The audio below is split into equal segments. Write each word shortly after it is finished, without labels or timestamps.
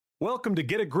Welcome to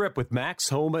Get a Grip with Max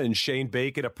Homa and Shane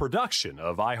Bacon, a production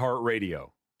of iHeartRadio.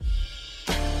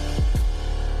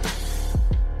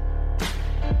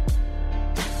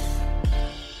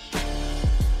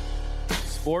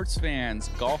 Sports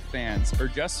fans, golf fans, or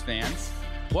just fans,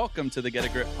 welcome to the Get a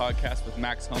Grip podcast with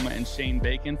Max Homa and Shane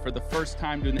Bacon. For the first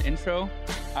time doing the intro,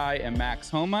 I am Max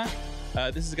Homa.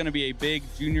 This is going to be a big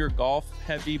junior golf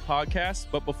heavy podcast,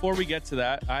 but before we get to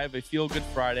that, I have a Feel Good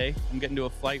Friday. I'm getting to a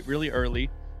flight really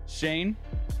early. Shane,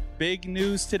 big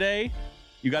news today.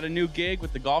 You got a new gig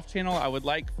with the Golf Channel. I would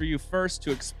like for you first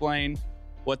to explain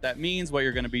what that means, what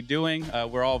you're going to be doing.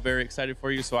 We're all very excited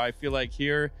for you, so I feel like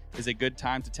here is a good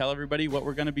time to tell everybody what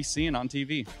we're going to be seeing on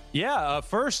TV. Yeah,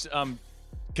 first, can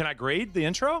I grade the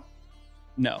intro?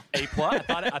 No. A+.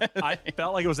 I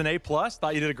felt like it was an A+.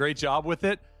 Thought you did a great job with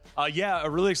it. Yeah, a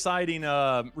really exciting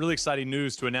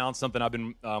news to announce something I've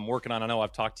been working on. I know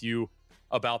I've talked to you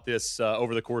about this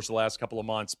over the course of the last couple of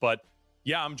months, but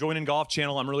yeah, I'm joining Golf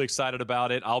Channel. I'm really excited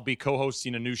about it. I'll be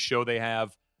co-hosting a new show they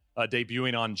have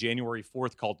debuting on January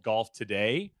 4th called Golf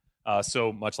Today.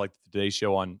 So much like the Today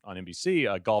Show on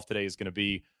NBC, Golf Today is going to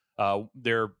be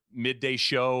their midday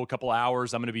show, a couple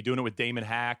hours. I'm going to be doing it with Damon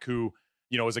Hack, who,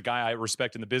 you know, is a guy I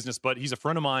respect in the business, but he's a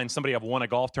friend of mine, somebody I've won a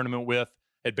golf tournament with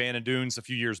at Bandon Dunes a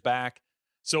few years back.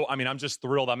 So, I mean, I'm just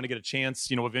thrilled. I'm going to get a chance,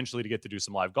 you know, eventually to get to do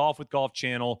some live golf with Golf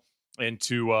Channel and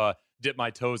to dip my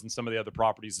toes in some of the other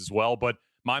properties as well. But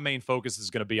my main focus is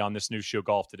going to be on this new show,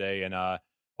 Golf Today. And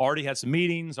already had some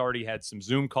meetings, already had some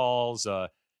Zoom calls.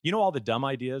 You know all the dumb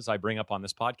ideas I bring up on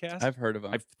this podcast? I've heard of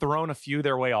them. I've thrown a few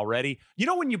their way already. You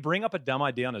know when you bring up a dumb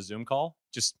idea on a Zoom call,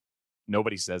 just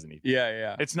nobody says anything.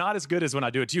 Yeah. It's not as good as when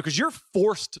I do it to you because you're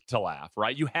forced to laugh,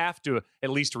 right? You have to at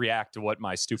least react to what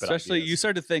my stupid Especially idea is. you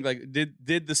start to think like,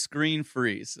 did the screen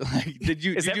freeze? Like, did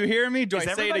you hear me? Do I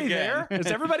say it again? There? Is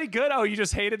everybody good? Oh, you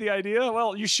just hated the idea?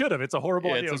 Well, you should have. It's a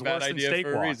horrible idea. It's a bad idea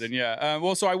for a reason. Yeah.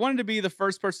 Well, so I wanted to be the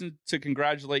first person to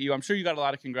congratulate you. I'm sure you got a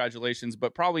lot of congratulations,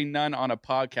 but probably none on a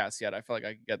podcast yet. I feel like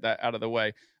I can get that out of the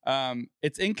way.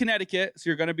 It's in Connecticut, so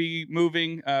you're going to be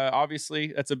moving.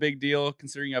 Obviously, that's a big deal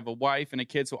considering you have a wife and a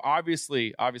kid. So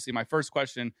obviously, my first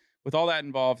question with all that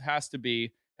involved has to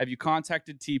be, have you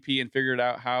contacted TP and figured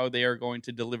out how they are going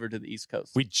to deliver to the East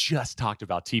Coast? We just talked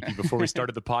about TP before we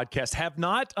started the podcast. Have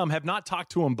not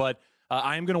talked to him, but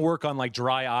I am going to work on like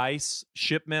dry ice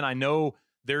shipment. I know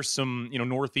there's some, you know,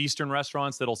 Northeastern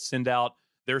restaurants that'll send out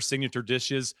their signature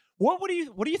dishes. What do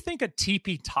you think a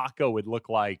TP taco would look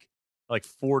like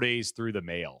 4 days through the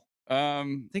mail?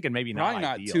 Thinking maybe not probably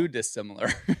not ideal. too dissimilar.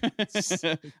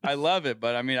 I love it,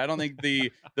 but I mean, I don't think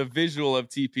the visual of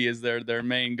TP is their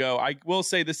main go. I will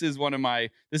say this is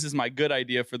my good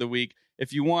idea for the week.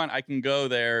 If you want, I can go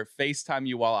there, FaceTime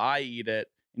you while I eat it,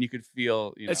 and you could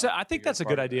feel. You know, I think that's a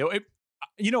good idea.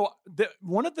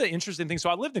 One of the interesting things. So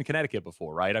I lived in Connecticut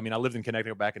before, right? I mean, I lived in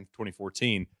Connecticut back in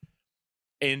 2014,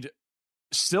 and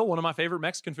still one of my favorite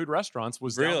Mexican food restaurants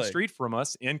was down the street from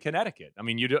us in Connecticut. I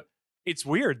mean, it's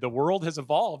weird. The world has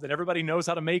evolved, and everybody knows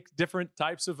how to make different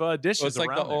types of dishes. Well, it's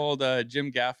like the there. old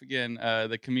Jim Gaffigan,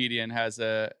 the comedian, has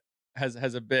a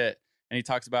bit, and he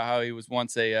talks about how he was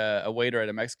once a waiter at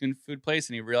a Mexican food place,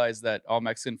 and he realized that all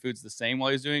Mexican food's the same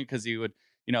while he was doing it because he would,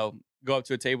 you know, go up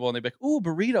to a table and they'd be like, "Ooh,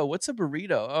 burrito. What's a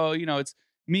burrito? Oh, you know, it's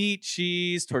meat,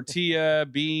 cheese, tortilla,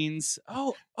 beans.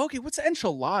 Oh, okay. What's an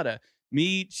enchilada?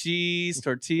 Meat, cheese,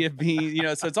 tortilla, beans, you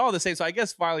know, so it's all the same. So I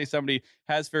guess finally somebody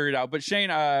has figured it out. But Shane,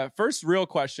 first real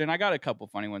question. I got a couple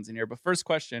funny ones in here, but first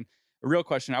question, a real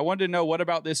question. I wanted to know, what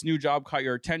about this new job caught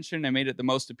your attention and made it the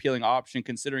most appealing option,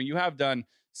 considering you have done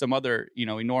some other, you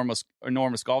know, enormous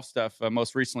golf stuff,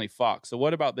 most recently Fox. So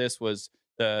what about this was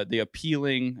the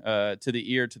appealing to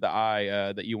the ear, to the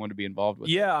eye that you want to be involved with?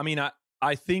 Yeah, I mean,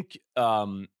 I think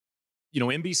you know,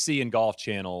 NBC and Golf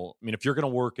Channel, I mean, if you're going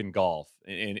to work in golf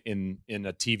in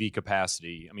a TV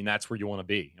capacity, I mean, that's where you want to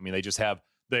be. I mean,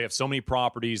 they have so many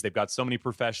properties. They've got so many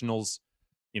professionals,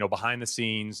 you know, behind the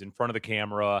scenes, in front of the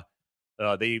camera.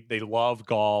 They love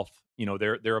golf. You know,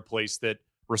 they're a place that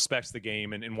respects the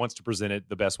game and wants to present it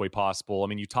the best way possible. I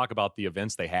mean, you talk about the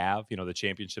events they have, you know, the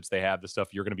championships they have, the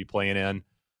stuff you're going to be playing in,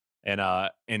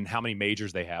 and how many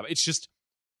majors they have. It's just,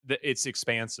 it's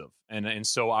expansive. And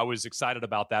so I was excited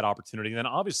about that opportunity. And then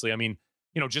obviously, I mean,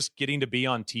 you know, just getting to be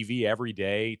on TV every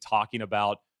day, talking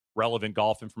about relevant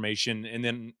golf information. And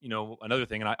then, you know, another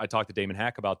thing, and I talked to Damon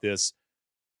Hack about this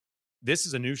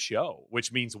is a new show,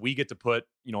 which means we get to put,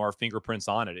 you know, our fingerprints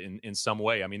on it in some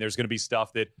way. I mean, there's going to be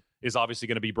stuff that is obviously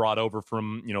going to be brought over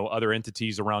from, you know, other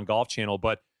entities around Golf Channel,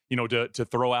 but, you know, to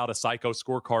throw out a Psycho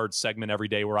Scorecard segment every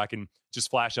day where I can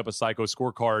just flash up a Psycho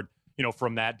Scorecard, you know,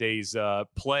 from that day's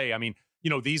play. I mean, you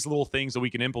know, these little things that we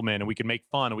can implement and we can make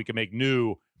fun and we can make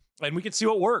new and we can see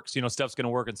what works. Stuff's going to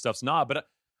work and stuff's not. But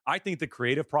I think the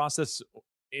creative process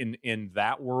in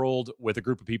that world with a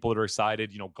group of people that are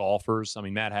excited, golfers. I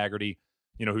mean, Matt Haggerty,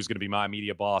 who's going to be my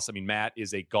media boss. I mean, Matt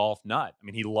is a golf nut. I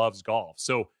mean, he loves golf.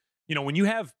 So, when you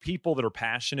have people that are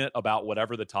passionate about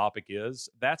whatever the topic is,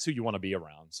 that's who you want to be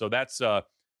around. So that's what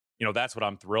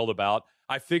I'm thrilled about.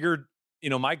 I figured,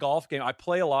 my golf game, I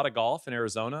play a lot of golf in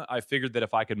Arizona. I figured that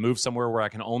if I could move somewhere where I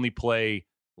can only play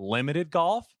limited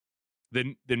golf,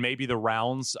 then maybe the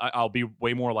rounds, I'll be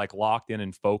way more like locked in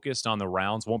and focused on the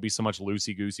rounds. Won't be so much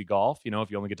loosey-goosey golf,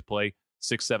 if you only get to play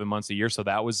 6-7 months a year. So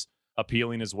that was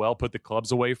appealing as well. Put the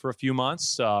clubs away for a few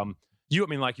months.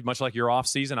 Much like your off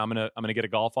season, I'm gonna get a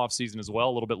golf off season as well,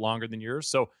 a little bit longer than yours.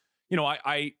 So,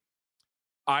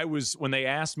 I was, when they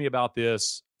asked me about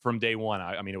this from day one,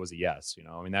 it was a yes.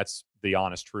 That's the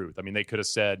honest truth. They could have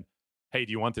said, hey,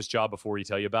 do you want this job before we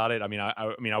tell you about it?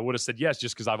 I would have said yes,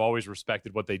 just because I've always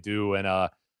respected what they do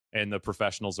and the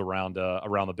professionals around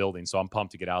the building. So I'm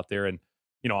pumped to get out there, and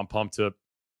I'm pumped to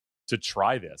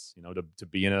try this. To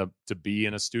be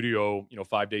in a studio,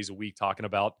 5 days a week talking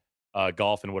about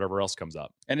golf and whatever else comes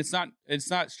up. And it's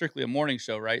not strictly a morning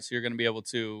show, right? So you're going to be able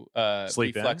to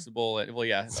sleep be in? Flexible. Well,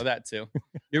 yeah, that too.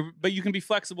 But you can be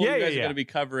flexible. Yeah, you guys yeah. are going to be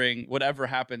covering whatever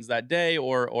happens that day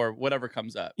or whatever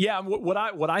comes up. Yeah,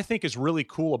 what I think is really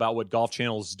cool about what Golf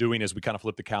Channel is doing is we kind of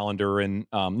flip the calendar and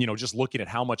just looking at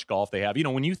how much golf they have.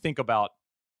 When you think about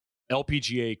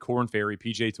LPGA, Korn Ferry,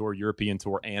 PGA Tour, European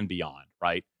Tour, and beyond,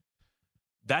 right?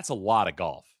 That's a lot of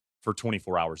golf for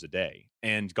 24 hours a day.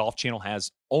 And Golf Channel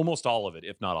has almost all of it,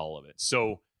 if not all of it.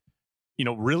 So,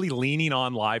 really leaning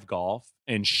on live golf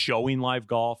and showing live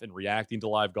golf and reacting to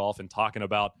live golf and talking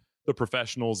about the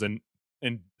professionals and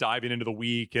diving into the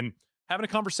week and having a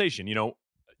conversation.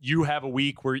 You have a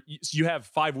week where you have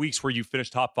 5 weeks where you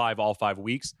finish top 5 all 5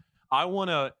 weeks. I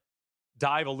want to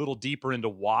dive a little deeper into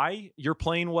why you're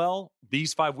playing well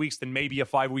these 5 weeks than maybe a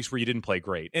 5 weeks where you didn't play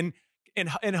great. And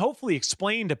hopefully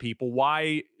explain to people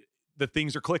why the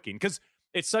things are clicking. Because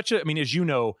it's such a, as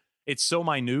it's so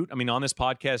minute. On this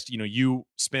podcast, you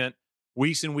spent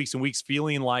weeks and weeks and weeks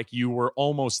feeling like you were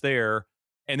almost there.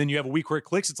 And then you have a week where it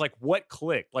clicks. It's like, what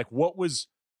clicked? Like, what was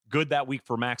good that week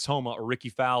for Max Homa or Ricky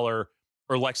Fowler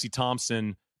or Lexi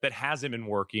Thompson that hasn't been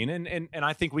working? And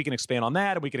I think we can expand on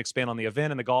that, and we can expand on the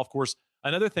event and the golf course.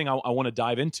 Another thing I want to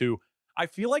dive into, I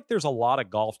feel like there's a lot of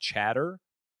golf chatter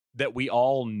that we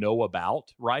all know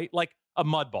about, right? Like a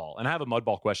mud ball. And I have a mud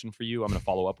ball question for you I'm going to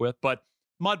follow up with. But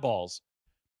mud balls,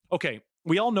 okay,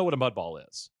 we all know what a mud ball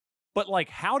is. But like,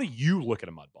 how do you look at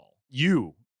a mud ball?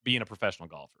 You being a professional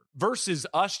golfer versus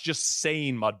us just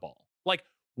saying mud ball. Like,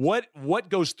 what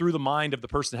goes through the mind of the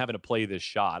person having to play this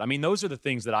shot? Those are the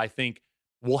things that I think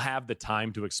we'll have the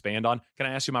time to expand on. Can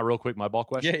I ask you my real quick mud ball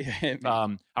question? Yeah.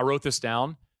 I wrote this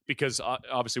down because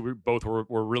obviously we both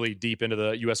were really deep into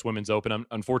the U.S. Women's Open.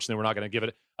 Unfortunately, we're not going to give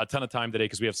it a ton of time today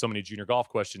because we have so many junior golf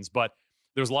questions. But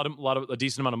there's a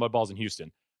decent amount of mud balls in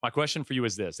Houston. My question for you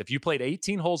is this: if you played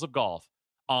 18 holes of golf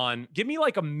give me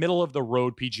like a middle of the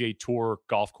road PGA Tour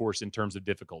golf course in terms of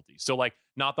difficulty. So like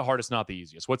not the hardest, not the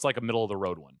easiest. What's like a middle of the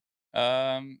road one?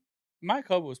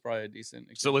 Mayakoba was probably a decent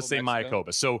example. So let's say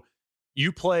Mayakoba. So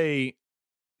you play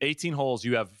 18 holes.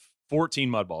 You have 14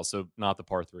 mud balls, so not the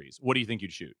par threes. What do you think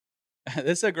you'd shoot?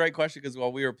 This is a great question because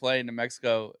while we were playing in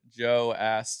Mexico, Joe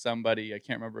asked somebody, I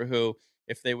can't remember who,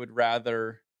 if they would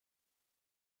rather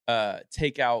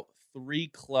take out 3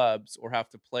 clubs or have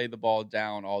to play the ball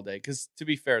down all day. Because to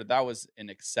be fair, that was an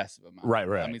excessive amount.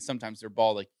 Right. Sometimes their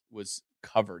ball was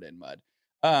covered in mud.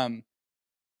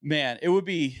 Man, it would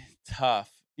be tough.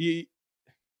 If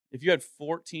you had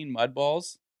 14 mud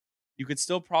balls, you could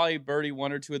still probably birdie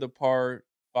 1 or 2 of the par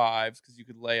 5s because you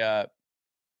could lay up.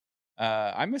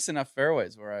 I miss enough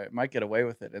fairways where I might get away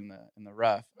with it in the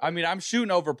rough. I'm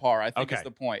shooting over par, I think is the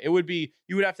point. It would be,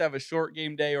 you would have to have a short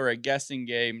game day or a guessing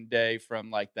game day from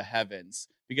like the heavens.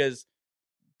 Because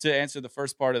to answer the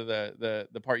first part of the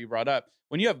part you brought up,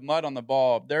 when you have mud on the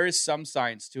ball, there is some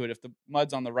science to it. If the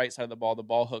mud's on the right side of the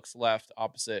ball hooks left,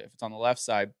 opposite if it's on the left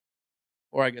side.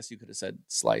 Or I guess you could have said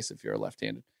slice if you're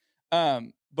left-handed.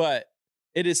 But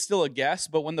it is still a guess,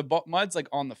 but when the mud's like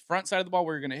on the front side of the ball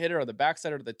where you're going to hit it or the back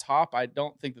side or the top, I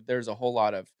don't think that there's a whole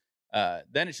lot of,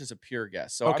 then it's just a pure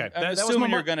guess. So okay. I'm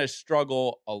assuming you're going to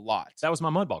struggle a lot. That was my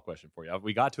mud ball question for you.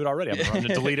 We got to it already. I'm going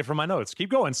to delete it from my notes. Keep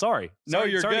going. Sorry. No,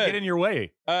 you're sorry good. to get in your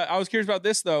way. I was curious about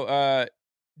this though.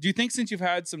 Do you think since you've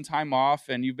had some time off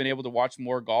and you've been able to watch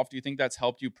more golf, do you think that's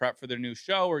helped you prep for their new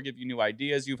show or give you new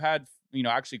ideas? You've had,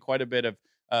 actually quite a bit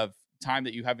of time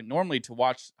that you haven't normally to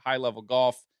watch high level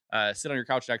golf. Sit on your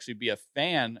couch and actually be a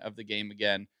fan of the game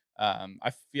again.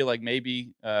 I feel like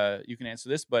maybe you can answer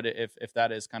this, but if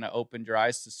that has kind of opened your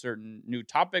eyes to certain new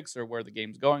topics or where the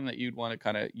game's going that you'd want to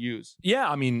kind of use. Yeah,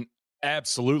 I mean,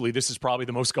 absolutely. This is probably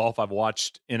the most golf I've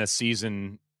watched in a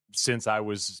season since I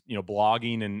was,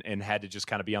 blogging and had to just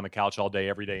kind of be on the couch all day,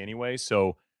 every day anyway.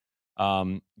 So,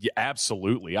 yeah,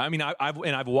 absolutely. I mean,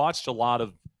 I've watched a lot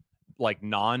of like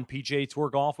non PGA Tour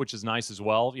golf, which is nice as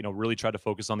well. Really tried to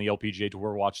focus on the LPGA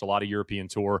Tour. Watched a lot of European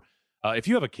Tour. If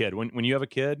you have a kid, when you have a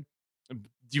kid,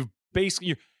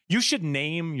 you should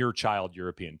name your child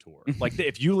European Tour. Like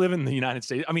if you live in the United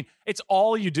States, I mean, it's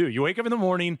all you do. You wake up in the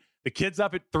morning, the kid's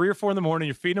up at 3 or 4 in the morning,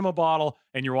 you're feeding him a bottle,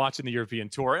 and you're watching the European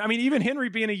Tour. I mean, even Henry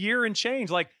being a year and change,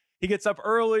 like he gets up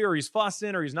early or he's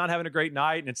fussing or he's not having a great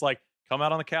night, and it's like come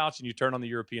out on the couch and you turn on the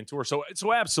European Tour. So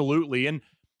absolutely, and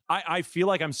I feel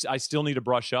like I still need to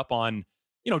brush up on,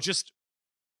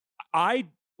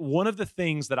 one of the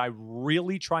things that I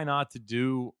really try not to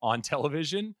do on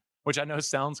television, which I know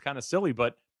sounds kind of silly,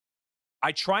 but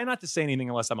I try not to say anything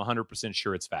unless I'm 100%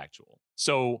 sure it's factual.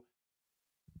 So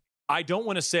I don't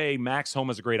want to say Max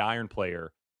Homa is a great iron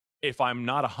player if I'm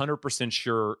not 100%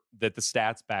 sure that the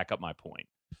stats back up my point.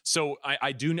 So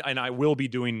I do, and I will be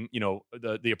doing,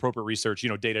 the appropriate research,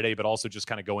 day to day, but also just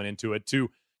kind of going into it to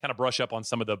kind of brush up on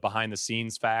some of the behind the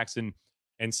scenes facts and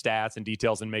stats and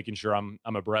details, and making sure I'm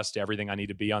abreast to everything I need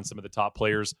to be on some of the top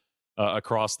players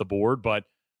across the board. But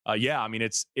yeah, I mean,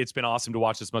 it's been awesome to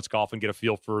watch this much golf and get a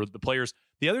feel for the players.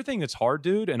 The other thing that's hard,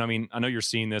 dude, and I mean, I know you're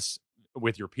seeing this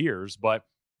with your peers, but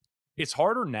it's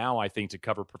harder now, I think, to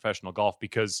cover professional golf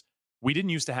because we didn't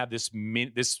used to have this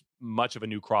much of a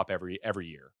new crop every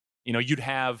year. You'd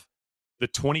have the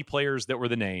 20 players that were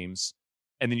the names,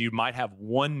 and then you might have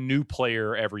one new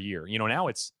player every year. Now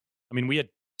we had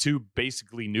 2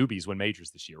 basically newbies win majors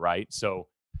this year, right? So,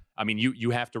 I mean, you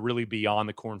have to really be on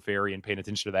the Korn Ferry and paying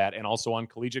attention to that, and also on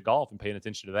collegiate golf and paying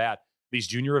attention to that. These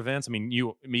junior events, I mean,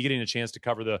 me getting a chance to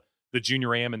cover the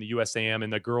junior AM and the US AM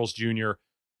and the girls junior,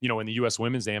 and the US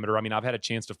women's amateur. I mean, I've had a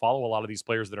chance to follow a lot of these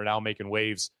players that are now making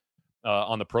waves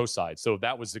on the pro side. So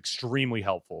that was extremely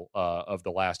helpful of the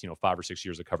last, 5 or 6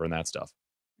 years of covering that stuff.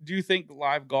 Do you think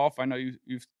live golf, I know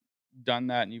you've done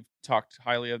that and you've talked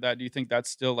highly of that. Do you think that's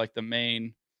still like the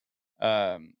main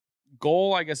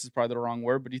goal, I guess is probably the wrong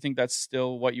word, but do you think that's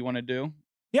still what you want to do?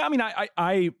 Yeah, I mean,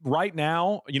 I right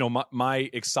now, my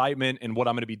excitement and what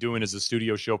I'm going to be doing is a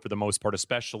studio show for the most part,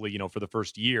 especially, for the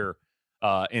first year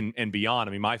and beyond.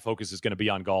 I mean, my focus is going to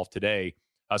be on golf today.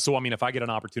 So, I mean, if I get an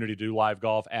opportunity to do live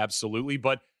golf, absolutely.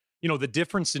 But, the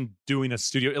difference in doing a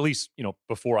studio, at least,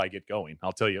 before I get going,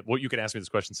 I'll tell you, well, you can ask me this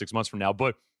question 6 months from now,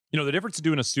 but, the difference in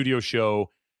doing a studio show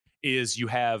is you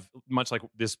have, much like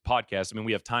this podcast, I mean,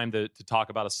 we have time to talk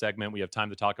about a segment. We have time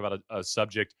to talk about a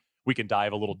subject. We can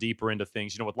dive a little deeper into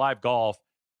things. With live golf,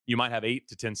 you might have 8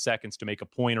 to 10 seconds to make a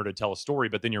point or to tell a story,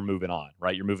 but then you're moving on,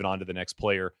 right? You're moving on to the next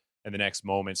player and the next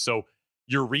moment. So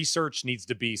your research needs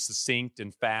to be succinct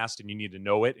and fast, and you need to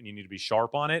know it and you need to be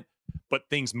sharp on it, but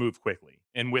things move quickly.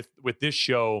 And with this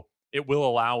show, it will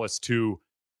allow us to,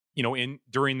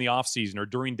 during the off season or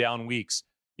during down weeks,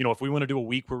 if we want to do a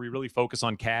week where we really focus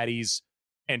on caddies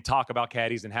and talk about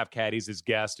caddies and have caddies as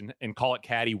guests and call it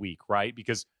Caddy Week, right?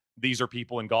 Because these are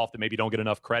people in golf that maybe don't get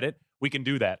enough credit. We can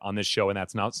do that on this show, and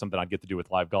that's not something I'd get to do with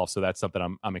live golf. So that's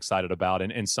something I'm excited about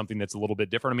and something that's a little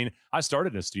bit different. I mean, I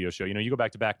started in a studio show. You go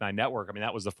back to Back Nine Network. I mean,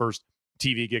 that was the first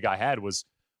TV gig I had was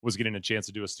getting a chance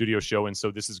to do a studio show, and so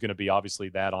this is going to be obviously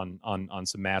that on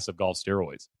some massive golf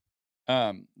steroids.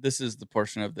 This is the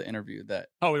portion of the interview that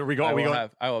here we go. I will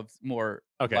have more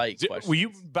light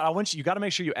questions. But I want you got to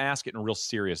make sure you ask it in a real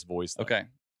serious voice, though. Okay.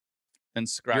 Then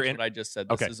scratch what I just said.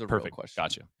 This is a perfect. real question.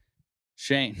 Gotcha.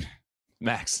 Shane.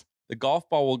 Max. The golf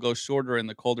ball will go shorter in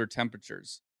the colder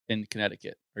temperatures in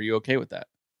Connecticut. Are you okay with that?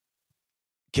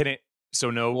 Can it? So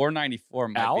no. 494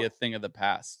 might be a thing of the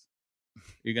past.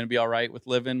 You're going to be all right with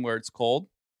living where it's cold?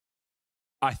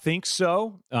 I think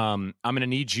so. I'm going to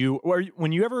need you. Or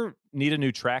when you ever need a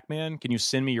new TrackMan, can you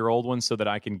send me your old one so that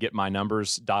I can get my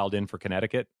numbers dialed in for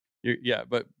Connecticut? Yeah,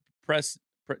 but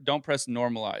don't press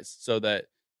normalize so that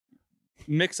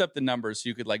mix up the numbers so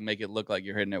you could make it look like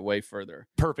you're hitting it way further.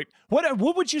 Perfect.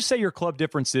 What would you say your club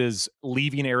difference is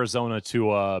leaving Arizona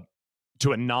to a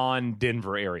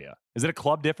non-Denver area? Is it a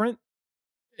club different?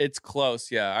 It's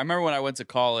close, yeah. I remember when I went to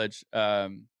college,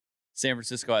 San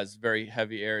Francisco has very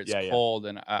heavy air. It's cold,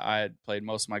 and I had played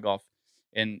most of my golf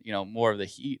in more of the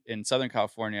heat in Southern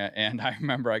California. And I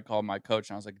remember I called my coach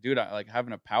and I was like, "Dude, I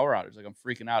having a power outage. I'm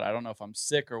freaking out. I don't know if I'm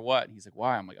sick or what." And he's like,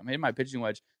 "Why?" I'm like, "I'm hitting my pitching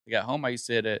wedge. At home, I used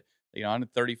to hit it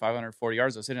 135, 140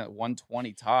 yards. I was hitting at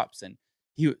 120 tops." And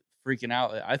he was freaking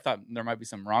out. I thought there might be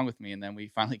something wrong with me. And then we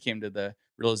finally came to the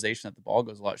realization that the ball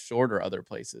goes a lot shorter other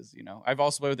places. I've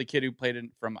also played with a kid who played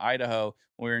from Idaho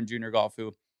when we were in junior golf,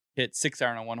 who hit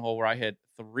 6-iron on one hole where I hit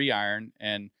 3-iron,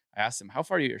 and I asked him, how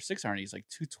far do you hit your 6-iron? He's like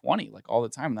 220, like all the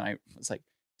time. And then I was like,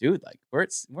 dude, like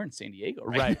we're in San Diego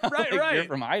right now. Right. You're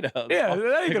from Idaho. Yeah,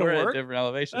 that ain't gonna we're work. at a different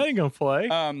elevation. That ain't gonna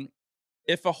play.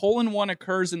 If a hole-in-one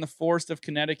occurs in the forest of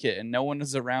Connecticut and no one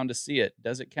is around to see it,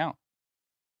 does it count?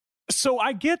 So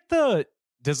I get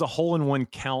does a hole-in-one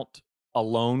count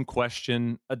alone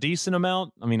question a decent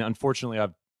amount? I mean, unfortunately,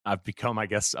 I've become, I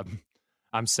guess,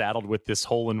 I'm saddled with this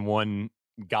hole-in-one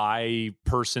guy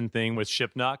person thing with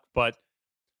Shipnuck, but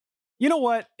you know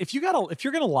what? If you're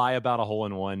gonna lie about a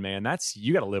hole-in-one, man,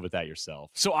 you got to live with that yourself.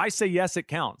 So I say yes, it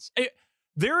counts.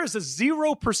 There is a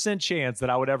 0% chance that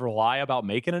I would ever lie about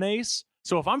making an ace.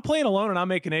 So if I'm playing alone and I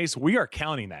make an ace, we are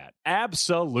counting that.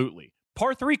 Absolutely.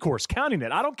 Par 3 course, counting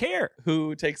it. I don't care.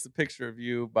 Who takes the picture of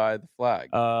you by the flag?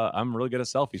 I'm really good at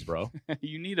selfies, bro.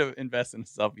 You need to invest in a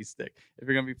selfie stick if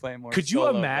you're going to be playing more. Could you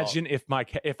imagine if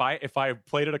I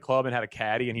played at a club and had a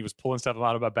caddy and he was pulling stuff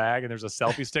out of my bag and there's a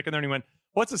selfie stick in there and he went,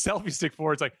 "What's a selfie stick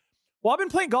for?" It's like, well, I've been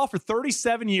playing golf for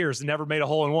 37 years and never made a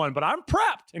hole-in-one, but I'm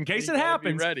prepped in case it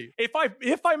happens. Be ready.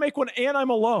 If I make one and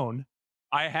I'm alone,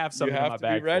 I have something in my bag. You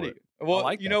have to be ready.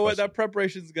 Well, you know what? That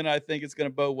preparation is I think it's going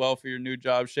to bode well for your new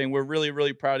job, Shane. We're really,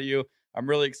 really proud of you. I'm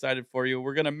really excited for you.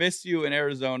 We're going to miss you in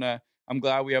Arizona. I'm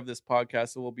glad we have this podcast,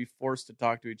 so we'll be forced to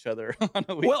talk to each other on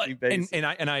a weekly basis. And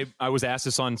I was asked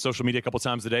this on social media a couple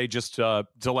times a day, just to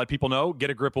let people know,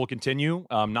 Get a Grip will continue.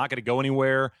 I'm not going to go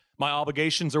anywhere. My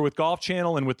obligations are with Golf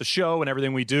Channel and with the show and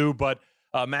everything we do, but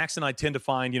Max and I tend to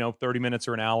find 30 minutes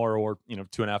or an hour or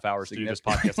 2.5 hours to do this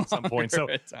podcast at some point. So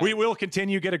we will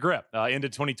continue Get a Grip into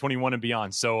 2021 and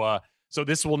beyond. So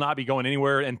this will not be going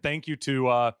anywhere. And thank you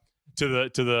to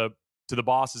the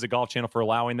bosses at Golf Channel for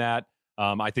allowing that.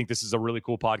 I think this is a really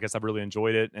cool podcast. I've really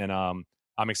enjoyed it, and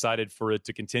I'm excited for it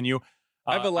to continue.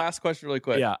 I have a last question really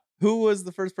quick. Yeah. Who was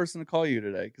the first person to call you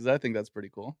today? Because I think that's pretty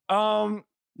cool.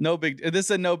 This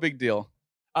is a no big deal.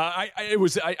 It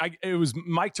was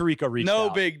Mike Tirico reached out. No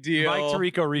big deal. Mike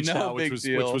Tirico reached out, which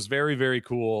was very, very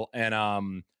cool. And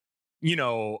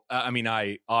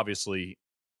I obviously,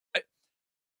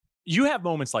 you have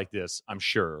moments like this, I'm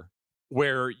sure,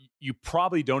 where you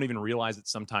probably don't even realize it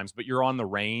sometimes, but you're on the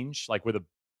range, like with a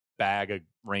bag of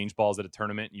range balls at a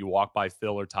tournament, and you walk by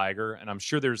Phil or Tiger, and I'm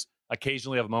sure there's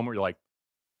occasionally a moment where you're like,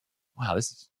 wow,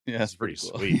 this is pretty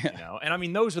cool. Sweet, Yeah. And I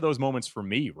mean, those are those moments for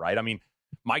me, right? I mean,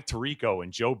 Mike Tirico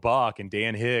and Joe Buck and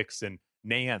Dan Hicks and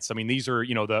Nance. I mean, these are,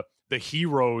 the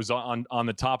heroes on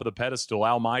the top of the pedestal.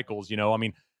 Al Michaels, I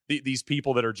mean, these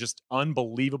people that are just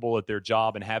unbelievable at their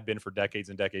job and have been for decades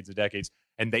and decades and decades.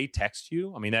 And they text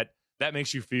you. I mean, that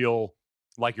makes you feel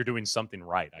like you're doing something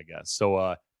right, I guess.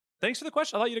 So, thanks for the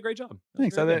question. I thought you did a great job.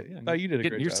 Thanks. I thought you did a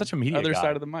great job. You're such a media Other guy.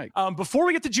 Side of the mic. Before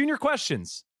we get to junior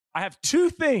questions, I have two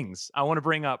things I want to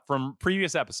bring up from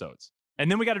previous episodes. And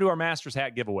then we got to do our Masters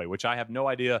hat giveaway, which I have no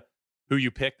idea who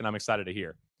you picked, and I'm excited to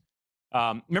hear.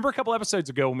 Remember a couple episodes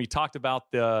ago when we talked about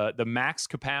the max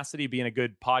capacity being a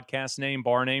good podcast name,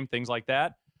 bar name, things like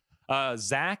that?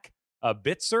 Zach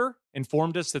Bitzer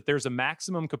informed us that there's a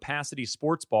maximum capacity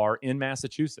sports bar in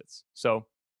Massachusetts. So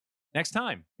next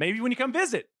time, maybe when you come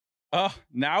visit. Oh,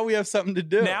 now we have something to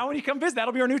do. Now when you come visit,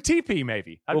 that'll be our new TP,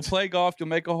 maybe. We'll play golf. You'll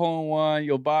make a hole-in-one.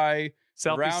 You'll buy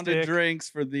selfie round stick of drinks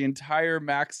for the entire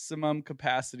maximum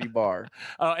capacity bar,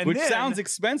 which sounds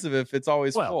expensive if it's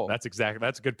always full. That's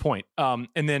a good point. And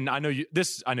then I know you're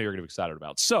going to be excited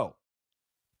about. So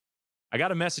I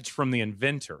got a message from the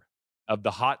inventor of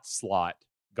the hot slot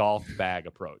golf bag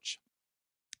approach.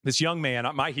 This young man,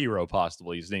 my hero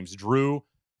possibly, his name's Drew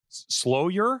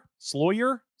Sloyer.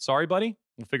 Sorry, buddy.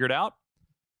 We'll figure it out.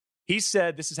 He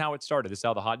said this is how it started. This is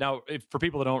how the hot. Now, for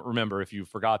people that don't remember, if you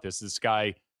forgot this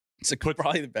guy. It's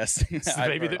probably the best thing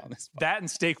that and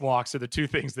steak walks are the two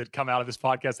things that come out of this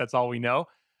podcast. That's all we know.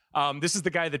 This is the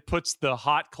guy that puts the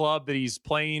hot club that he's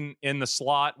playing in the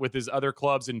slot with his other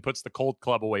clubs and puts the cold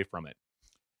club away from it.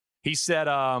 He said,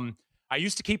 I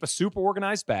used to keep a super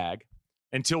organized bag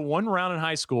until one round in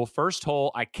high school, first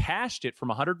hole, I cashed it from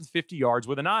 150 yards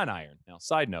with a 9-iron. Now,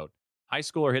 side note, high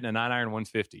schooler hitting a 9-iron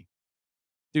 150.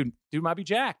 Dude might be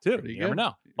jacked too. You never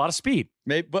know. A lot of speed.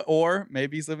 Maybe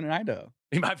he's living in Idaho.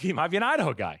 He might be an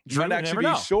Idaho guy. He might actually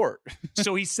be short.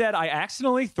 So he said, I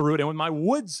accidentally threw it in with my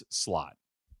woods slot.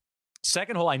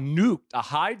 Second hole, I nuked a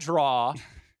high draw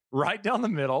right down the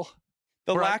middle.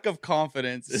 The lack of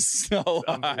confidence is so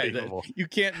high that you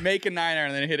can't make a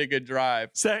 9-iron and then hit a good drive.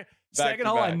 Second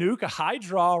hole, I nuke a high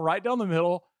draw right down the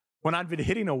middle when I'd been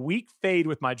hitting a weak fade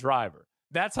with my driver.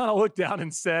 That's when I looked down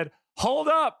and said, hold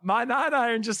up, my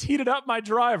 9-iron just heated up my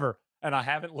driver. and I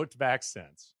haven't looked back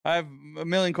since. I have a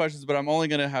million questions, but I'm only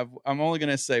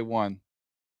gonna say one.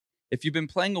 If you've been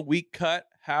playing a weak cut,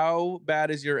 how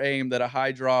bad is your aim that a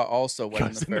high draw also went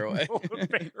in the fairway?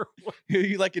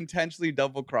 You like intentionally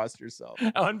double crossed yourself.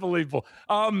 Unbelievable.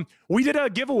 We did a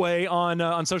giveaway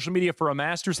on social media for a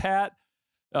Masters hat.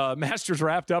 Masters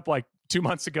wrapped up like 2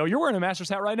 months ago. You're wearing a Masters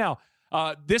hat right now.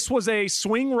 This was a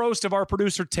swing roast of our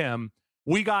producer Tim.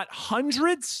 We got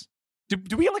hundreds.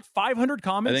 Do we get like 500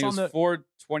 comments? I think it was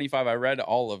 425. I read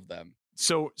all of them.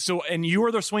 So, and you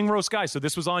were the swing roast guy, so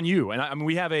this was on you. And I mean,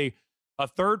 we have a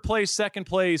third place, second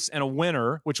place, and a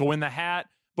winner, which will win the hat.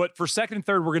 But for second and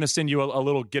third, we're going to send you a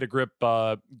little get a grip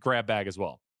grab bag as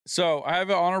well. So I have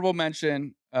an honorable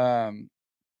mention.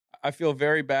 I feel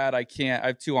very bad. I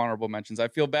have two honorable mentions. I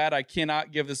feel bad I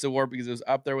cannot give this award because it was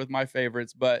up there with my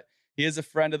favorites, but he is a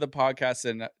friend of the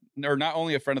podcast, or not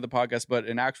only a friend of the podcast, but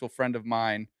an actual friend of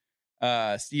mine.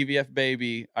 Stevie F.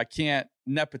 Baby. I can't,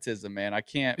 nepotism, man. I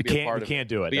can't be a part of it. You can't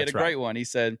do it. But he had a great one. He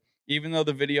said, even though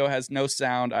the video has no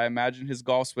sound, I imagine his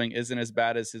golf swing isn't as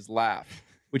bad as his laugh,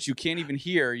 which you can't even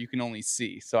hear, you can only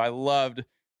see. So I loved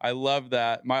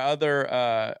that. My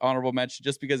other honorable mention,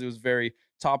 just because it was very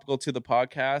topical to the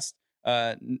podcast,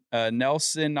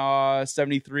 Nelson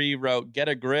 73 wrote, "Get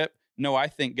a grip. No, I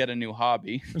think get a new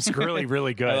hobby." It's really,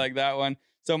 really good. I like that one.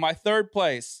 So my third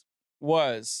place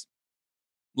was,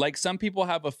 like some people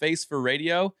have a face for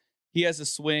radio, he has a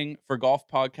swing for golf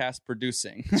podcast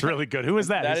producing. It's really good. Who is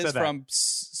that? That is from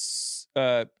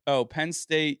Penn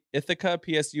State Ithaca,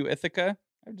 PSU Ithaca.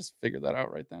 I just figured that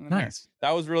out right then and nice. There.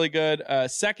 That was really good.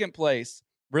 Second place,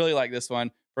 really like this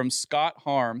one, from Scott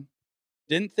Harm.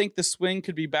 Didn't think the swing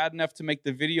could be bad enough to make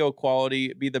the video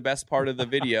quality be the best part of the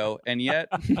video. And yet,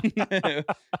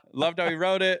 loved how he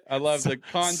wrote it. I love the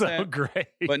content. So great.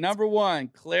 But number one,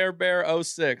 Claire Bear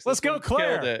 06. Let's go,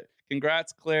 Claire. Killed it.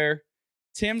 Congrats, Claire.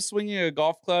 Tim swinging a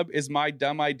golf club is my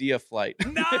dumb idea flight.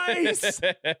 Nice.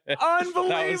 Unbelievable.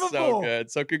 That was so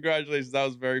good. So congratulations. That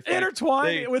was very fun.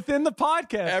 Intertwined within the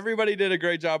podcast. Everybody did a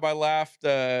great job. I laughed.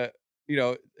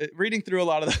 Reading through a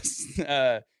lot of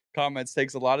those comments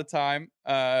takes a lot of time,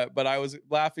 but I was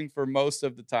laughing for most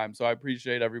of the time. So I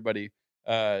appreciate everybody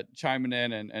chiming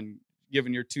in and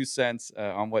giving your 2 cents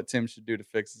on what Tim should do to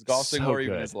fix his golf swing or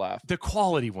even his laugh. The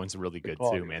quality one's really good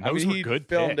too, man. Those were good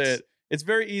filmed picks. It. It's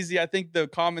very easy. I think the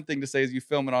common thing to say is you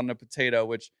film it on a potato,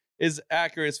 which is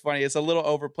accurate. It's funny. It's a little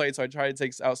overplayed, so I try to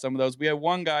take out some of those. We had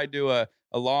one guy do a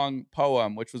long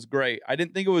poem, which was great. I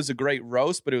didn't think it was a great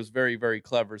roast, but it was very, very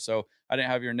clever. So I didn't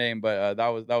have your name, but that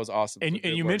was awesome. And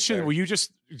you mentioned, will you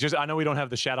just I know we don't have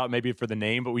the shout out maybe for the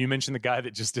name, but will you mention the guy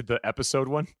that just did the episode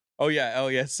one? Oh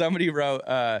yeah. Somebody wrote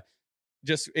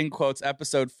just in quotes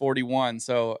episode 41.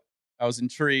 So I was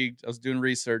intrigued. I was doing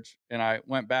research and I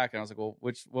went back and I was like, well,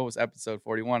 what was episode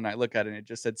 41? And I look at it and it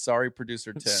just said, "Sorry,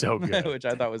 producer Tim." So good. Which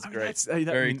I thought was great.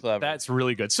 Very clever. That's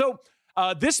really good. So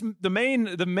the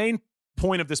main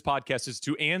point of this podcast is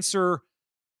to answer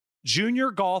junior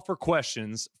golfer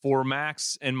questions for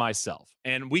Max and myself.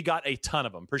 And we got a ton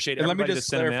of them. Appreciate it. Let me just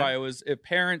clarify. It was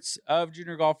parents of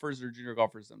junior golfers or junior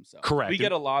golfers themselves. Correct. We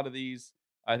get a lot of these.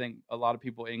 I think a lot of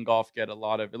people in golf get a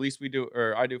lot of, at least we do,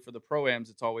 or I do for the pro-ams.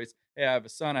 It's always, hey, I have a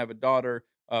son, I have a daughter.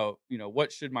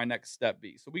 What should my next step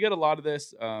be? So we get a lot of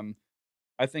this.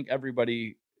 I think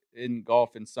everybody in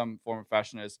golf in some form or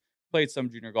fashion has played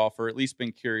some junior golf or at least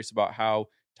been curious about how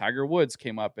Tiger Woods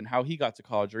came up and how he got to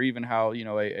college, or even how,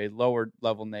 a lower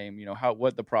level name,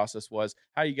 what the process was,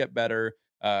 how you get better,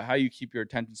 how you keep your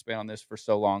attention span on this for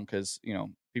so long. Cause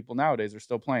people nowadays are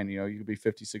still playing, you could be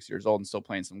 56 years old and still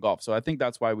playing some golf. So I think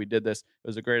that's why we did this. It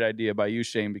was a great idea by you,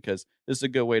 Shane, because this is a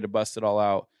good way to bust it all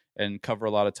out and cover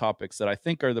a lot of topics that I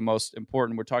think are the most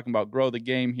important. We're talking about grow the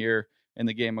game here in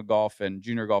the game of golf, and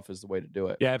junior golf is the way to do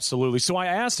it. Yeah, absolutely. So I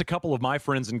asked a couple of my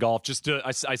friends in golf,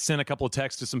 I sent a couple of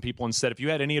texts to some people and said, if you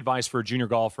had any advice for a junior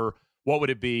golfer, what would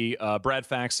it be? Brad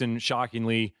Faxon,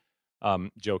 shockingly,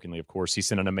 jokingly, of course, he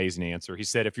sent an amazing answer. He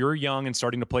said, if you're young and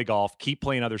starting to play golf, keep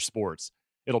playing other sports.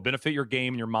 It'll benefit your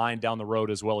game and your mind down the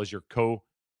road, as well as your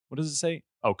what does it say?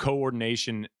 Oh,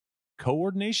 coordination.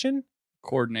 Coordination?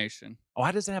 Coordination. Oh,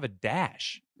 how does it have a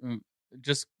dash?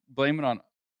 Just blame it on.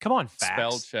 Come on, Fax.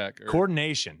 Spell check.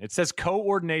 Coordination. It says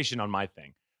coordination on my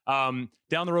thing. Down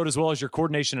the road, as well as your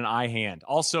coordination and eye hand.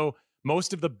 Also,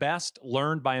 most of the best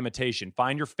learned by imitation.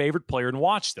 Find your favorite player and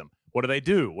watch them. What do they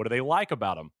do? What do they like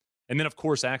about them? And then, of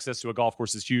course, access to a golf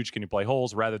course is huge. Can you play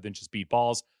holes rather than just beat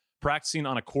balls? Practicing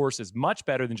on a course is much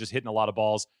better than just hitting a lot of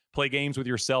balls. Play games with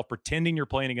yourself, pretending you're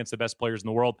playing against the best players in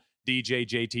the world. DJ,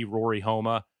 JT, Rory,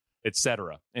 Homa,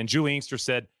 etc. And Julie Inkster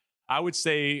said, I would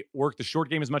say work the short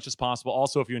game as much as possible.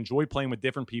 Also, if you enjoy playing with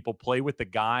different people, play with the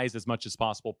guys as much as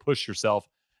possible. Push yourself.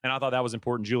 And I thought that was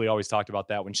important. Julie always talked about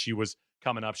that when she was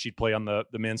coming up. She'd play on the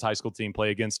men's high school team,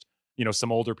 play against,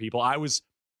 some older people. I was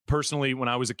personally, when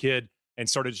I was a kid and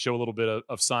started to show a little bit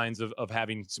of signs of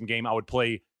having some game, I would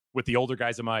play with the older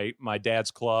guys in my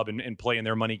dad's club and play in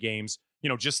their money games,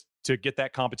 just to get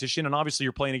that competition. And obviously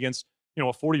you're playing against, a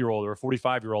 40-year-old or a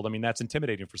 45-year-old. I mean, that's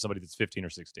intimidating for somebody that's 15 or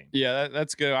 16. Yeah,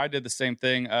 that's good. I did the same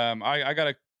thing. I got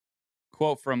a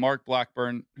quote from Mark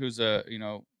Blackburn, who's a,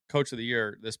 coach of the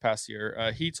year this past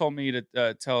year. He told me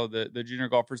to tell the junior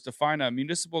golfers to find a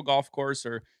municipal golf course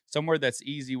or somewhere that's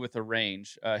easy with a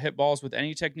range. Hit balls with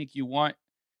any technique you want,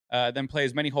 then play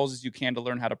as many holes as you can to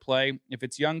learn how to play. If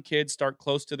it's young kids, start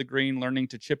close to the green, learning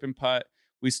to chip and putt.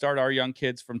 We start our young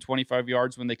kids from 25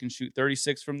 yards when they can shoot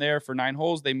 36 from there. For 9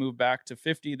 holes, they move back to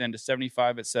 50, then to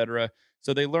 75, etc.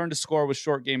 So they learn to score with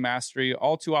short game mastery.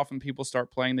 All too often, people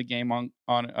start playing the game on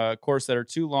a course that are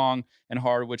too long and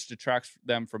hard, which detracts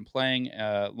them from playing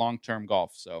long-term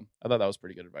golf. So I thought that was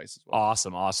pretty good advice as well.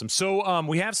 Awesome. So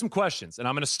we have some questions, and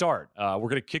I'm going to start. We're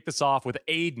going to kick this off with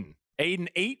Aiden. Aiden,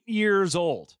 8 years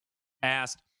old,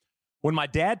 asked, when my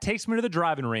dad takes me to the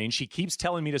driving range, he keeps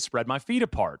telling me to spread my feet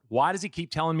apart. Why does he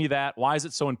keep telling me that? Why is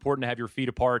it so important to have your feet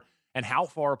apart? And how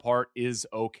far apart is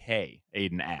okay?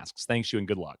 Aiden asks. Thanks you and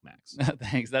good luck, Max.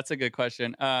 Thanks. That's a good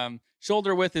question.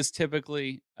 Shoulder width is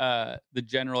typically the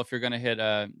general. If you're going to hit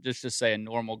just say a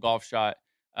normal golf shot,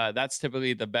 that's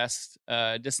typically the best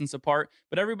distance apart.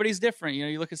 But everybody's different.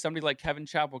 You look at somebody like Kevin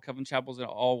Chappell. Kevin Chappell's an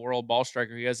all-world ball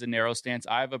striker. He has a narrow stance.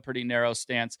 I have a pretty narrow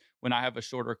stance when I have a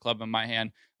shorter club in my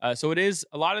hand. So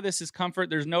a lot of this is comfort.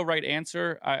 There's no right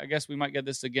answer. I guess we might get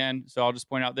this again. So I'll just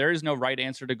point out there is no right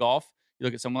answer to golf. You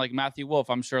look at someone like Matthew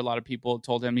Wolff. I'm sure a lot of people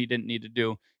told him he didn't need to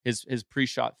do his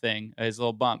pre-shot thing, his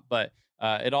little bump. But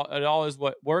it all is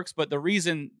what works. But the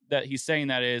reason that he's saying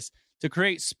that is to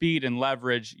create speed and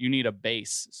leverage, you need a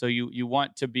base. So you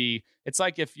want to be, it's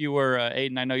like if you were 8,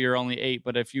 and I know you're only 8,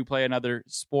 but if you play another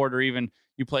sport or even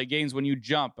you play games, when you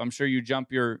jump, I'm sure you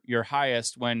jump your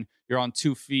highest when you're on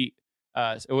 2 feet.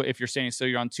 So if you're standing still,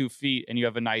 you're on 2 feet and you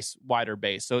have a nice wider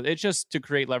base. So it's just to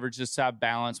create leverage, just to have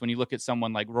balance. When you look at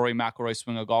someone like Rory McIlroy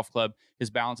swing a golf club, his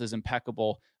balance is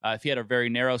impeccable. If he had a very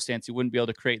narrow stance, he wouldn't be able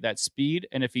to create that speed.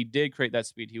 And if he did create that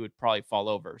speed, he would probably fall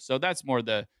over. So that's more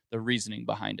the reasoning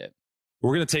behind it.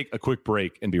 We're going to take a quick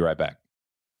break and be right back.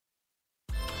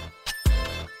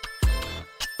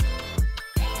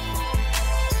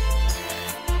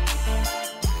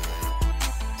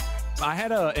 I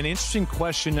had an interesting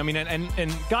question. I mean,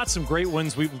 and got some great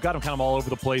ones. We've got them kind of all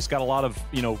over the place. Got a lot of,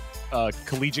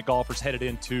 collegiate golfers headed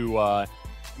into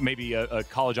maybe a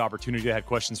college opportunity. I had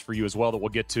questions for you as well that we'll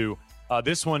get to.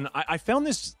 This one, I found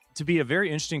this to be a very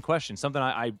interesting question, something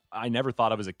I never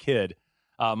thought of as a kid.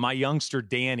 My youngster,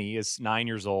 Danny, is 9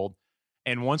 years old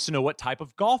and wants to know what type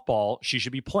of golf ball she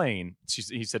should be playing.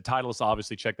 He said, Titleist,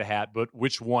 obviously, check the hat, but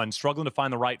which one? Struggling to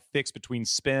find the right fix between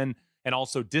spin and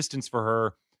also distance for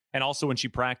her. And also when she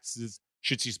practices,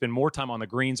 should she spend more time on the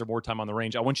greens or more time on the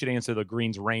range? I want you to answer the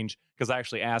greens range because I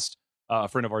actually asked a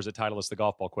friend of ours at Titleist the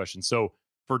golf ball question. So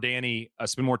for Danny,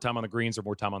 spend more time on the greens or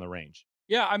more time on the range?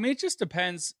 Yeah, I mean, it just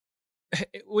depends.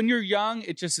 When you're young,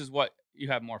 it just is what you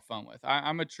have more fun with.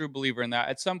 I'm a true believer in that.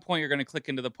 At some point, you're going to click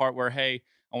into the part where, hey,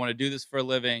 I want to do this for a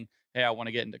living. Hey, I want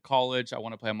to get into college. I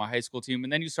want to play on my high school team.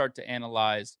 And then you start to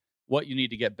analyze what you need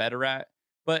to get better at.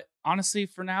 But honestly,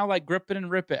 for now, like grip it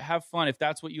and rip it. Have fun if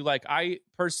that's what you like. I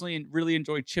personally really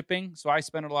enjoy chipping, so I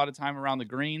spend a lot of time around the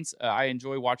greens. I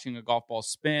enjoy watching a golf ball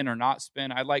spin or not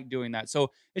spin. I like doing that. So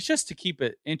it's just to keep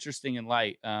it interesting and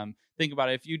light. Think about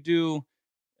it. If you do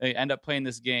end up playing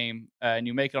this game and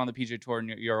you make it on the PGA Tour and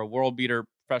you're a world beater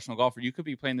professional golfer, you could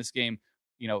be playing this game,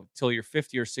 till you're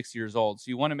 50 or 60 years old. So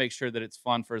you want to make sure that it's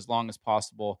fun for as long as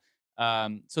possible.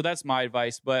 So that's my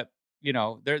advice. But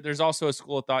there's also a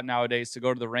school of thought nowadays to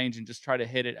go to the range and just try to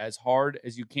hit it as hard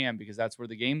as you can because that's where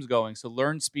the game's going. So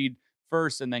learn speed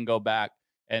first and then go back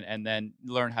and then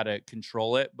learn how to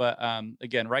control it. But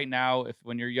again, right now,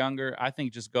 when you're younger, I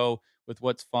think just go with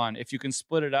what's fun. If you can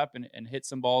split it up and hit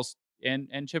some balls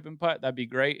and chip and putt, that'd be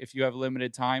great. If you have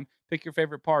limited time, pick your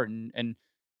favorite part. And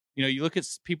you look at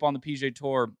people on the PGA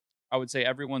Tour, I would say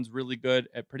everyone's really good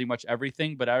at pretty much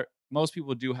everything, but most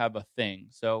people do have a thing.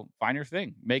 So find your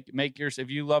thing. Make yours. If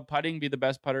you love putting, be the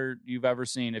best putter you've ever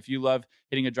seen. If you love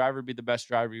hitting a driver, be the best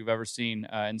driver you've ever seen,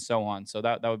 and so on. So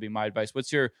that would be my advice. What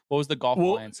was the golf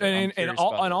ball answer? And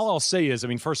all I'll say is, I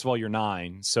mean, first of all, you're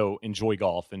 9, so enjoy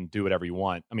golf and do whatever you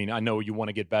want. I mean, I know you want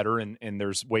to get better, and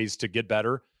there's ways to get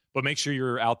better, but make sure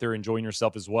you're out there enjoying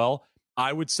yourself as well.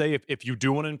 I would say if you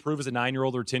do want to improve as a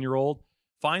 9-year-old or 10-year-old,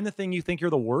 find the thing you think you're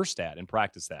the worst at and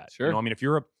practice that. Sure. I mean, if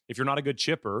you're not a good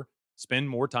chipper, spend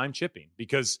more time chipping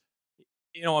because,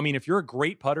 I mean, if you're a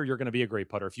great putter, you're going to be a great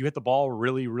putter. If you hit the ball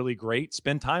really, really great,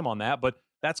 spend time on that. But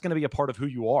that's going to be a part of who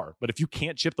you are. But if you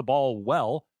can't chip the ball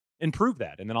well, improve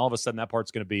that. And then all of a sudden that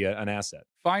part's going to be an asset.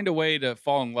 Find a way to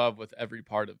fall in love with every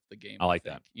part of the game. I like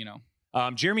that.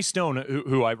 Jeremy Stone,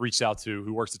 who I reached out to,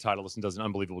 who works at Titleist and does an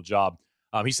unbelievable job.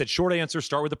 He said, short answer,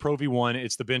 start with the Pro V1.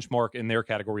 It's the benchmark in their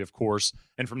category, of course.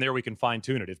 And from there, we can fine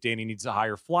tune it. If Danny needs a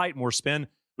higher flight, more spin,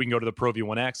 we can go to the Pro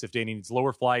V1X. If Danny needs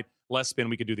lower flight, less spin,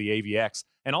 we could do the AVX.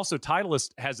 And also,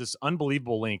 Titleist has this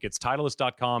unbelievable link. It's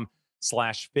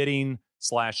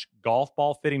Titleist.com/fitting/golf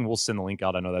ball fitting. We'll send the link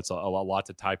out. I know that's a lot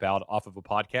to type out off of a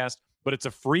podcast, but it's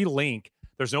a free link.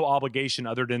 There's no obligation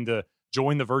other than to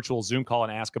join the virtual Zoom call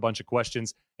and ask a bunch of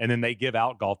questions, and then they give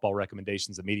out golf ball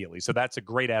recommendations immediately. So that's a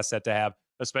great asset to have,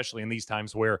 especially in these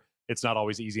times where it's not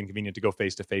always easy and convenient to go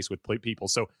face-to-face with people.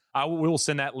 So we will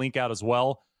send that link out as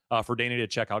well for Danny to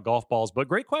check out golf balls. But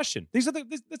great question. It's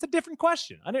a different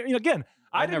question. I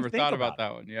never thought about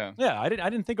that one. Yeah. I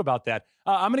didn't think about that.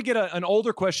 I'm going to get an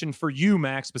older question for you,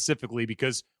 Max, specifically,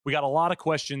 because we got a lot of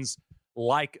questions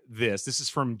like this. This is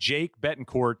from Jake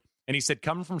Betancourt, and he said,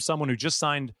 coming from someone who just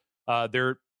signed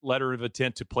their letter of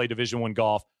intent to play Division I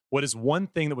golf, what is one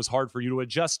thing that was hard for you to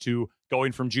adjust to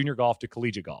going from junior golf to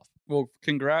collegiate golf? Well,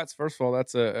 congrats. First of all,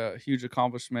 that's a huge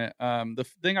accomplishment. The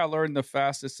thing I learned the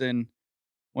fastest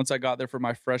once I got there for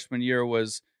my freshman year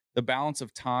was the balance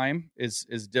of time is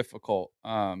difficult.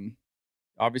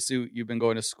 Obviously, you've been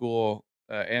going to school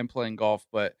and playing golf,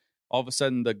 but all of a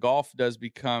sudden the golf does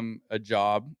become a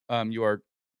job. You are,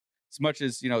 as much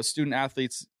as, student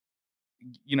athletes,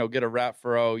 get a rap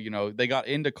for, they got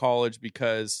into college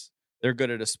because they're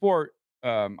good at a sport.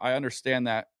 I understand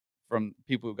that from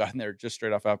people who've gotten there just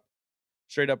straight up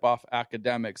off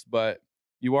academics, but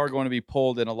you are going to be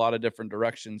pulled in a lot of different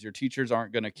directions. Your teachers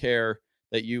aren't going to care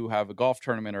that you have a golf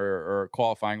tournament or a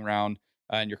qualifying round,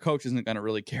 and your coach isn't going to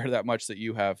really care that much that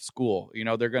you have school.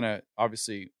 They're going to,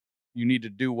 obviously, you need to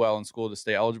do well in school to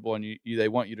stay eligible, and they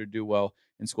want you to do well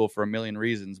in school for a million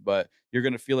reasons, but you're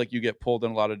going to feel like you get pulled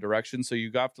in a lot of directions. So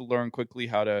you have to learn quickly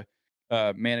how to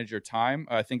manage your time.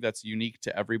 I think that's unique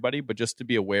to everybody, but just to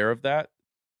be aware of that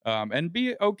and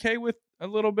be okay with a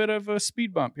little bit of a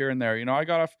speed bump here and there. I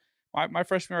got off my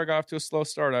freshman year, I got off to a slow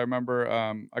start. I remember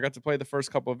I got to play the first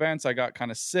couple events. I got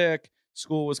kind of sick.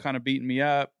 School was kind of beating me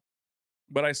up,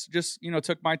 but I just,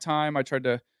 took my time. I tried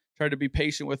to be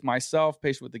patient with myself,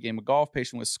 patient with the game of golf,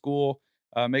 patient with school,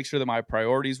 make sure that my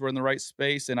priorities were in the right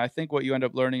space. And I think what you end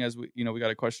up learning, as we got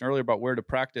a question earlier about where to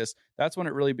practice, that's when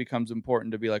it really becomes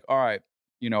important to be like, all right,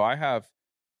 I have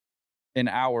an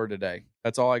hour today.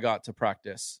 That's all I got to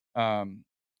practice.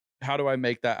 How do I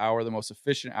make that hour the most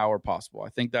efficient hour possible? I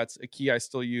think that's a key I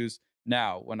still use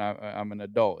now when I'm an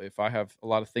adult. If I have a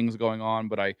lot of things going on,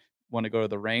 but I want to go to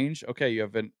the range, okay, you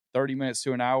have 30 minutes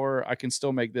to an hour. I can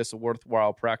still make this a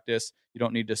worthwhile practice. You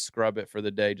don't need to scrub it for the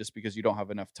day just because you don't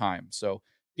have enough time. So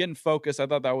getting focused, I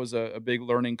thought that was a big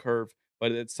learning curve,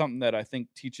 but it's something that I think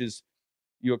teaches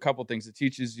you a couple things. It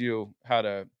teaches you how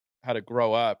to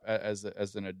grow up as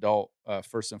an adult,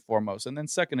 first and foremost. And then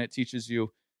second, it teaches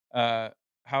you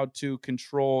how to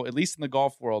control, at least in the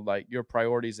golf world, like your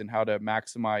priorities and how to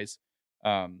maximize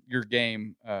your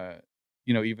game,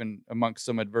 even amongst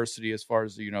some adversity as far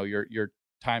as, your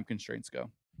time constraints go.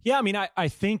 Yeah. I mean, I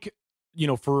think,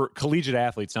 for collegiate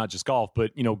athletes, not just golf,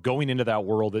 but, going into that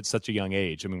world at such a young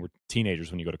age, I mean, we're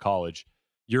teenagers when you go to college,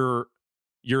 you're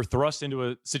thrust into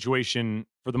a situation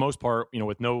for the most part,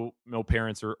 with no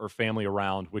parents or family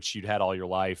around, which you'd had all your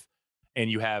life. And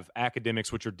you have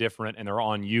academics, which are different and they're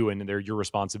on you and they're your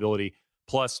responsibility.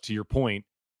 Plus, to your point,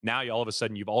 now all of a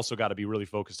sudden you've also got to be really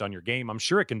focused on your game. I'm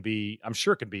sure it can be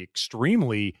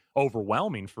extremely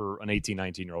overwhelming for an 18,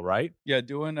 19-year-old, right? Yeah,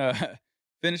 doing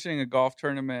finishing a golf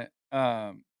tournament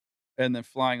and then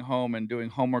flying home and doing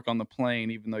homework on the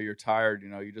plane, even though you're tired,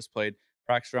 you just played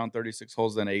practice around 36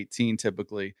 holes, then 18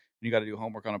 typically, and you got to do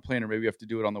homework on a plane, or maybe you have to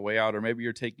do it on the way out, or maybe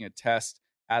you're taking a test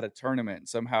at a tournament and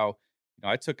somehow,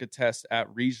 I took a test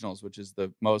at regionals, which is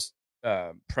the most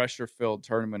pressure-filled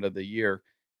tournament of the year.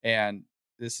 And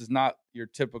this is not your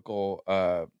typical,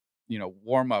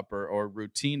 warm-up or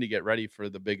routine to get ready for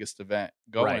the biggest event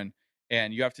going. Right.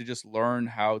 And you have to just learn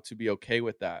how to be okay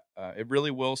with that. It really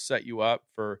will set you up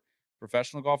for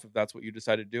professional golf if that's what you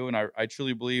decide to do. And I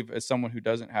truly believe, as someone who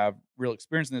doesn't have real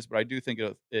experience in this, but I do think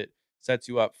it sets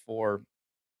you up for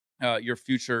your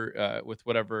future with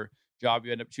whatever job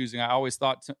you end up choosing. I always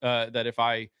thought that if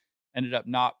I ended up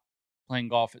not playing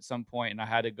golf at some point and I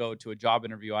had to go to a job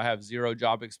interview, I have zero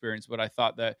job experience, but I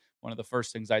thought that one of the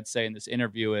first things I'd say in this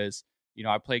interview is,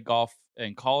 I played golf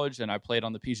in college and I played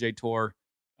on the PGA Tour.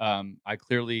 I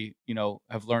clearly,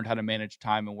 have learned how to manage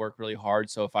time and work really hard.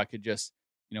 So if I could just,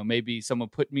 maybe someone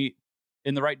put me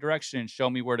in the right direction and show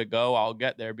me where to go, I'll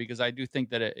get there. Because I do think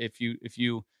that if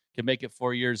you can make it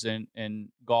 4 years in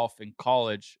golf in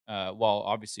college, while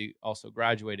obviously also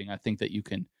graduating, I think that you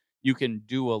can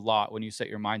do a lot when you set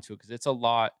your mind to it, because it's a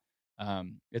lot.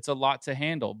 It's a lot to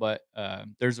handle, but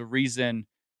there's a reason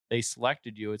they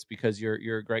selected you. It's because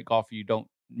you're a great golfer. You don't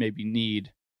maybe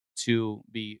need to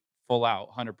be full out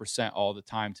 100% all the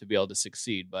time to be able to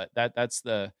succeed. But that's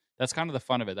kind of the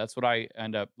fun of it. That's what I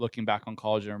end up looking back on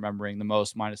college and remembering the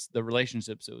most, minus the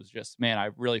relationships. It was just, man, I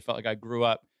really felt like I grew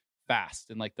up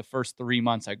fast. In like the first 3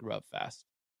 months, I grew up fast.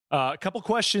 A couple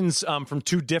questions from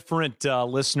two different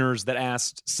listeners that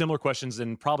asked similar questions,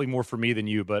 and probably more for me than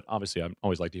you, but obviously I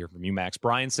always like to hear from you, Max.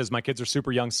 Brian says, my kids are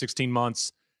super young, 16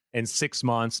 months and 6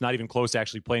 months, not even close to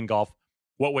actually playing golf.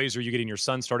 What ways are you getting your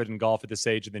son started in golf at this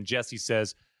age? And then Jesse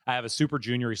says, I have a super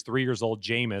junior. He's 3 years old,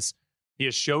 Jameis. He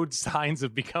has showed signs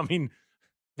of becoming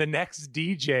the next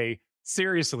DJ.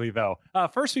 Seriously, though.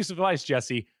 First piece of advice,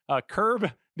 Jesse,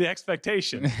 curb the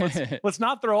expectation. Let's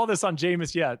not throw all this on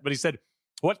Jameis yet. But he said,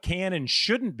 what can and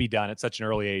shouldn't be done at such an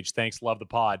early age? Thanks. Love the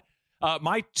pod.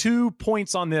 My 2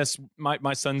 points on this,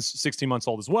 my son's 16 months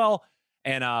old as well.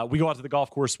 And we go out to the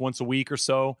golf course once a week or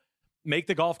so. Make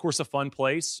the golf course a fun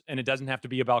place. And it doesn't have to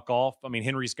be about golf. I mean,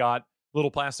 Henry's got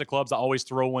little plastic clubs. I always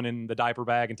throw one in the diaper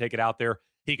bag and take it out there.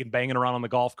 He can bang it around on the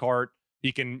golf cart.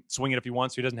 He can swing it if he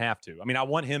wants to. He doesn't have to. I mean, I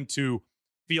want him to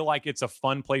feel like it's a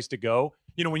fun place to go.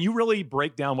 When you really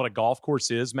break down what a golf course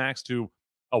is, Max, to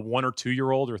a 1 or 2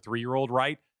 year old or 3 year old,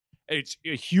 right? It's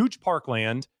a huge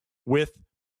parkland with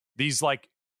these like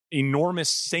enormous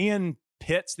sand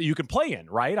pits that you can play in,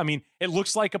 right? I mean, it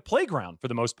looks like a playground for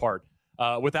the most part,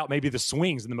 without maybe the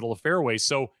swings in the middle of fairways.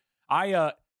 So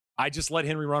I just let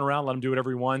Henry run around, let him do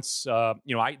whatever he wants.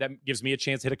 That gives me a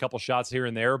chance to hit a couple shots here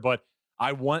and there, but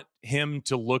I want him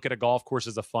to look at a golf course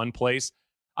as a fun place.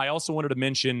 I also wanted to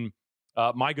mention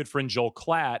my good friend Joel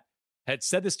Klatt had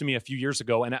said this to me a few years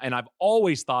ago, and I've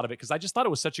always thought of it because I just thought it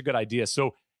was such a good idea.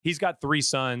 So he's got 3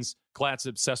 sons. Klatt's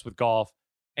obsessed with golf,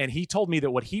 and he told me that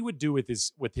what he would do with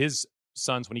his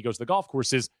sons when he goes to the golf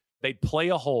course is they'd play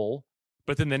a hole,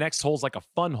 but then the next hole's like a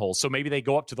fun hole. So maybe they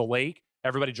go up to the lake,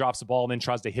 everybody drops the ball and then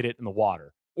tries to hit it in the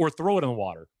water or throw it in the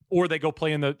water, or they go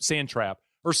play in the sand trap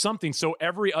or something. So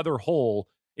every other hole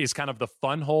is kind of the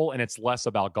fun hole and it's less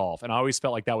about golf. And I always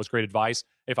felt like that was great advice.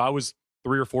 If I was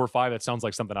 3 or 4 or 5, that sounds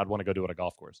like something I'd want to go do at a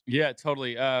golf course. Yeah,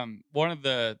 totally. One of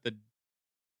the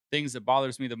things that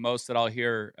bothers me the most that I'll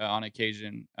hear on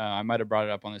occasion, I might have brought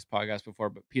it up on this podcast before,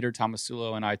 but Peter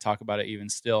Tomasulo and I talk about it even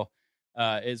still,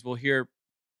 is we'll hear,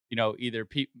 either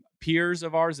peers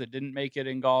of ours that didn't make it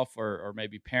in golf, or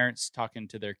maybe parents talking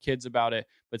to their kids about it,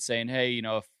 but saying, hey,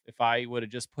 if I would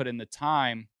have just put in the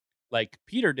time like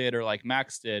Peter did or like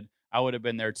Max did, I would have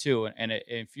been there too. And it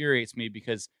infuriates me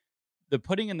because the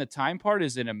putting in the time part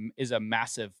is a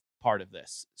massive part of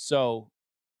this. So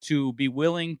to be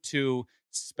willing to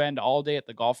spend all day at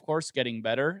the golf course getting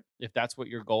better, if that's what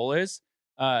your goal is,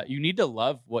 you need to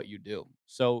love what you do.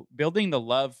 So building the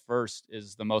love first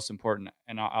is the most important.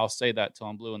 And I'll say that till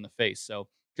I'm blue in the face. So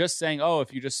just saying, oh,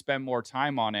 if you just spend more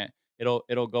time on it,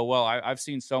 it'll go well. I've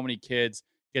seen so many kids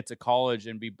get to college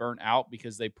and be burnt out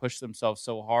because they push themselves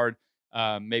so hard,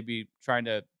 maybe trying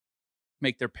to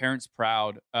make their parents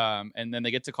proud. And then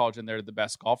they get to college and they're the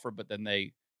best golfer, but then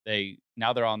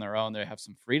now they're on their own. They have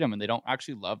some freedom and they don't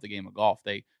actually love the game of golf.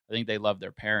 I think they love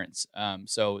their parents.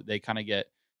 So they kind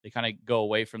of go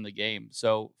away from the game.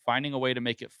 So finding a way to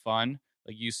make it fun,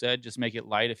 like you said, just make it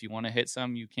light. If you want to hit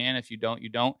some, you can. If you don't, you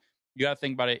don't. You got to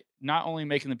think about it. Not only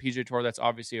making the PGA Tour, that's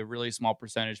obviously a really small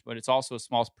percentage, but it's also a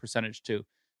small percentage to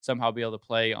somehow be able to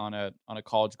play on a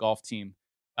college golf team.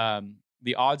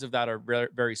 The odds of that are very,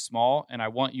 very small. And I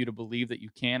want you to believe that you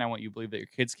can. I want you to believe that your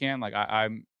kids can. Like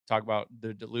I'm talking about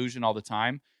the delusion all the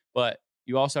time, but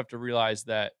you also have to realize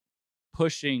that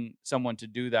pushing someone to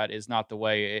do that is not the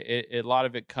way. A lot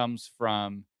of it comes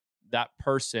from that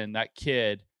person, that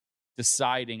kid,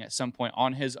 deciding at some point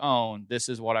on his own, this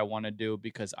is what I want to do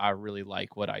because I really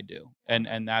like what I do.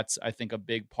 And that's, I think, a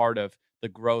big part of the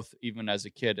growth even as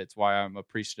a kid. It's why I'm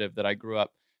appreciative that I grew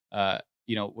up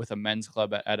with a men's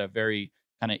club at a very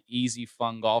kind of easy,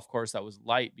 fun golf course that was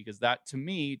light, because that to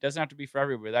me doesn't have to be for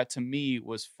everybody. That to me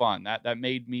was fun. That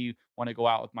made me want to go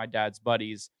out with my dad's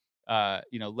buddies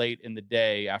late in the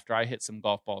day after I hit some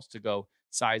golf balls to go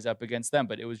size up against them.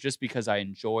 But it was just because I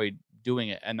enjoyed doing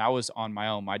it. And that was on my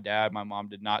own. My dad, my mom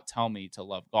did not tell me to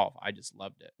love golf. I just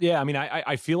loved it. Yeah, I mean,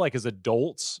 I feel like as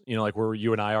adults, like where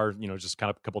you and I are, just kind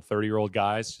of a couple 30-year-old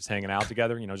guys just hanging out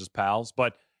together, just pals.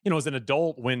 But, as an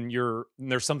adult, when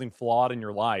there's something flawed in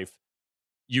your life,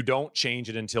 you don't change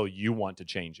it until you want to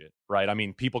change it, right? I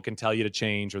mean, people can tell you to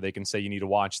change, or they can say you need to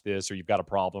watch this, or you've got a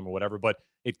problem or whatever, but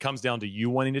it comes down to you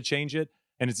wanting to change it.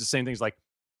 And it's the same thing as like,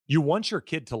 you want your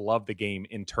kid to love the game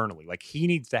internally. Like he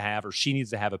needs to have, or she needs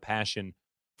to have a passion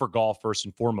for golf first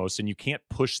and foremost, and you can't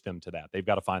push them to that. They've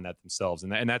got to find that themselves.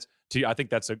 And that's, I think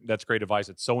that's great advice.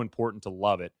 It's so important to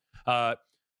love it. I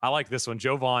like this one.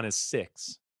 Joe Vaughn is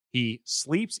 6. He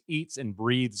sleeps, eats, and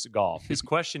breathes golf. His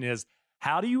question is,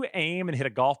 how do you aim and hit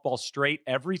a golf ball straight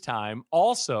every time?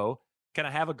 Also, can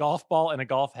I have a golf ball and a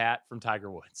golf hat from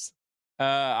Tiger Woods?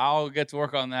 I'll get to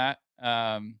work on that.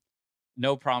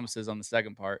 No promises on the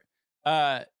second part.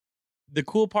 The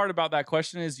cool part about that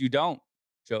question is you don't,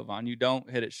 Joe Vaughn. You don't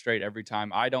hit it straight every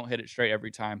time. I don't hit it straight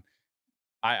every time.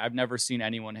 I've never seen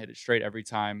anyone hit it straight every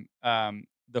time.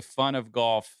 The fun of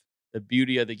golf, the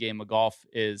beauty of the game of golf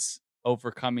is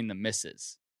overcoming the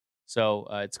misses. So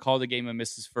it's called a game of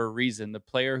misses for a reason. The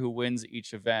player who wins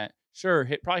each event,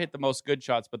 probably hit the most good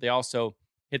shots, but they also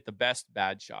hit the best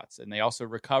bad shots, and they also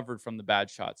recovered from the bad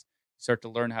shots. Start to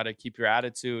learn how to keep your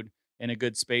attitude in a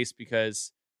good space,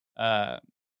 because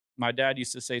my dad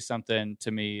used to say something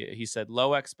to me. He said,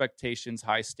 low expectations,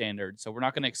 high standards. So we're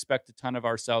not going to expect a ton of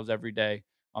ourselves every day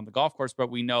on the golf course,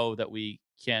 but we know that we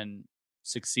can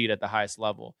succeed at the highest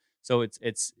level. So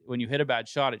it's when you hit a bad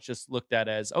shot, it's just looked at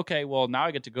as, okay, well, now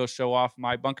I get to go show off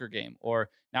my bunker game, or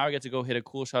now I get to go hit a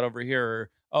cool shot over here, or,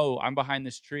 oh, I'm behind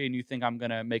this tree and you think I'm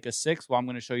going to make a 6. Well, I'm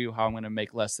going to show you how I'm going to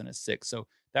make less than a 6. So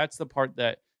that's the part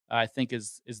that I think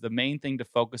is the main thing to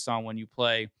focus on when you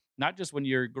play, not just when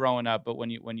you're growing up, but when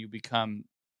you become,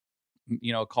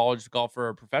 a college golfer or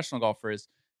a professional golfer, is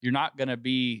you're not going to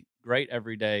be great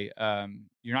every day.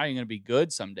 You're not even going to be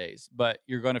good some days, but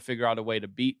you're going to figure out a way to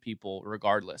beat people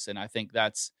regardless. And I think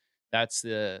that's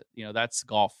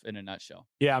golf in a nutshell.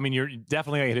 Yeah. I mean, you're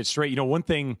definitely going to hit it straight. One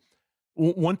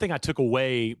thing I took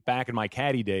away back in my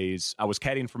caddy days, I was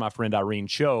caddying for my friend Irene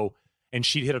Cho, and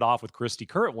she'd hit it off with Christy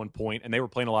Kerr at one point, and they were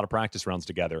playing a lot of practice rounds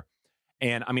together.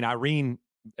 And I mean, Irene,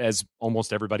 as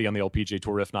almost everybody on the LPGA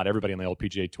Tour, if not everybody on the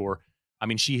LPGA Tour, I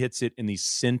mean, she hits it in the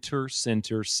center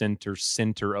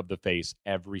of the face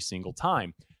every single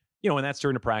time. And that's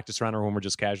during a practice round or when we're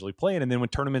just casually playing. And then when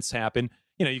tournaments happen,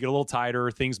 you get a little tighter,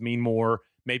 things mean more.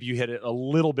 Maybe you hit it a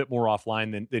little bit more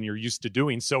offline than you're used to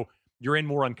doing. So you're in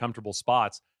more uncomfortable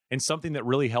spots. And something that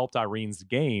really helped Irene's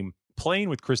game playing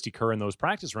with Christy Kerr in those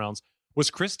practice rounds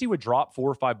was Christy would drop 4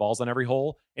 or 5 balls on every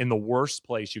hole in the worst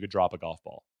place you could drop a golf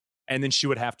ball. And then she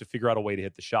would have to figure out a way to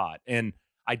hit the shot. And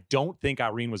I don't think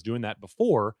Irene was doing that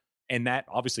before, and that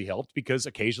obviously helped because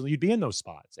occasionally you'd be in those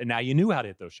spots, and now you knew how to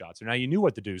hit those shots, or now you knew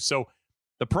what to do. So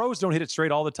the pros don't hit it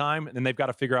straight all the time, and then they've got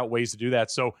to figure out ways to do that.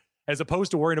 So as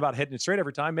opposed to worrying about hitting it straight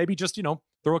every time, maybe just,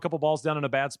 throw a couple balls down in a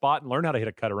bad spot and learn how to hit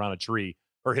a cut around a tree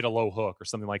or hit a low hook or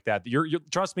something like that. You're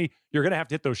trust me, you're going to have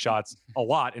to hit those shots a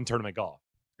lot in tournament golf.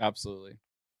 Absolutely.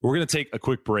 We're going to take a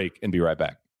quick break and be right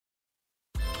back.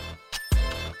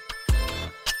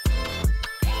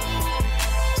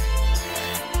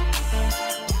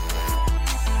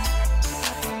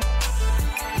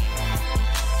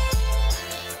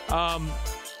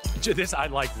 I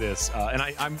like this, and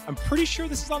I'm pretty sure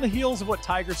this is on the heels of what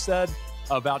Tiger said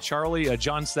about Charlie.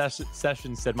 John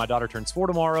Sessions said, "My daughter turns 4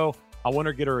 tomorrow. I want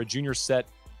to get her a junior set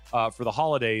for the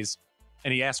holidays."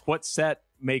 And he asked what set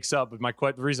makes up.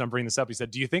 But the reason I'm bringing this up, he said,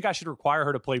 "Do you think I should require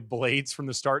her to play blades from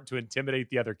the start to intimidate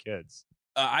the other kids?"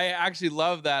 I actually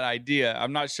love that idea.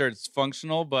 I'm not sure it's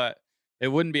functional, but it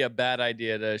wouldn't be a bad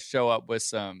idea to show up with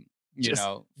some,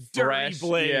 dirty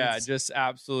blades. Yeah, just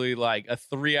absolutely like a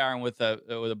 3-iron with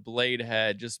a blade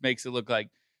head. Just makes it look like,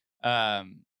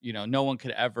 no one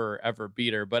could ever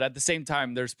beat her. But at the same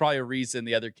time, there's probably a reason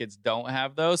the other kids don't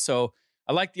have those. So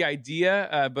I like the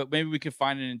idea, but maybe we could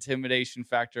find an intimidation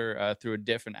factor through a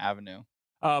different avenue.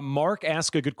 Mark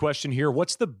asked a good question here.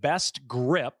 What's the best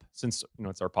grip, since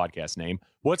it's our podcast name,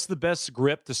 what's the best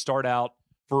grip to start out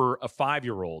for a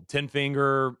 5-year-old?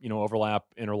 10-finger, overlap,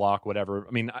 interlock, whatever.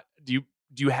 I mean, do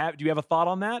you have a thought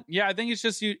on that? Yeah, I think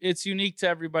it's unique to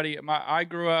everybody. I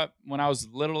grew up when I was a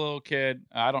little kid.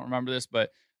 I don't remember this,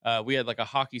 but we had like a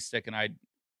hockey stick, and I'd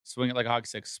swing it like a hockey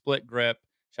stick, split grip.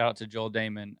 Shout out to Joel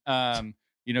Damon.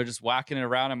 Just whacking it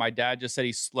around. And my dad just said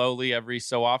he slowly, every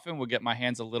so often, would get my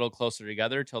hands a little closer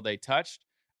together till they touched.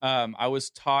 I was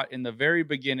taught in the very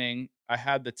beginning, I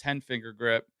had the 10-finger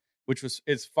grip, which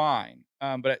it's fine.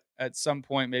 But at some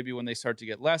point, maybe when they start to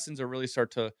get lessons or really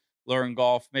start to learn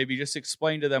golf, maybe just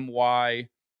explain to them why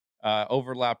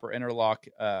overlap or interlock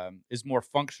is more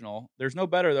functional. There's no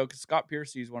better though, because Scott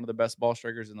Piercy is one of the best ball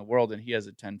strikers in the world, and he has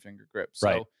a 10-finger grip.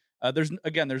 So there's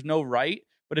no right,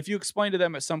 but if you explain to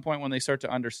them at some point when they start to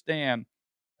understand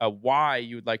why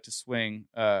you would like to swing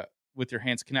with your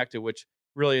hands connected, which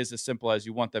really is as simple as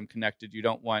you want them connected. You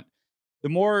don't want the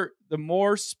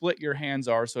more split your hands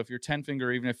are. So if you're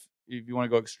 10-finger, even if you want to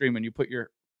go extreme and you put your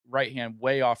right hand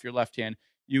way off your left hand,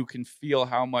 you can feel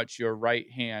how much your right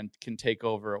hand can take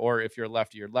over, or if you're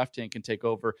lefty, your left hand can take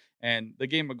over. And the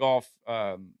game of golf,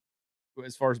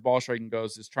 as far as ball striking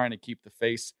goes, is trying to keep the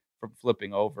face from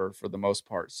flipping over for the most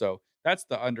part. So that's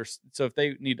so if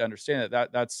they need to understand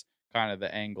that's kind of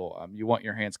the angle. You want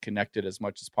your hands connected as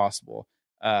much as possible.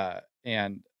 But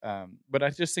I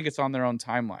just think it's on their own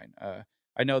timeline.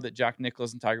 I know that Jack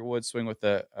Nicklaus and Tiger Woods swing with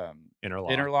the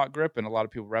interlock grip, and a lot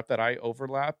of people rep that. I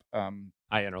overlap.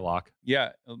 I interlock.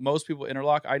 Yeah, most people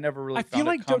interlock. I never really. I feel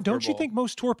like don't you think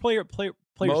most tour players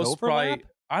overlap? Probably,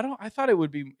 I thought it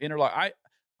would be interlock. I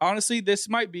honestly, this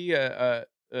might be a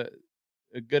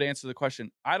good answer to the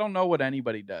question. I don't know what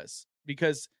anybody does,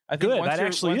 because I think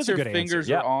once your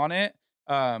fingers are on it,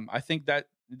 I think that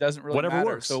it doesn't really matter.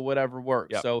 Works. So whatever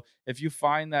works. Yep. So if you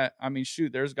find that, I mean,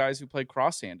 shoot, there's guys who play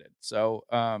cross-handed. So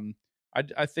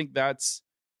I think that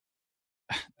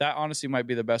honestly might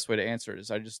be the best way to answer it.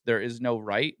 There is no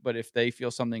right, but if they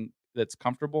feel something that's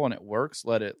comfortable and it works,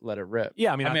 let it rip.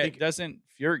 Yeah, I mean it doesn't.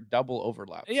 If you're double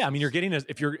overlap. Yeah, I mean, you're getting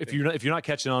if you're not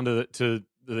catching on to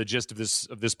the gist of this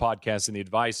podcast and the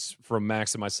advice from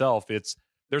Max and myself,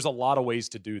 there's a lot of ways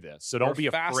to do this. So don't be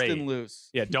fast afraid. And loose.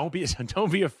 Yeah, don't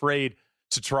be afraid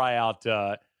to try out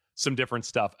some different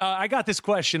stuff. I got this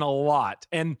question a lot,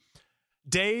 and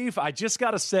Dave, I just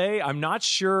got to say, I'm not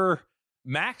sure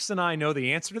Max and I know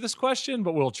the answer to this question,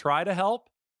 but we'll try to help.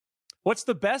 What's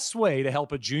the best way to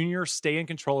help a junior stay in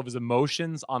control of his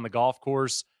emotions on the golf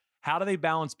course? How do they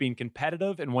balance being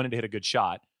competitive and wanting to hit a good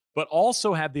shot, but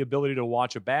also have the ability to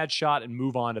watch a bad shot and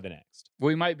move on to the next?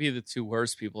 We might be the two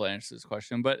worst people to answer this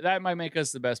question, but that might make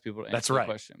us the best people to answer the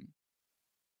question.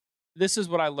 This is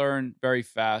what I learned very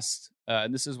fast,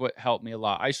 and this is what helped me a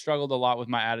lot. I struggled a lot with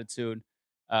my attitude.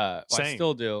 I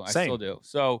still do.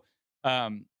 So,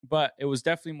 but it was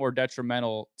definitely more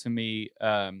detrimental to me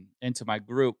and to my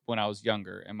group when I was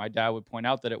younger. And my dad would point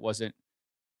out that it wasn't,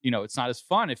 it's not as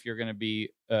fun if you're going to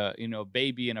be, a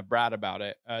baby and a brat about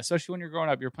it. Especially when you're growing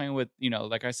up, you're playing with,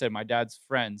 like I said, my dad's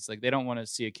friends. Like, they don't want to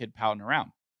see a kid pouting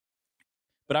around.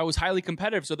 But I was highly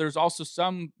competitive, so there's also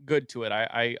some good to it.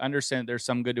 I understand there's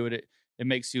some good to it. It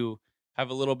makes you have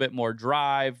a little bit more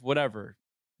drive, whatever.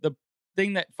 The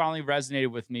thing that finally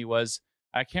resonated with me was,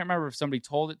 I can't remember if somebody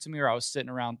told it to me or I was sitting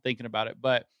around thinking about it,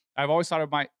 but I've always thought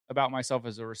about myself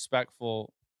as a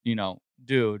respectful,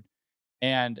 dude.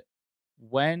 And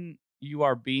when you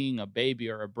are being a baby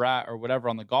or a brat or whatever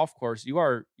on the golf course, you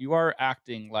are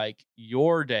acting like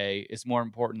your day is more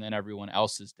important than everyone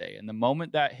else's day. And the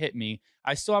moment that hit me,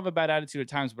 I still have a bad attitude at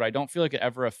times, but I don't feel like it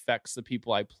ever affects the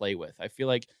people I play with. I feel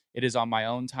like it is on my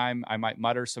own time. I might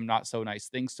mutter some not so nice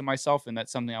things to myself, and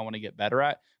that's something I want to get better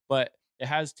at. But it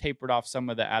has tapered off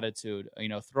some of the attitude.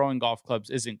 Throwing golf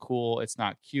clubs isn't cool. It's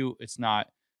not cute. It's not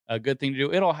a good thing to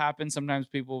do. It'll happen. Sometimes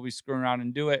people will be screwing around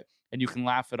and do it, and you can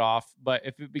laugh it off. But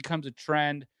if it becomes a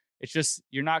trend, it's just,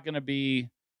 you're not going to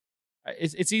be,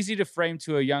 it's easy to frame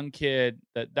to a young kid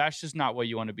that that's just not what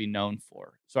you want to be known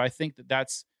for. So I think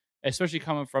that's, especially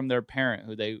coming from their parent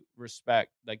who they respect,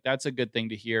 like, that's a good thing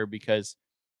to hear, because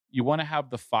you want to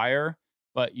have the fire,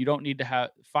 but you don't need to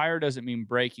have fire. Doesn't mean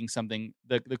breaking something.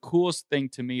 The coolest thing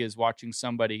to me is watching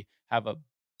somebody have a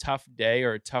tough day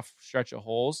or a tough stretch of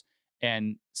holes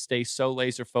and stay so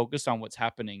laser focused on what's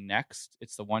happening next.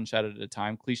 It's the one shot at a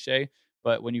time cliche.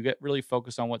 But when you get really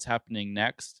focused on what's happening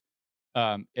next,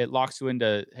 it locks you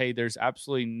into, hey, there's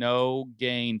absolutely no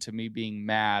gain to me being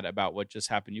mad about what just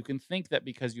happened. You can think that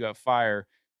because you have fire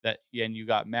and you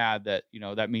got mad, that,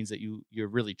 that means that you're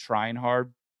really trying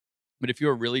hard. But if you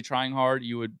were really trying hard,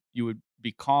 you would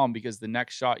be calm, because the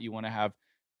next shot you want to have,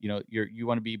 you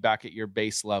want to be back at your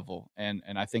base level. And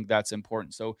I think that's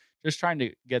important. So just trying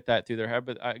to get that through their head.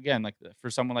 But again, like, for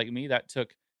someone like me, that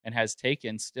took and has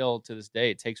taken, still to this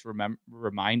day, it takes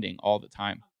reminding all the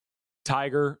time.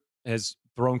 Tiger has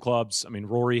thrown clubs. I mean,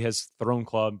 Rory has thrown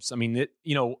clubs. I mean,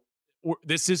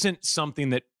 this isn't something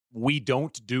that we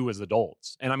don't do as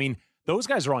adults. And I mean, those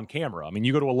guys are on camera. I mean,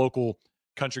 you go to a local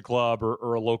country club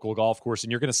or a local golf course,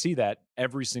 and you're going to see that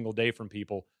every single day from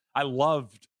people. I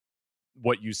loved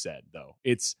what you said, though.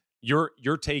 It's you're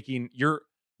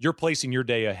placing your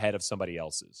day ahead of somebody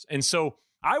else's. And so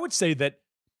I would say that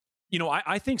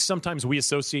I think sometimes we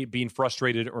associate being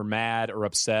frustrated or mad or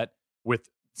upset with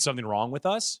something wrong with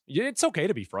us. It's okay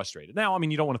to be frustrated. Now, I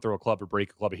mean, you don't want to throw a club or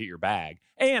break a club or hit your bag.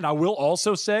 And I will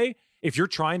also say, if you're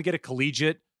trying to get a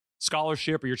collegiate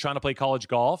scholarship or you're trying to play college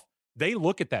golf, they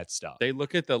look at that stuff. They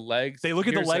look at the legs. They look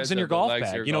at the legs in your golf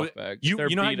bag. You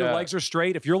know how your legs are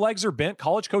straight. If your legs are bent,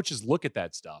 college coaches look at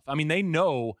that stuff. I mean, they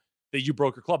know that you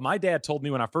broke your club. My dad told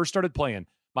me when I first started playing,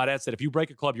 my dad said, if you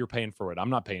break a club, you're paying for it. I'm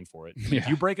not paying for it. Yeah. If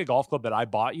you break a golf club that I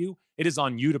bought you, it is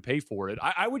on you to pay for it.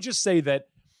 I would just say that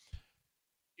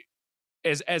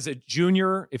as a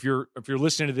junior, if you're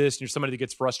listening to this and you're somebody that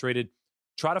gets frustrated,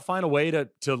 try to find a way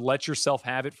to let yourself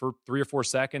have it for 3 or 4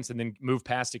 seconds and then move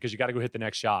past it, because you got to go hit the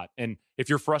next shot. And if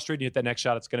you're frustrated and you hit that next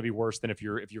shot, it's going to be worse than if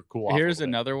you're cool. Here's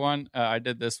another one. I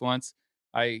did this once.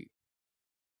 I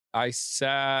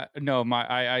started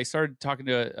talking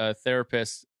to a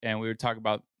therapist, and we would talk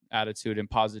about attitude and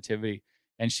positivity.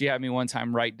 And she had me one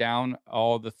time write down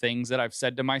all the things that I've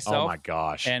said to myself. Oh my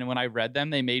gosh. And when I read them,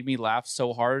 they made me laugh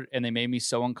so hard and they made me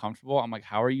so uncomfortable. I'm like,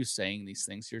 how are you saying these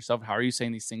things to yourself? How are you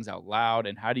saying these things out loud?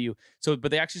 And how do you,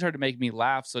 but they actually started to make me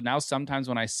laugh. So now sometimes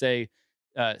when I say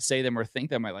them or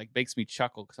think them, it makes me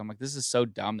chuckle, because I'm like, this is so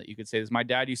dumb that you could say this. My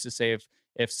dad used to say,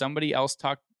 if somebody else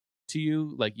talked to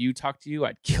you like you talk to you,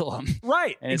 I'd kill him.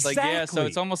 Right. And it's exactly. so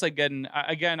it's almost like getting,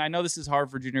 again, I know this is hard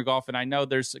for junior golf, and I know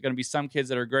there's going to be some kids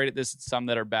that are great at this and some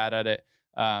that are bad at it,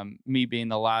 me being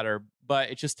the latter, but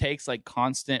it just takes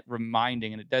constant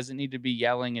reminding, and it doesn't need to be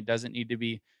yelling. It doesn't need to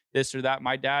be this or that.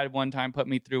 My dad one time put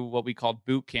me through what we called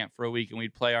boot camp for a week, and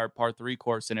we'd play our par 3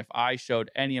 course. And if I showed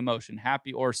any emotion,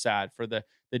 happy or sad, for the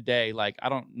day,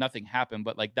 nothing happened,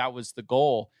 but that was the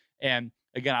goal. And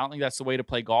again, I don't think that's the way to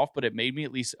play golf, but it made me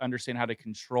at least understand how to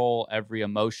control every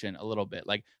emotion a little bit.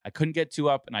 I couldn't get too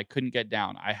up and I couldn't get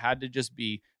down. I had to just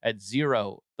be at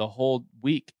 0 the whole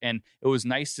week. And it was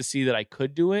nice to see that I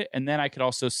could do it. And then I could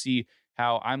also see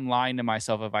how I'm lying to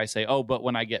myself if I say, oh, but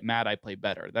when I get mad, I play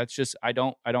better. That's just, I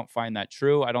don't find that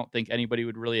true. I don't think anybody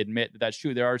would really admit that that's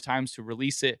true. There are times to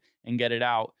release it and get it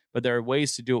out, but there are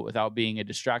ways to do it without being a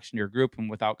distraction to your group and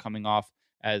without coming off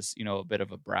as, a bit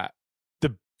of a brat.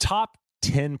 The top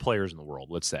 10 players in the world,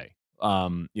 let's say,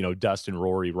 Dustin,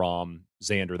 Rory, Rahm,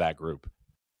 Xander, that group.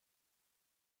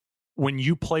 When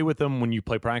you play with them, when you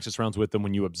play practice rounds with them,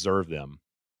 when you observe them,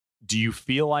 do you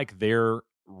feel like they're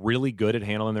really good at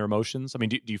handling their emotions? I mean,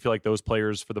 do you feel like those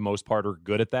players, for the most part, are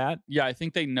good at that? Yeah, I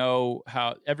think they know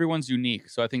how everyone's unique.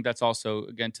 So I think that's also,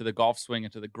 again, to the golf swing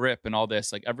and to the grip and all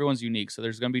this, everyone's unique. So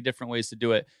there's going to be different ways to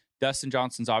do it. Dustin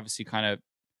Johnson's obviously kind of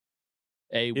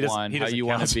A1, how you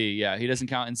want to be. Yeah, he doesn't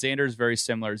count. And Xander is very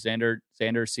similar.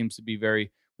 Xander seems to be very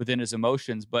within his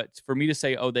emotions. But for me to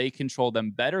say, oh, they control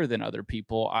them better than other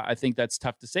people, I think that's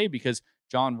tough to say, because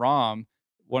Jon Rahm,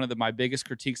 one of my biggest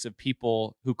critiques of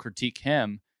people who critique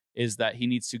him is that he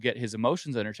needs to get his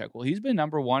emotions under check. Well, he's been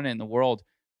number 1 in the world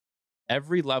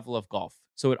every level of golf.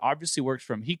 So it obviously works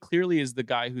for him. He clearly is the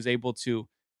guy who's able to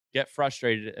get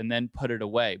frustrated and then put it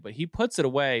away. But he puts it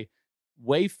away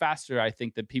way faster, I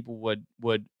think, than people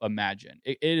would imagine.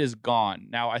 It is gone.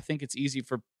 Now, I think it's easy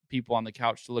for people on the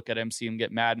couch to look at him, see him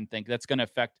get mad, and think that's going to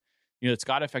affect, it's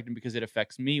got to affect him because it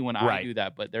affects me when I do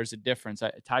that. But there's a difference.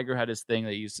 Tiger had his thing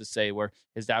that he used to say where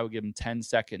his dad would give him 10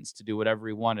 seconds to do whatever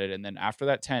he wanted. And then after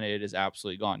that 10, it is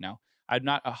absolutely gone. Now, I'm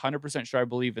not 100% sure I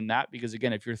believe in that, because,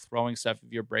 again, if you're throwing stuff,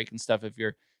 if you're breaking stuff, if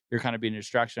you're kind of being a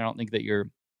distraction, I don't think that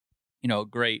you're, a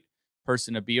great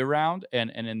person to be around. And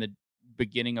in the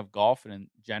beginning of golf and in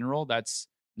general, that's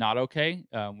not okay.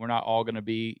 We're not all going to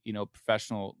be,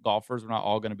 professional golfers. We're not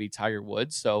all going to be Tiger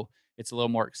Woods. So it's a little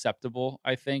more acceptable,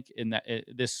 I think, in that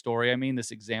this story. I mean,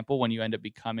 this example, when you end up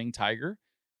becoming Tiger.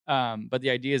 But the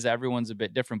idea is everyone's a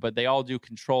bit different, but they all do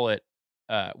control it.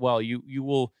 Well, you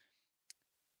will.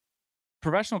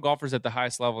 Professional golfers at the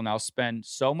highest level now spend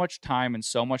so much time and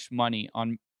so much money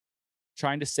on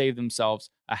trying to save themselves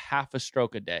a half a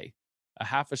stroke a day, a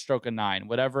half a stroke a 9,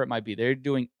 whatever it might be. They're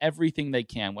doing everything they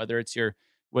can, whether it's your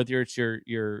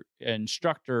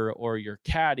instructor or your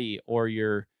caddy or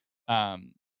your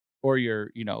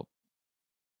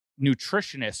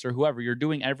nutritionist or whoever. You're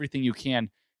doing everything you can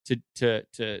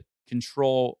to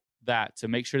control that, to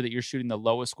make sure that you're shooting the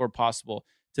lowest score possible.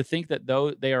 To think that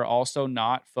though they are also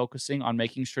not focusing on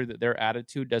making sure that their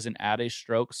attitude doesn't add a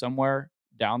stroke somewhere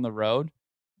down the road,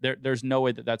 there's no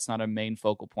way that that's not a main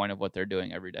focal point of what they're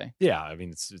doing every day. Yeah, I mean,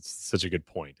 it's such a good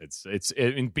point.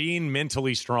 And being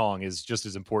mentally strong is just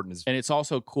as important as. And it's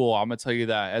also cool. I'm gonna tell you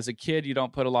that as a kid, you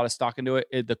don't put a lot of stock into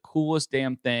it. The coolest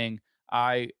damn thing.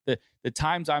 The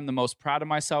times I'm the most proud of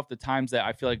myself, the times that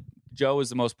I feel like Joe is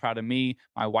the most proud of me,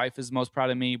 my wife is the most proud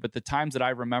of me, but the times that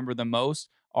I remember the most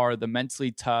are the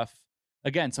mentally tough,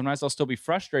 again, sometimes I'll still be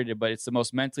frustrated, but it's the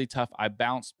most mentally tough. I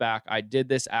bounced back. I did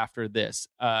this after this.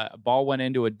 Ball went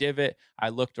into a divot. I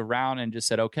looked around and just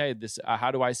said, okay, this.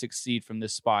 How do I succeed from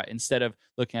this spot? Instead of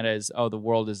looking at it as, oh, the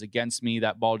world is against me.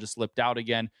 That ball just slipped out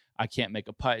again. I can't make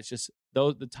a putt. It's just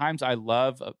the times I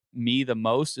love me the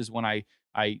most is when I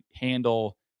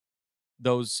handle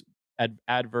those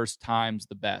adverse times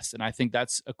the best. And I think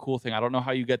that's a cool thing. I don't know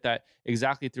how you get that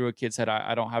exactly through a kid's head.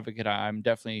 I don't have a kid. I'm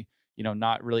definitely,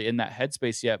 not really in that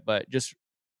headspace yet, but just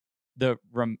the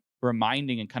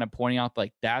reminding and kind of pointing out,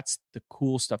 like, that's the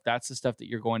cool stuff. That's the stuff that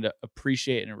you're going to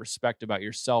appreciate and respect about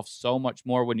yourself so much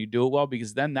more when you do it well,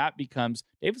 because then that becomes,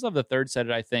 Davis Love III said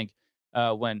it, I think,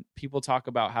 when people talk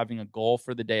about having a goal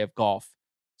for the day of golf,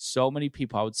 so many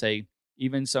people, I would say,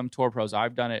 even some tour pros,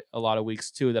 I've done it a lot of weeks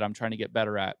too, that I'm trying to get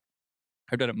better at.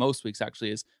 I've done it most weeks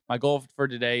actually, is my goal for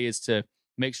today is to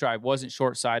make sure I wasn't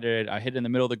short-sighted, I hit in the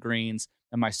middle of the greens,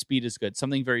 and my speed is good.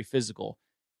 Something very physical.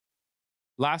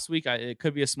 Last week, it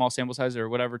could be a small sample size or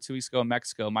whatever, 2 weeks ago in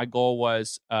Mexico, my goal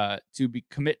was to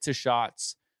commit to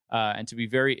shots and to be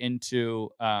very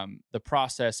into the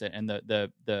process and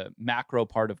the macro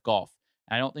part of golf.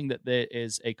 And I don't think that there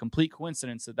is a complete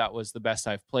coincidence that was the best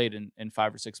I've played in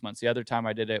 5 or 6 months. The other time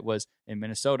I did it was in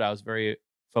Minnesota. I was very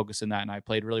focused in that, and I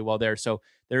played really well there. So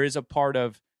there is a part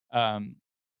of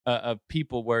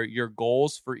people where your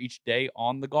goals for each day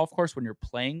on the golf course, when you're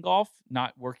playing golf,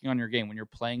 not working on your game, when you're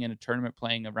playing in a tournament,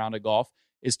 playing a round of golf,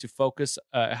 is to focus,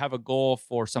 have a goal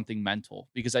for something mental.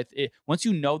 Because once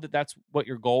you know that that's what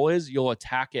your goal is, you'll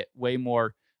attack it way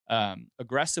more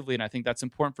aggressively. And I think that's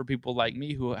important for people like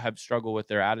me who have struggled with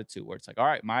their attitude, where it's like, all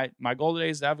right, my goal today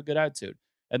is to have a good attitude.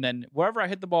 And then wherever I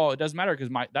hit the ball, it doesn't matter, because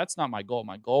that's not my goal.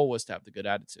 My goal was to have the good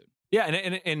attitude. Yeah,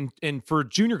 and for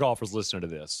junior golfers listening to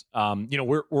this,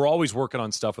 we're always working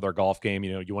on stuff with our golf game.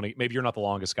 Maybe you're not the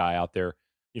longest guy out there.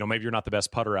 Maybe you're not the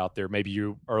best putter out there. Maybe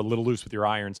you are a little loose with your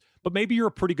irons, but maybe you're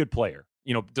a pretty good player.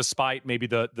 Despite maybe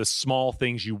the small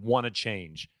things you want to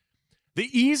change. The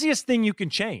easiest thing you can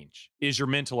change is your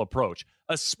mental approach,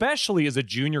 especially as a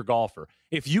junior golfer.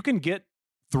 If you can get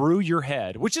through your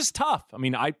head, which is tough. I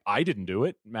mean, I didn't do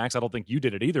it. Max, I don't think you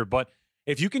did it either. But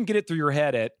if you can get it through your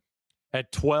head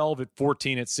at 12, at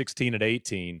 14, at 16, at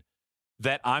 18,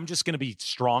 that I'm just going to be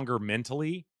stronger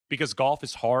mentally because golf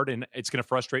is hard and it's going to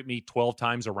frustrate me 12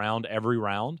 times around every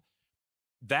round,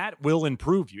 that will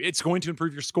improve you. It's going to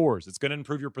improve your scores. It's going to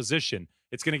improve your position.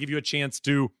 It's going to give you a chance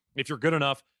to, if you're good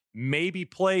enough, maybe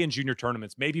play in junior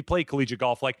tournaments, maybe play collegiate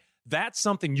golf. Like, that's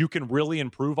something you can really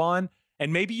improve on.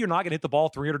 And maybe you're not going to hit the ball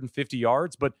 350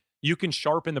 yards, but you can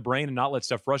sharpen the brain and not let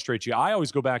stuff frustrate you. I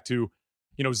always go back to,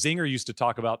 Zinger used to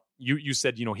talk about, you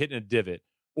said, hitting a divot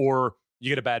or you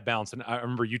get a bad bounce. And I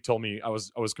remember you told me I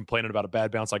was complaining about a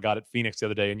bad bounce I got at Phoenix the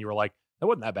other day. And you were like, that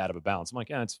wasn't that bad of a bounce. I'm like,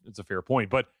 yeah, it's a fair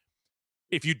point. But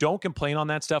if you don't complain on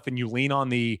that stuff and you lean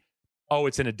on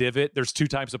it's in a divot, there's two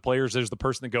types of players. There's the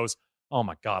person that goes, oh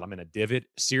my God, I'm in a divot,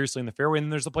 seriously, in the fairway. And then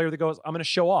there's the player that goes, I'm going to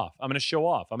show off. I'm going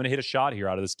to hit a shot here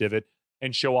out of this divot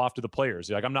and show off to the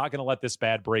players. Like, I'm not going to let this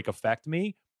bad break affect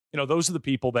me. Those are the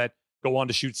people that go on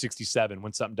to shoot 67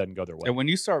 when something doesn't go their way. And when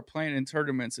you start playing in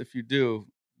tournaments, if you do,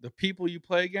 the people you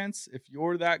play against, if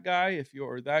you're that guy, if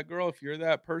you're that girl, if you're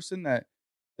that person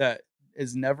that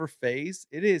is never phased,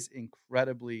 it is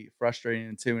incredibly frustrating and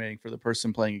intimidating for the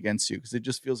person playing against you, because it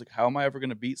just feels like, how am I ever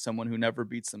going to beat someone who never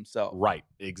beats themselves? Right,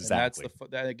 exactly.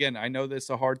 And that, again, I know this is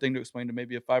a hard thing to explain to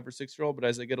maybe a 5 or 6 year old, but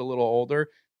as I get a little older,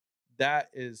 that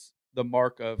is the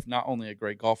mark of not only a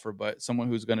great golfer, but someone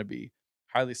who's going to be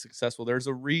highly successful. There's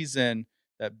a reason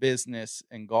that business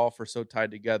and golf are so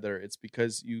tied together. It's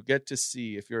because you get to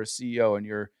see, if you're a CEO and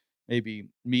you're maybe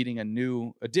meeting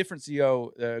a different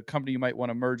CEO, a company you might want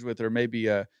to merge with, or maybe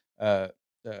an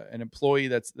employee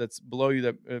that's below you,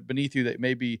 that beneath you, that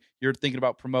maybe you're thinking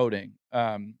about promoting.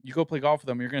 You go play golf with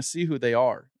them, you're going to see who they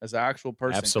are as an actual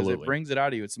person. Absolutely. Because it brings it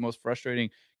out of you. It's the most frustrating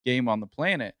game on the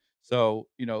planet. So,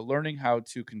 learning how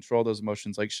to control those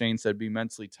emotions, like Shane said, be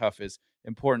mentally tough is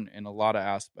important in a lot of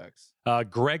aspects.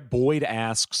 Greg Boyd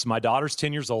asks, my daughter's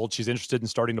 10 years old. She's interested in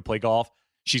starting to play golf.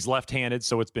 She's left-handed,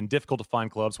 so it's been difficult to find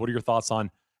clubs. What are your thoughts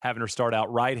on having her start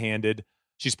out right-handed?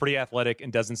 She's pretty athletic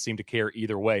and doesn't seem to care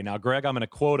either way. Now, Greg, I'm going to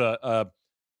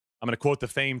quote the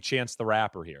famed Chance the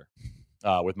Rapper here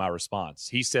with my response.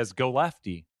 He says, "Go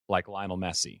lefty like Lionel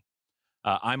Messi."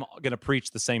 I'm going to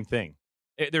preach the same thing.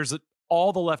 There's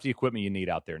all the lefty equipment you need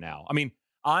out there now. I mean,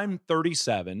 I'm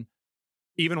 37.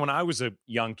 Even when I was a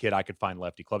young kid, I could find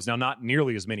lefty clubs. Now, not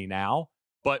nearly as many now,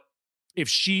 but if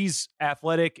she's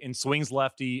athletic and swings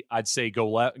lefty, I'd say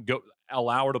go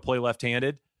allow her to play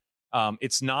left-handed.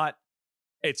 It's not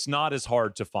it's not as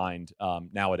hard to find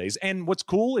nowadays. And what's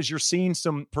cool is you're seeing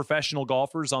some professional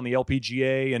golfers on the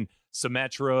LPGA and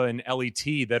Symetra and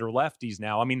LET that are lefties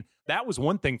now. I mean, that was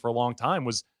one thing for a long time,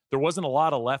 was there wasn't a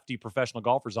lot of lefty professional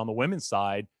golfers on the women's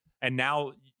side, and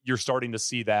now you're starting to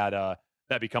see that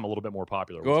that become a little bit more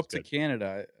popular. Go up to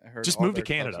Canada. I heard just move to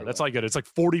Canada. That's like good. It's like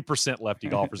 40% lefty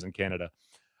golfers in Canada.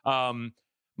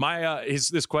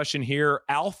 This question here,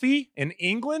 Alfie in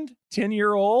England,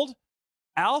 10-year-old.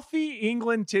 Alfie,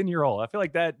 England, 10-year-old. I feel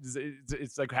like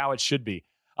it's like how it should be.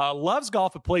 Loves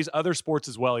golf, but plays other sports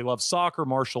as well. He loves soccer,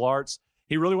 martial arts.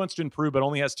 He really wants to improve, but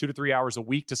only has 2 to 3 hours a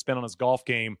week to spend on his golf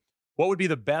game. What would be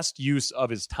the best use of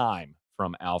his time?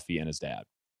 From Alfie and his dad.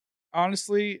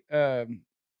 Honestly,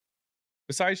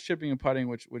 besides chipping and putting,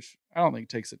 which I don't think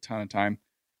takes a ton of time,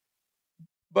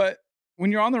 but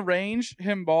when you're on the range,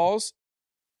 hitting balls,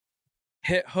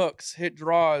 hit hooks, hit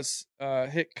draws,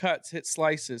 hit cuts, hit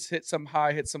slices, hit some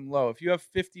high, hit some low. If you have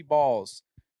 50 balls,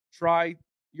 try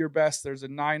your best. There's a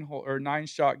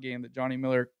 9-shot game that Johnny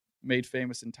Miller made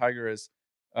famous and Tiger has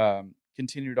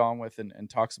continued on with and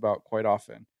talks about quite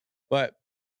often. But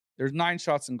there's 9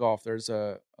 shots in golf. There's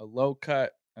a low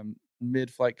cut, a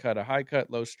mid-flight cut, a high cut,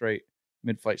 low straight,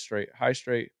 mid-flight straight, high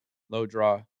straight, low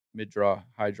draw, mid draw,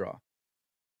 high draw.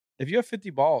 If you have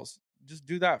 50 balls, just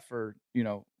do that for,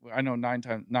 I know 9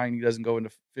 doesn't go into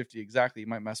 50 exactly. You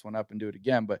might mess one up and do it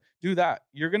again, but do that.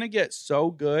 You're going to get so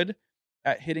good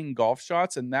at hitting golf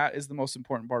shots, and that is the most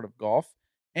important part of golf.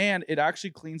 And it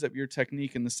actually cleans up your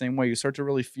technique in the same way. You start to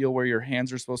really feel where your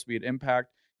hands are supposed to be at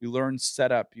impact. You learn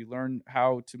setup. You learn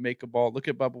how to make a ball. Look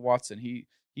at Bubba Watson.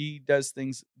 He does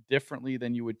things differently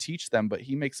than you would teach them, but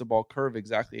he makes a ball curve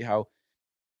exactly how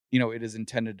it is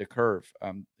intended to curve.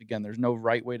 Again, there's no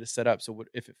right way to set up. So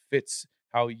if it fits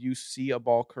how you see a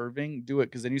ball curving, do it,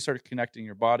 because then you start connecting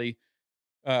your body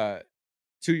to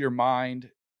your mind,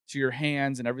 to your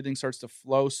hands, and everything starts to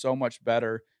flow so much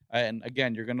better. And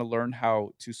again, you're going to learn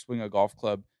how to swing a golf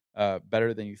club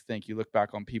better than you think. You look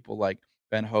back on people like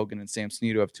Ben Hogan and Sam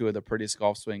Snead, who have 2 of the prettiest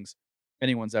golf swings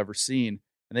anyone's ever seen.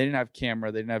 And they didn't have camera.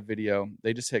 They didn't have video.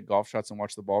 They just hit golf shots and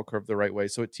watch the ball curve the right way.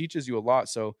 So it teaches you a lot.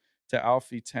 So to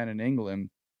Alfie 10 in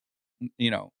England,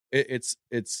 it's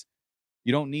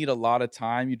you don't need a lot of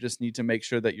time. You just need to make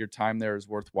sure that your time there is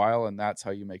worthwhile. And that's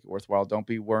how you make it worthwhile. Don't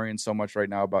be worrying so much right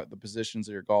now about the positions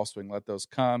of your golf swing. Let those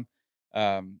come.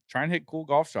 Try and hit cool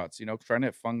golf shots, try and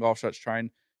hit fun golf shots. Try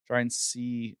and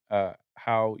see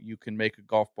how you can make a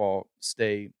golf ball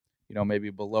stay,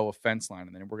 maybe below a fence line.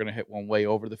 And then we're going to hit one way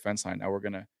over the fence line. Now we're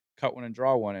going to cut one and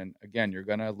draw one. And again, you're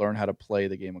going to learn how to play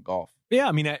the game of golf. Yeah.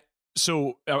 I mean,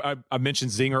 so I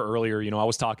mentioned Zinger earlier. I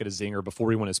was talking to Zinger before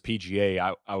he won his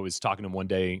PGA. I was talking to him one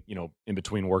day, in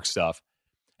between work stuff.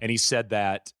 And he said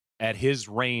that at his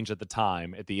range at the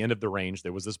time, at the end of the range,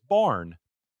 there was this barn.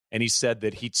 And he said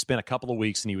that he'd spent a couple of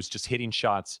weeks and he was just hitting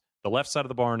shots the left side of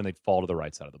the barn and they'd fall to the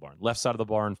right side of the barn. Left side of the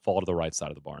barn, fall to the right side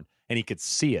of the barn. And he could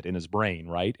see it in his brain,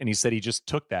 right? And he said he just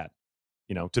took that,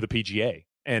 to the PGA.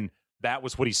 And that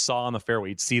was what he saw on the fairway.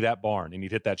 He'd see that barn and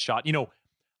he'd hit that shot.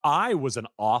 I was an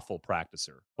awful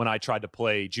practicer when I tried to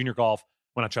play junior golf,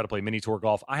 when I tried to play mini tour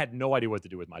golf. I had no idea what to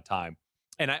do with my time.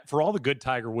 And for all the good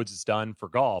Tiger Woods has done for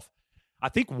golf, I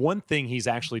think one thing he's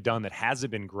actually done that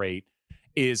hasn't been great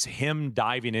is him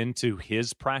diving into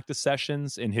his practice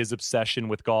sessions and his obsession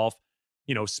with golf,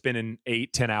 spending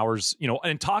 8-10 hours,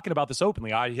 and talking about this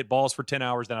openly. I hit balls for 10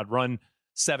 hours, then I'd run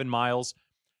 7 miles.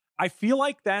 I feel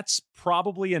like that's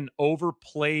probably an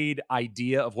overplayed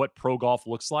idea of what pro golf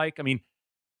looks like. I mean,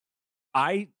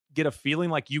 I get a feeling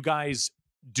like you guys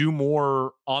do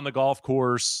more on the golf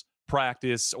course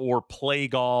practice or play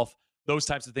golf, those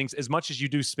types of things, as much as you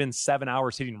do spend 7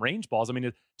 hours hitting range balls. I mean,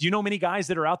 do you know many guys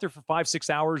that are out there for 5-6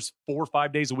 hours, 4 or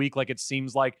 5 days a week? Like it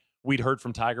seems like we'd heard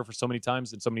from Tiger for so many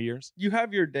times in so many years. You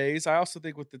have your days. I also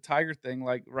think with the Tiger thing,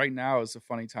 like right now is a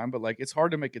funny time, but like it's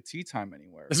hard to make a tee time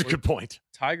anywhere. That's a good point.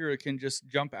 Tiger can just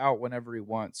jump out whenever he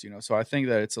wants, So I think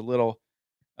that it's a little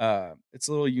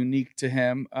unique to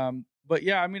him. But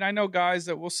yeah, I mean, I know guys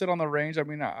that will sit on the range. I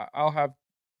mean, I'll have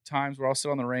times where I'll sit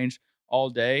on the range all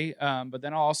day. But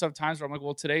then I'll also have times where I'm like,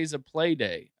 well, today's a play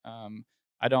day.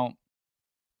 I don't,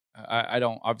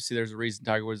 obviously there's a reason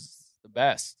Tiger was the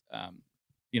best.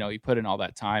 He put in all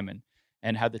that time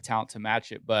and had the talent to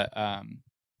match it. But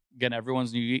again,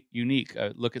 everyone's unique.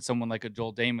 Look at someone like a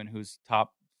Joel Damon, who's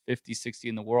top 50, 60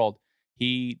 in the world.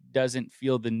 He doesn't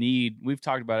feel the need. We've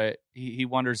talked about it. He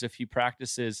wonders if he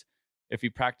practiced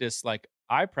like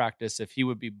I practice, if he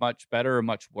would be much better or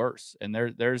much worse. And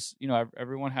there's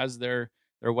everyone has their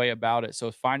way about it.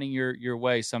 So finding your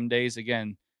way. Some days,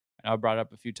 again, I know I brought it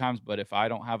up a few times, but if I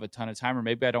don't have a ton of time, or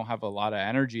maybe I don't have a lot of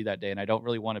energy that day and I don't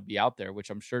really want to be out there, which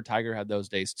I'm sure Tiger had those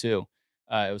days too.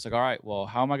 It was like, all right, well,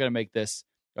 how am I going to make this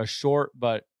a short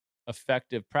but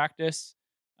effective practice?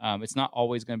 It's not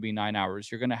always going to be 9 hours.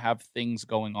 You're going to have things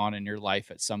going on in your life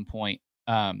at some point,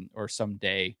 or some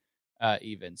day,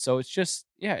 even. So it's just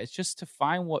to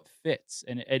find what fits.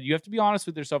 And you have to be honest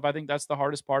with yourself. I think that's the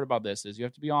hardest part about this, is you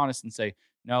have to be honest and say,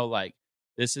 no, like,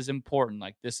 this is important.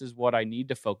 Like, this is what I need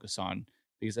to focus on.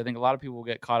 Because I think a lot of people will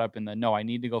get caught up in the, no, I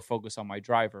need to go focus on my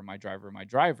driver.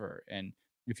 And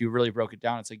if you really broke it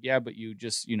down, it's like, yeah, but you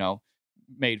just,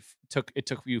 took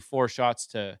you 4 shots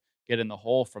to get in the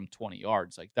hole from 20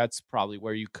 yards. Like, that's probably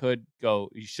where you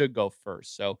should go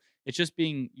first. So it's just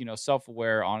being,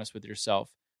 self-aware, honest with yourself.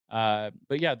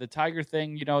 But yeah, the Tiger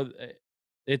thing,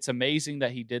 it's amazing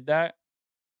that he did that.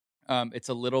 It's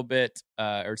a little bit,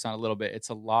 or it's not a little bit, it's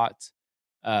a lot,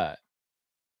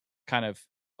 kind of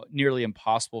nearly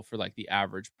impossible for like the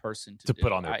average person to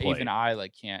put on their plate. Even I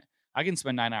can't. I can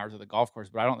spend 9 hours at the golf course,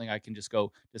 but I don't think I can just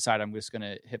go decide I'm just going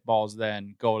to hit balls,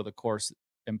 then go to the course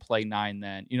and play 9.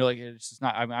 Then, it's just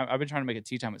not. I've been trying to make a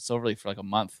tee time at Silverleaf for like a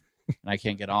month, and I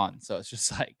can't get on. So it's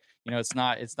just like, it's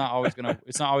not always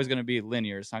gonna be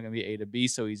linear. It's not gonna be A to B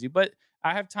so easy. But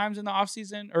I have times in the off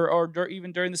season or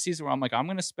even during the season where I'm like, I'm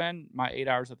gonna spend my 8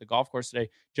 hours at the golf course today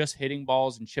just hitting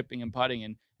balls and chipping and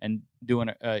putting and doing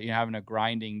having a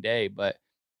grinding day. But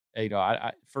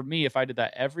I for me, if I did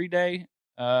that every day,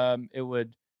 it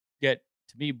would get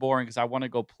to me boring, because I want to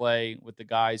go play with the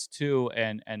guys too,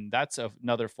 and that's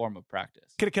another form of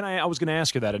practice. I was going to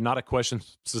ask you that, and not a question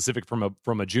specific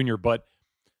from a junior, but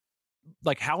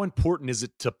like, how important is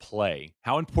it to play?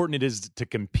 How important it is to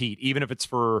compete, even if it's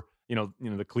for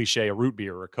the cliche, a root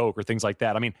beer or a Coke or things like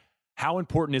that? I mean, how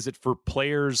important is it for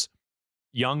players,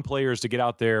 young players, to get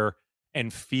out there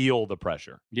and feel the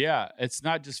pressure? Yeah, it's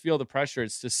not just feel the pressure.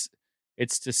 It's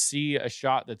to see a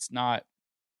shot that's not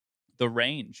the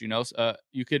range.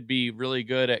 You could be really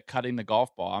good at cutting the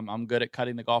golf ball. I'm good at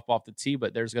cutting the golf ball off the tee,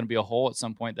 but there's going to be a hole at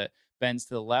some point that bends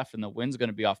to the left, and the wind's going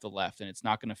to be off the left, and it's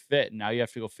not going to fit. And now you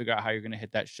have to go figure out how you're going to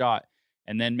hit that shot.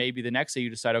 And then maybe the next day you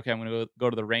decide, okay, I'm going to go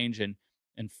to the range and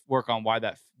work on why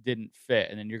that didn't fit.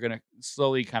 And then you're going to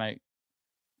slowly kind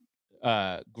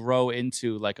of grow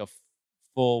into like a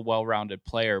full, well-rounded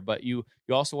player. But you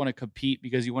also want to compete,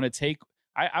 because you want to take.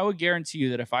 I would guarantee you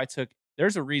that if I took.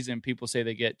 There's a reason people say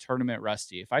they get tournament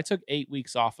rusty. If I took 8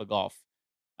 weeks off of golf,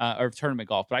 or tournament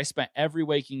golf, but I spent every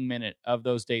waking minute of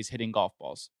those days hitting golf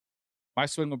balls, my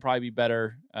swing would probably be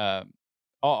better.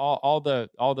 All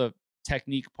the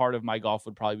technique part of my golf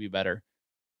would probably be better.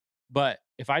 But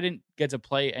if I didn't get to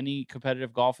play any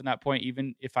competitive golf in that point,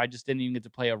 even if I just didn't even get to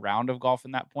play a round of golf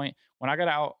in that point, when I got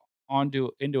out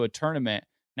into a tournament,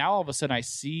 now all of a sudden I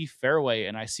see fairway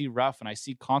and I see rough and I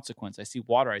see consequence, I see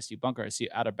water, I see bunker, I see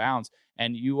out of bounds,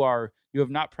 and you have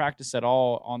not practiced at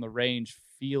all on the range,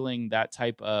 feeling that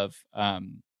type of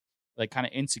like kind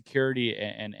of insecurity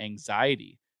and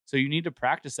anxiety. So you need to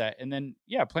practice that. And then,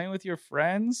 playing with your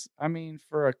friends, I mean,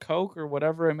 for a Coke or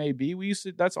whatever it may be,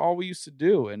 that's all we used to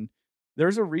do. And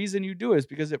there's a reason you do it, is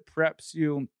because it preps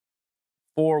you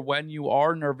for when you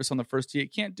are nervous on the first tee.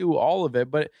 It can't do all of it,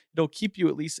 but it'll keep you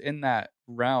at least in that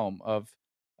realm of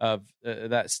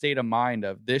that state of mind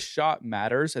of, this shot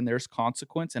matters and there's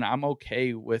consequence, and I'm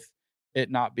okay with it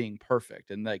not being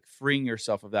perfect, and like freeing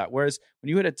yourself of that. Whereas when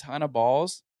you hit a ton of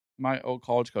balls, my old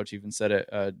college coach even said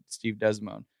it, Steve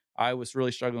Desmond, I was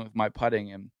really struggling with my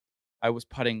putting, and I was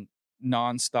putting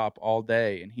nonstop all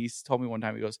day. And he told me one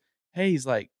time, he goes, hey, he's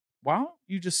like, why don't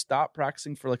you just stop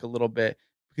practicing for like a little bit?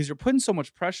 Because you're putting so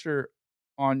much pressure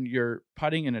on your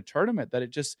putting in a tournament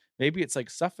that maybe it's like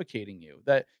suffocating you,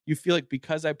 that you feel like,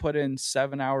 because I put in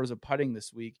 7 hours of putting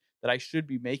this week, that I should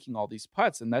be making all these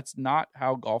putts. And that's not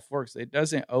how golf works. It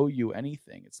doesn't owe you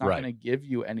anything. It's not going to give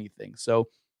you anything. So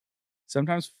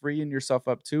sometimes freeing yourself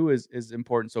up too is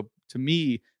important. So to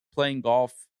me, playing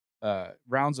golf,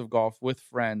 rounds of golf with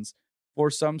friends for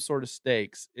some sort of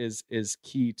stakes is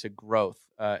key to growth,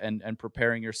 and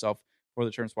preparing yourself for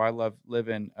the tournaments. Why I love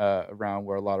living around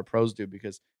where a lot of pros do,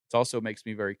 because it also makes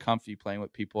me very comfy playing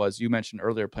with people, as you mentioned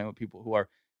earlier, playing with people who are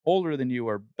older than you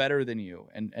or better than you,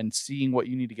 and seeing what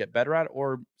you need to get better at,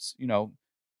 or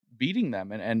beating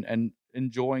them and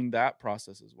enjoying that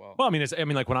process as well. Well, I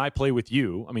mean, like when I play with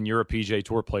you, I mean, you're a PGA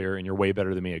Tour player and you're way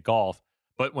better than me at golf.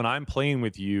 But when I'm playing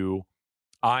with you,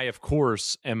 I of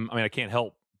course I can't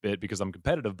help it because I'm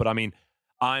competitive, but I mean,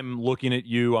 I'm looking at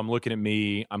you, I'm looking at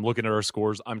me, I'm looking at our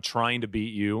scores. I'm trying to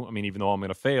beat you. I mean, even though I'm going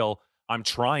to fail, I'm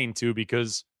trying to,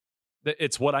 because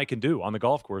it's what I can do on the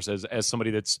golf course as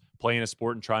somebody that's playing a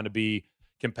sport and trying to be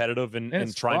competitive and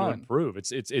it's trying to fun. improve.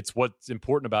 It's what's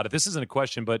important about it. This isn't a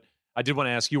question, but I did want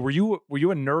to ask you: were you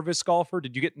a nervous golfer?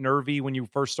 Did you get nervy when you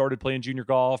first started playing junior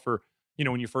golf, or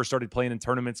when you first started playing in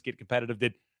tournaments, get competitive?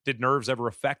 Did nerves ever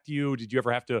affect you? Did you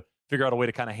ever have to figure out a way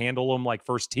to kind of handle them, like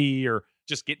first tee or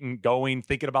just getting going,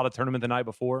 thinking about a tournament the night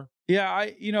before? Yeah,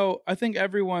 I think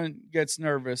everyone gets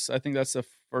nervous. I think that's the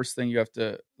first thing you have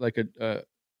to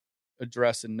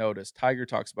address and notice. Tiger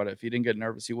talks about it. If he didn't get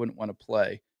nervous, he wouldn't want to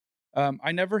play.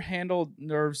 I never handled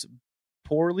nerves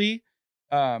poorly.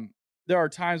 There are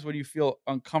times when you feel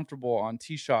uncomfortable on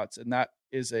tee shots, and that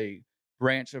is a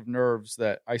branch of nerves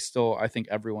that I think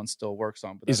everyone still works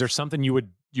on. But is there something you would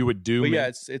do? But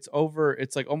yeah,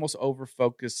 it's like almost over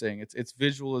focusing. It's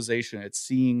visualization. It's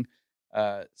seeing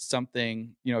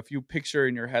something, if you picture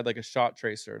in your head like a shot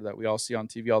tracer that we all see on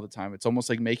TV all the time, it's almost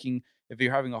like if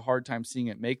you're having a hard time seeing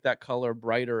it, make that color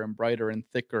brighter and brighter and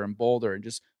thicker and bolder, and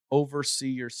just oversee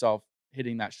yourself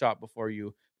hitting that shot before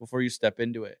you step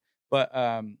into it. But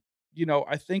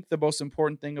I think the most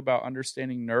important thing about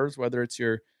understanding nerves, whether it's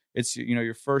your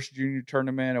first junior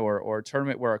tournament or a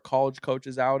tournament where a college coach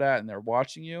is out at and they're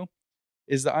watching you,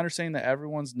 is the understanding that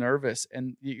everyone's nervous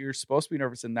and you're supposed to be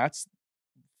nervous, and that's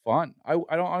fun. I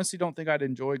honestly don't think I'd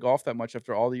enjoy golf that much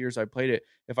after all the years I played it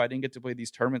if I didn't get to play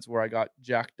these tournaments where I got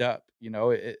jacked up.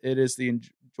 It is the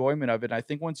enjoyment of it. And I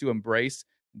think once you embrace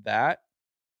that,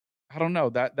 I don't know,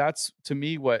 that's to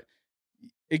me what,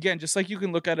 again, just like you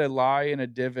can look at a lie in a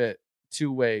divot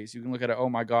two ways. You can look at it, oh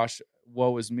my gosh,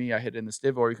 woe is me, I hit in this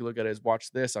divot, or you can look at it as,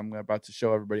 watch this, I'm about to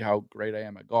show everybody how great I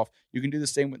am at golf. You can do the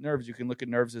same with nerves. You can look at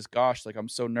nerves as, gosh, like I'm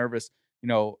so nervous,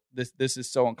 this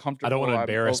is so uncomfortable. I don't want to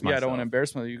embarrass myself. Yeah, I don't want to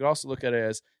embarrass myself. You can also look at it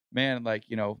as, man, like,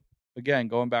 again,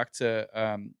 going back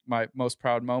to my most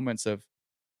proud moments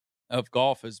of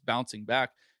golf is bouncing back.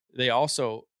 They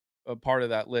also, a part of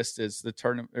that list is the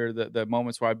tournament or the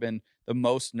moments where I've been the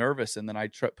most nervous, and then I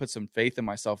put some faith in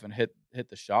myself and hit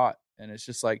the shot. And it's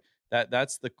just like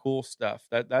that's the cool stuff.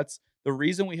 That's the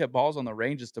reason we hit balls on the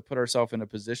range, is to put ourselves in a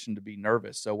position to be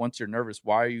nervous. So once you're nervous,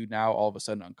 why are you now all of a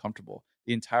sudden uncomfortable?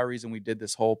 The entire reason we did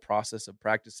this whole process of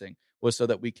practicing was so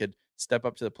that we could step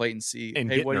up to the plate and see,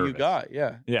 and hey, what nervous. do you got?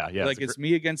 Yeah. Like, it's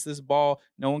me against this ball.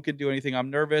 No one can do anything.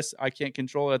 I'm nervous. I can't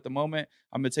control it at the moment.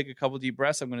 I'm going to take a couple deep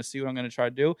breaths. I'm going to see what I'm going to try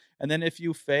to do. And then if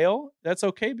you fail, that's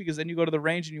okay, because then you go to the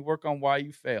range and you work on why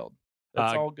you failed.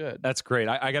 That's all good. That's great.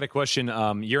 I got a question.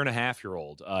 Year and a half year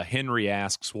old Henry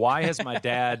asks, why has my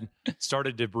dad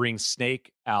started to bring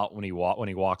snake out when he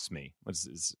walks me? What's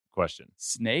his question?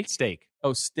 Steak.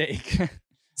 Oh, steak.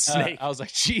 Snake. I was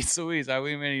like, geez Louise,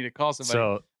 we may need to call somebody.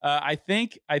 So I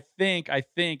think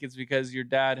it's because your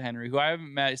dad, Henry, who I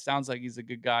haven't met, it sounds like he's a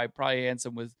good guy, probably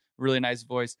handsome with a really nice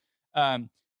voice.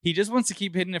 He just wants to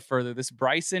keep hitting it further. This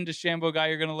Bryson DeChambeau guy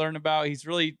you're going to learn about, he's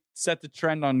really set the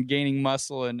trend on gaining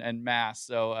muscle and mass.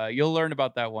 So you'll learn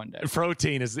about that one day.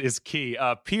 Protein is key.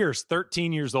 Pierce,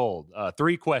 13 years old.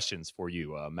 3 questions for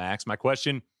you, Max. My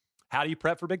question, how do you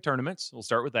prep for big tournaments? We'll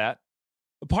start with that.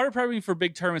 Part of prepping for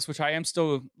big tournaments, which I am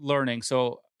still learning.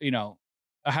 So,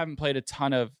 I haven't played a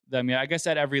ton of them yet. I guess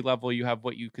at every level you have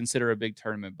what you consider a big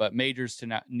tournament, but majors to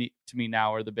me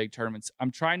now are the big tournaments. I'm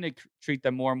trying to treat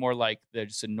them more and more like they're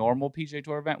just a normal PGA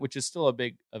Tour event, which is still a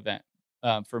big event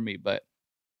for me, but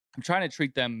I'm trying to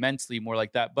treat them mentally more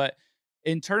like that. But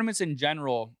in tournaments in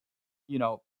general,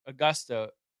 Augusta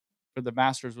for the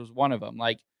Masters was one of them.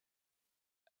 Like,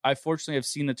 I fortunately have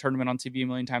seen the tournament on TV a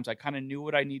million times. I kind of knew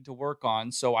what I need to work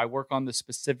on. So I work on the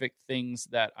specific things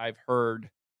that I've heard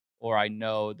or I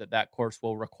know that course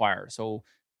will require. So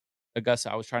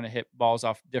Augusta, I was trying to hit balls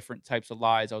off different types of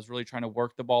lies. I was really trying to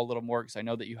work the ball a little more because I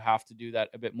know that you have to do that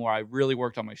a bit more. I really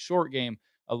worked on my short game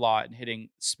a lot and hitting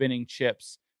spinning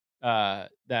chips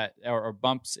that or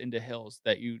bumps into hills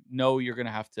that you're going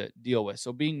to have to deal with.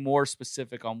 So being more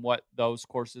specific on what those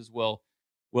courses will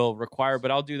require,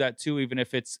 but I'll do that too, even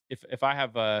if I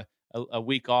have a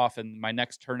week off and my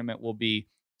next tournament will be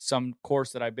some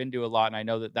course that I've been to a lot, and I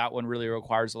know that one really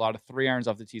requires a lot of 3 irons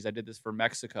off the tees. I did this for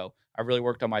Mexico. I really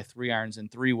worked on my 3 irons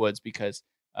and 3 woods because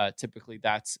typically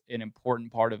that's an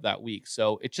important part of that week.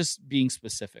 So it's just being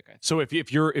specific. I think. So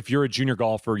if you're a junior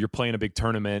golfer, you're playing a big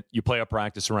tournament, you play a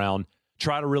practice round,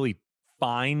 try to really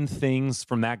find things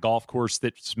from that golf course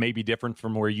that's maybe different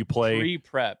from where you play.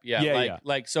 Pre-prep,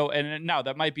 like so. And now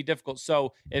that might be difficult.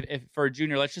 So if for a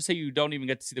junior, let's just say you don't even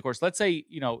get to see the course. Let's say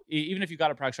even if you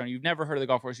got a practice round, you've never heard of the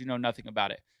golf course, you know nothing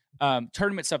about it.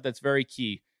 Tournament stuff that's very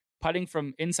key. Putting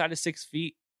from inside of 6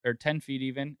 feet or 10 feet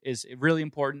even is really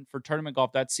important for tournament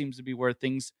golf. That seems to be where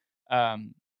things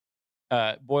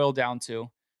boil down to.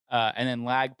 And then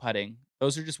lag putting.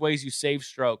 Those are just ways you save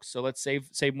strokes. So let's save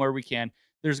where we can.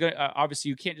 There's going to obviously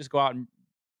you can't just go out and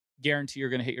guarantee you're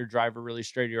going to hit your driver really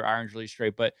straight or your irons really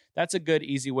straight. But that's a good,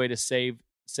 easy way to save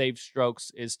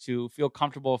strokes, is to feel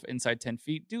comfortable if inside 10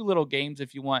 feet. Do little games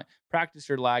if you want. Practice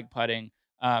your lag putting.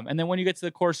 And then when you get to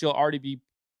the course, you'll already be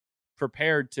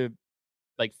prepared to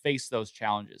like face those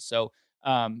challenges. So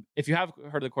if you have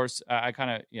heard of the course, I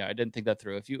didn't think that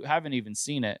through. If you haven't even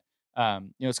seen it,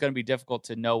 it's going to be difficult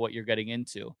to know what you're getting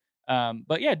into.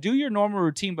 But yeah, do your normal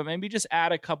routine, but maybe just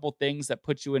add a couple things that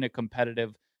put you in a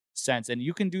competitive sense. And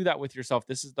you can do that with yourself.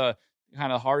 This is the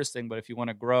kind of hardest thing, but if you want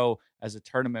to grow as a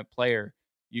tournament player,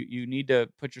 you need to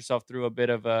put yourself through a bit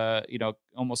of a,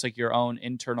 almost like your own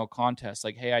internal contest.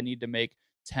 Like, hey, I need to make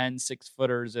 10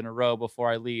 6-footers in a row before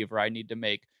I leave, or I need to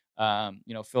make,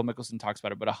 Phil Mickelson talks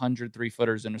about it, but 100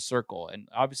 3-footers in a circle. And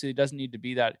obviously it doesn't need to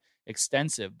be that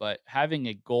extensive, but having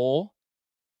a goal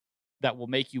that will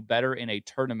make you better in a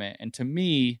tournament. And to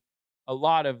me, a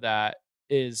lot of that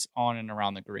is on and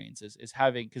around the greens, is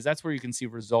having, because that's where you can see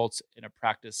results in a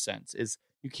practice sense. Is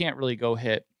you can't really go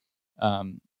hit,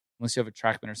 unless you have a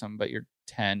TrackMan or something, but you're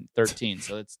 10, 13,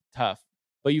 so it's tough.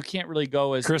 But you can't really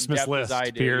go as Christmas in-depth list, as I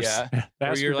do, Pierce. yeah,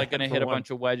 where you're like going to hit a one.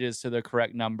 bunch of wedges to the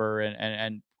correct number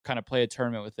and kind of play a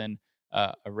tournament within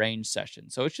a range session.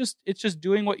 So it's just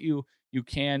doing what you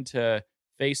can to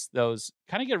face those,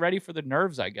 kind of get ready for the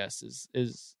nerves, I guess,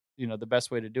 is the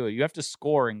best way to do it. You have to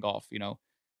score in golf,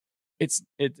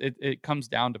 it comes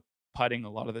down to putting a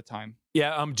lot of the time.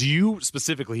 Yeah. Do you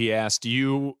specifically, he asked, do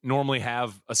you normally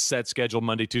have a set schedule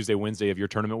Monday, Tuesday, Wednesday of your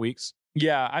tournament weeks?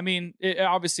 Yeah. I mean, it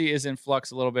obviously is in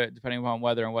flux a little bit depending upon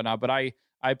weather and whatnot, but I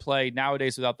play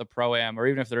nowadays without the Pro-Am, or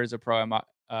even if there is a Pro-Am,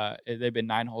 they've been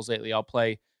 9 holes lately.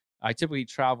 I typically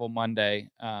travel Monday.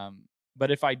 But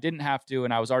if I didn't have to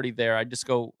and I was already there, I'd just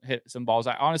go hit some balls.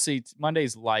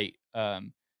 Monday's light.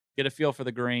 Get a feel for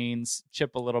the greens,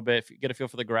 chip a little bit, get a feel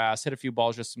for the grass, hit a few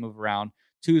balls just to move around.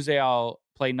 Tuesday, I'll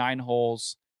play 9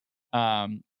 holes.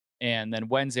 And then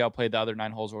Wednesday, I'll play the other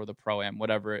 9 holes or the Pro-Am,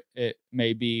 whatever it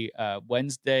may be.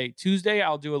 Tuesday,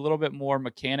 I'll do a little bit more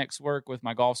mechanics work with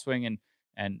my golf swing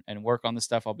and work on the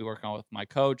stuff I'll be working on with my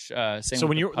coach. So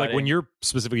when you're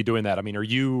specifically doing that, I mean, are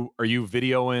you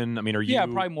videoing? I mean, are you? Yeah,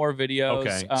 probably more videos.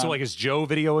 Okay. So is Joe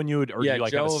videoing you, or do you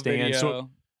like Joe have a stand? Video. So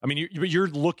I mean, you're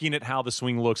looking at how the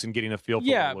swing looks and getting a feel for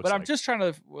what it looks like. I'm just trying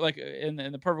to, like, in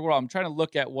the perfect world, I'm trying to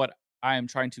look at what I am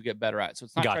trying to get better at. So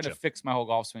it's not trying to fix my whole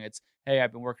golf swing. It's, hey,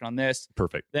 I've been working on this.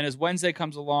 Perfect. Then as Wednesday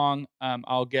comes along,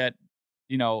 I'll get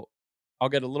a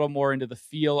little more into the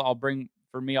feel. I'll bring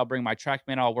my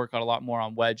TrackMan. I'll work out a lot more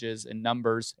on wedges and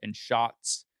numbers and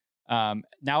shots. Now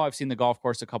I've seen the golf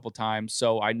course a couple times,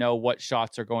 so I know what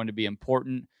shots are going to be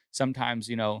important.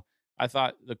 Sometimes, I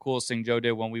thought the coolest thing Joe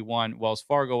did when we won Wells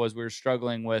Fargo was we were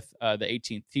struggling with the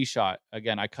 18th tee shot.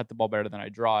 Again, I cut the ball better than I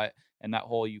draw it. And that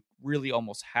hole, you really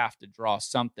almost have to draw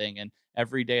something. And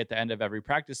every day at the end of every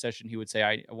practice session, he would say,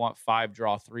 I want 5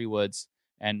 draw 3 woods.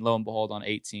 And lo and behold, on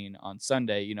 18 on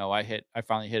Sunday, I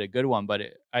finally hit a good one. But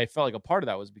I felt like a part of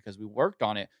that was because we worked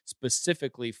on it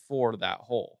specifically for that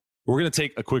hole. We're going to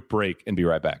take a quick break and be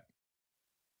right back.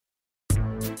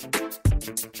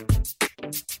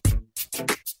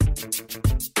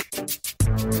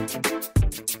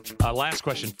 Last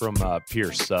question from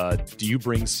Pierce. Do you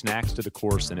bring snacks to the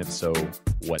course? And if so,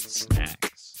 what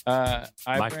snacks?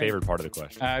 Favorite part of the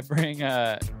question. I bring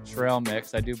trail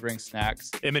mix. I do bring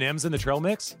snacks. M&M's in the trail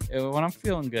mix? When I'm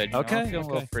feeling good. Okay. I'm feeling a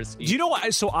little frisky. Do you know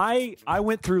what? So I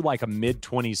went through like a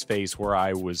mid-20s phase where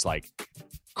I was like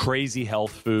crazy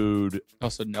health food.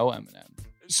 Also no M&M.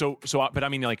 But I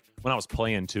mean, like when I was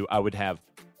playing too, I would have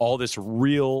all this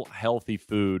real healthy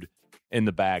food in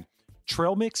the bag.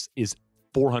 Trail mix is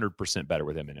 400% better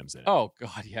with M&Ms in it. Oh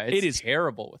God, yeah, it is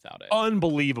terrible without it.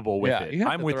 Unbelievable with it.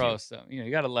 I'm with you. Some,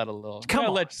 you got to let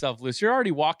let yourself loose. You're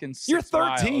already walking 6 You're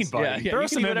 13, miles. buddy. Yeah, Throw you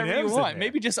some can do whatever M&Ms you want. in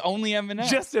Maybe just only M&Ms.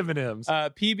 Just M&Ms.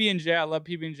 PB&J. I love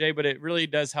PB&J, but it really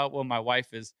does help when my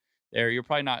wife is there. You're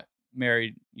probably not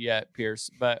married yet, Pierce,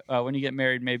 but when you get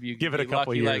married, maybe you give it a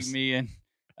couple lucky years like me, and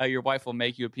your wife will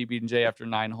make you a PB&J after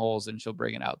 9 holes, and she'll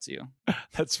bring it out to you.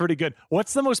 That's pretty good.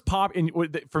 What's the most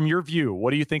from your view?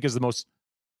 What do you think is the most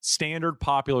standard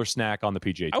popular snack on the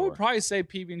PGA Tour? I would probably say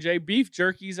PB&J. Beef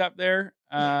jerky's up there.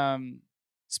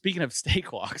 Speaking of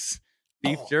steak walks,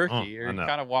 beef jerky. You're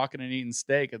kind of walking and eating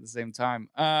steak at the same time.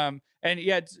 And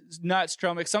yeah, nuts,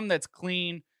 trail mix, something that's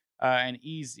clean and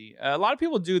easy. A lot of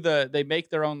people they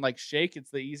make their own like shake. It's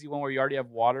the easy one where you already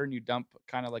have water and you dump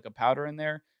kind of like a powder in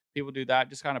there. People do that.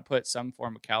 Just kind of put some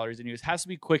form of calories in you. It has to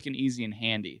be quick and easy and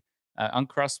handy.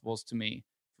 Uncrustables to me.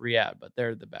 Riyadh, but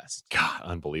they're the best. God,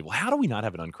 unbelievable. How do we not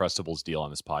have an Uncrustables deal on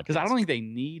this podcast? Because I don't think they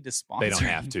need to sponsor. They don't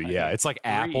have to. Yeah. It's like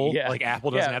Apple. Yeah. Like Apple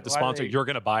doesn't have to sponsor. You're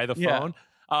going to buy the phone.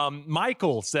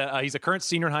 Michael said he's a current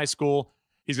senior in high school.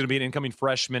 He's going to be an incoming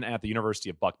freshman at the University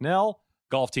of Bucknell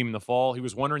golf team in the fall. He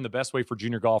was wondering the best way for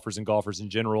junior golfers and golfers in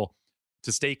general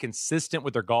to stay consistent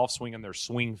with their golf swing and their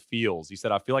swing feels. He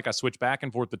said, I feel like I switch back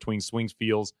and forth between swing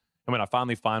feels, and when I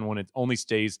finally find one, it only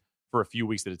stays for a few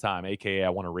weeks at a time, a.k.a. I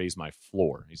want to raise my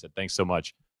floor. He said, thanks so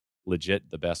much. Legit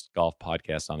the best golf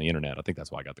podcast on the internet. I think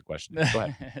that's why I got the question. Go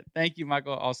ahead. Thank you,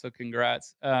 Michael. Also,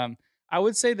 congrats. I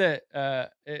would say that a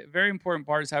very important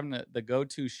part is having the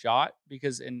go-to shot,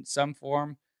 because in some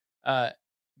form,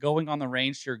 going on the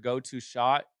range to your go-to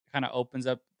shot kind of opens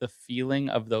up the feeling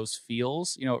of those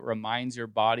feels. You know, it reminds your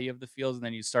body of the feels, and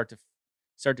then you start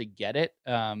to get it.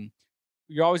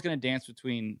 You're always going to dance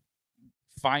between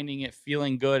finding it,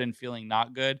 feeling good, and feeling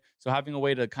not good. So having a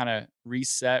way to kind of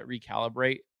reset,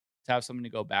 recalibrate, to have something to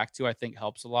go back to, I think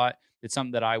helps a lot. It's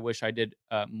something that I wish I did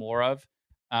more of.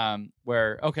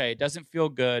 Where, okay, it doesn't feel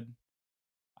good.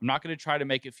 I'm not going to try to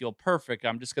make it feel perfect.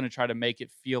 I'm just going to try to make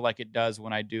it feel like it does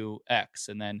when I do X.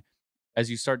 And then as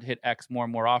you start to hit X more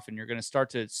and more often, you're going to start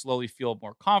to slowly feel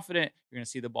more confident. You're going to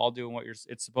see the ball doing what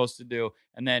it's supposed to do.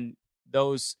 And then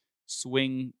those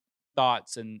swing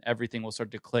thoughts and everything will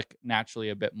start to click naturally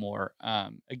a bit more.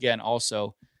 Again,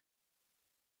 also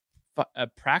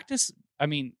practice. I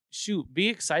mean, be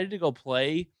excited to go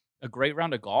play a great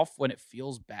round of golf when it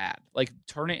feels bad. Like,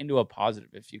 turn it into a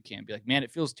positive if you can. Be like, man,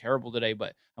 it feels terrible today,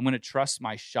 but I'm going to trust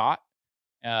my shot.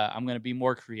 I'm going to be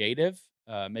more creative.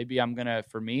 Maybe I'm going to,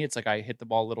 for me, it's like I hit the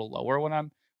ball a little lower when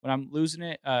I'm losing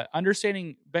it.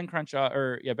 Understanding Ben Crenshaw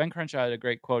had a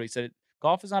great quote. He said,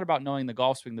 golf is not about knowing the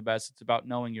golf swing the best. It's about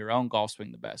knowing your own golf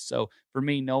swing the best. So for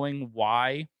me, knowing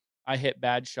why I hit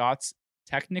bad shots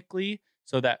technically,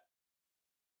 so that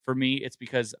for me, it's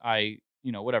because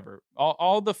whatever,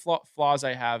 all the flaws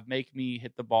I have make me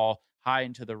hit the ball high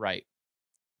and to the right.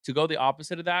 To go the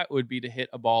opposite of that would be to hit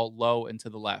a ball low and to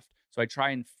the left. So I try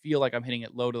and feel like I'm hitting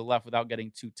it low to the left without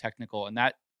getting too technical. And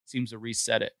that seems to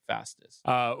reset it fastest.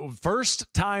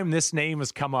 First time this name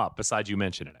has come up besides you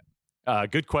mentioning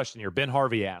it. Good question here. Ben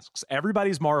Harvey asks,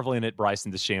 everybody's marveling at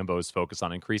Bryson DeChambeau's focus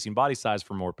on increasing body size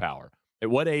for more power. At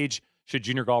what age should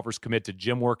junior golfers commit to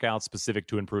gym workouts specific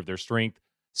to improve their strength,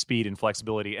 speed, and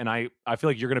flexibility? And I feel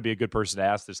like you're going to be a good person to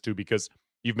ask this to, because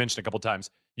you've mentioned a couple of times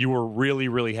you were really,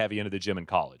 really heavy into the gym in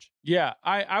college. Yeah,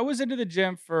 I was into the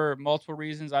gym for multiple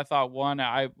reasons. I thought, one,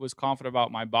 I was confident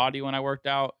about my body when I worked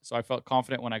out, so I felt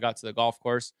confident when I got to the golf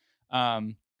course.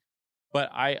 But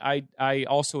I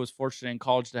also was fortunate in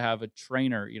college to have a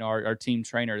trainer, our team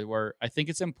trainer, where I think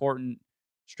it's important.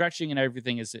 Stretching and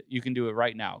everything is that you can do it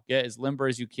right now. Get as limber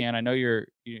as you can. I know you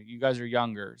guys are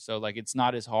younger, so like it's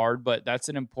not as hard, but that's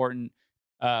an important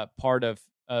part of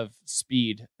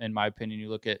speed, in my opinion. You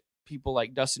look at people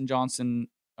like Dustin Johnson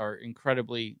are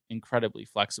incredibly, incredibly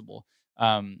flexible.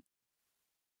 I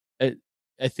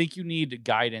think you need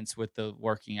guidance with the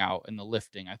working out and the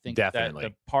lifting. I think definitely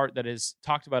that the part that is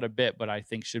talked about a bit, but I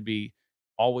think should be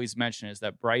always mentioned, is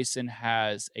that Bryson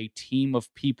has a team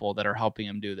of people that are helping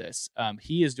him do this.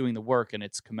 He is doing the work, and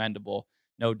it's commendable,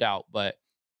 no doubt, but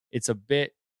it's a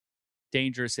bit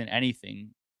dangerous in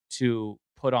anything to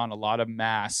put on a lot of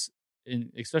mass,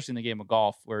 especially in the game of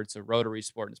golf, where it's a rotary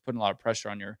sport and it's putting a lot of pressure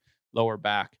on your lower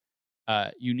back.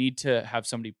 You need to have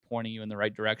somebody pointing you in the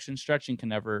right direction. Stretching can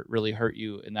never really hurt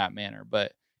you in that manner,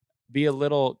 but be a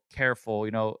little careful.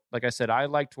 Like I said, I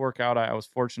like to work out. I was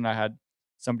fortunate I had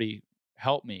somebody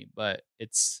help me, but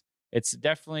it's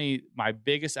definitely my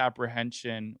biggest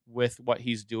apprehension with what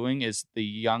he's doing is the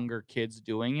younger kids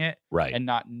doing it, right, and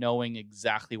not knowing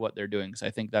exactly what they're doing, because I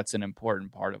think that's an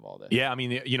important part of all this. Yeah, I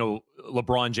mean,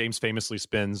 LeBron James famously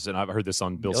spends, and I've heard this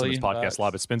on Bill Simmons' podcast a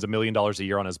lot, but spends $1 million a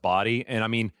year on his body. And I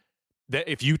mean, that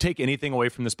if you take anything away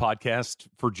from this podcast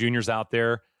for juniors out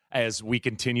there, as we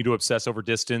continue to obsess over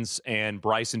distance and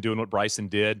Bryson doing what Bryson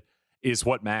did, is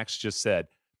what Max just said.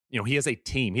 He has a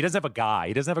team. He doesn't have a guy.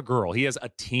 He doesn't have a girl. He has a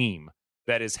team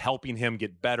that is helping him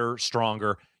get better,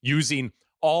 stronger, using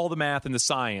all the math and the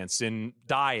science and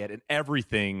diet and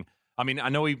everything. I mean, I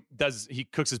know he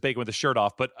cooks his bacon with his shirt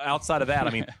off, but outside of that, I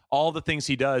mean, all the things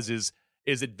he does is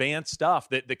advanced stuff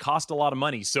that cost a lot of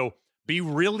money. So be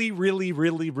really, really,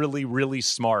 really, really, really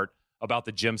smart about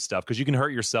the gym stuff, because you can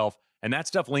hurt yourself. And that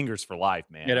stuff lingers for life,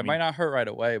 man. Yeah, it might not hurt right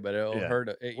away, but it'll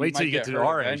hurt. Wait till you get to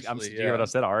our age. I'm hear what I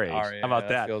said, our age. How about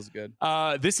that? Feels good.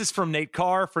 This is from Nate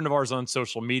Carr, friend of ours on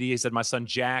social media. He said, my son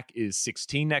Jack is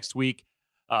 16 next week,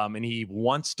 and he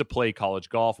wants to play college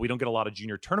golf. We don't get a lot of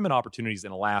junior tournament opportunities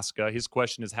in Alaska. His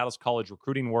question is, how does college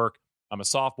recruiting work? I'm a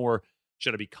sophomore.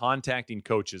 Should I be contacting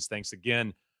coaches? Thanks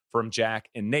again from Jack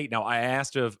and Nate. Now, I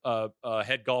asked a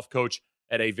head golf coach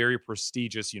at a very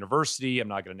prestigious university. I'm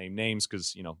not going to name names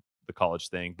because, the college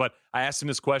thing. But I asked him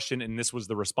this question, and this was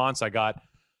the response I got.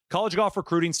 College golf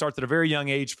recruiting starts at a very young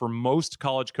age for most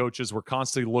college coaches. We're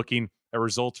constantly looking at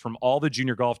results from all the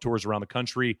junior golf tours around the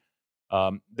country.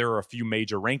 There are a few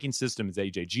major ranking systems,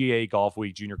 AJGA, Golf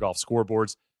Week, Junior Golf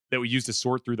scoreboards, that we use to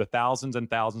sort through the thousands and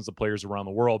thousands of players around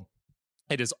the world.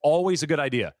 It is always a good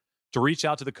idea to reach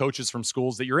out to the coaches from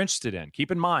schools that you're interested in.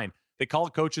 Keep in mind that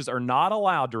college coaches are not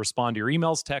allowed to respond to your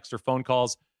emails, texts, or phone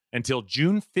calls until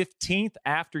June 15th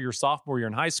after your sophomore year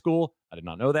in high school. I did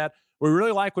not know that. We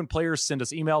really like when players send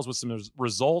us emails with some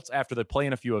results after they play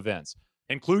in a few events.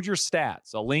 Include your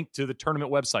stats, a link to the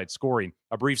tournament website, scoring,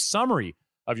 a brief summary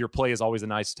of your play is always a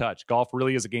nice touch. Golf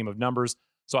really is a game of numbers,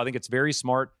 so I think it's very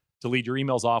smart to lead your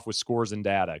emails off with scores and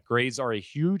data. Grades are a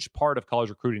huge part of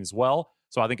college recruiting as well,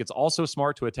 so I think it's also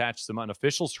smart to attach some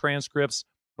unofficial transcripts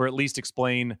or at least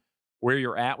explain where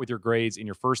you're at with your grades in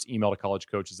your first email to college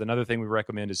coaches. Another thing we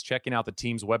recommend is checking out the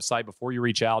team's website before you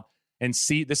reach out and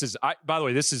see. By the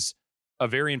way, this is a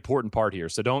very important part here,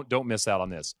 so don't miss out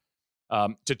on this.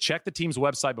 To check the team's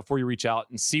website before you reach out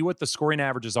and see what the scoring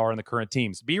averages are in the current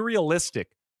teams. Be realistic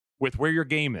with where your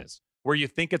game is, where you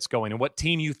think it's going, and what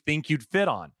team you think you'd fit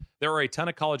on. There are a ton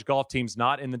of college golf teams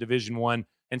not in the Division I,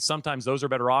 and sometimes those are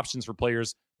better options for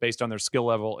players based on their skill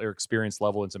level or experience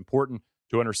level. It's important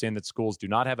to understand that schools do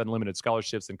not have unlimited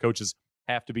scholarships, and coaches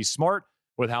have to be smart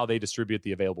with how they distribute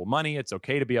the available money. It's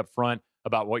okay to be upfront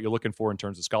about what you're looking for in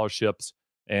terms of scholarships.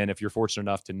 And if you're fortunate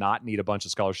enough to not need a bunch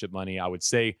of scholarship money, I would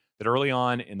say that early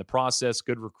on in the process,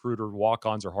 good recruiter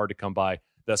walk-ons are hard to come by,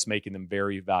 thus making them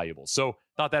very valuable. So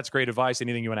thought that's great advice.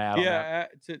 Anything you want to add on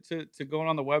that? Yeah, to going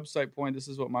on the website point, this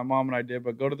is what my mom and I did,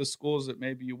 but go to the schools that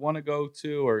maybe you want to go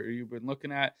to or you've been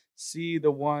looking at, see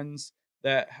the ones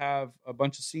that have a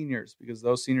bunch of seniors because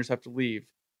those seniors have to leave.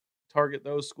 Target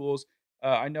those schools.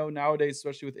 I know nowadays,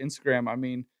 especially with Instagram, I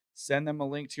mean, send them a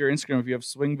link to your Instagram if you have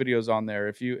swing videos on there.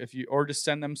 If you or just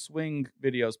send them swing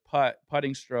videos,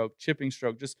 putting stroke, chipping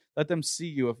stroke. Just let them see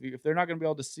you. If they're not going to be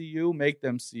able to see you, make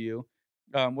them see you.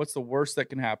 What's the worst that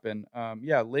can happen?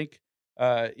 Link.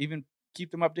 Even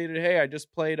keep them updated. Hey, I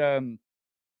just played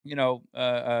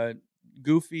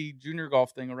goofy junior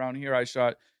golf thing around here. I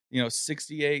shot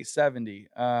 68, 70.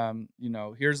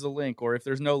 Here's the link. Or if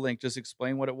there's no link, just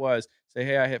explain what it was. Say,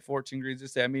 hey, I hit 14 greens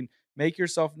this day. I mean, make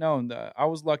yourself known. I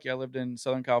was lucky. I lived in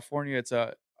Southern California. It's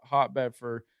a hotbed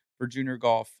for junior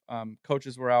golf.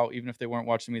 Coaches were out. Even if they weren't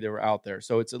watching me, they were out there.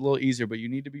 So it's a little easier, but you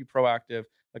need to be proactive.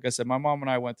 Like I said, my mom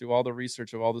and I went through all the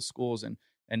research of all the schools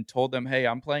and told them, hey,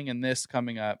 I'm playing in this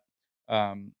coming up.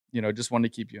 Just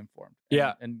wanted to keep you informed.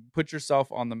 And put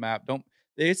yourself on the map.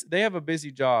 They have a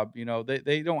busy job.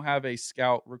 They don't have a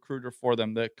scout recruiter for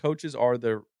them. The coaches are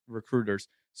the recruiters.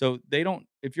 So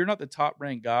if you're not the top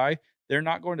ranked guy, they're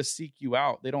not going to seek you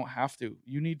out. They don't have to.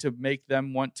 You need to make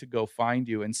them want to go find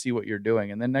you and see what you're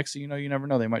doing. And then next thing you know, you never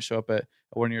know. They might show up at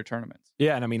one of your tournaments.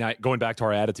 Yeah, and I mean, going back to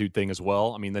our attitude thing as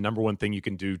well. I mean, the number one thing you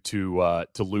can do to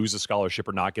lose a scholarship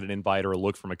or not get an invite or a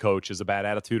look from a coach is a bad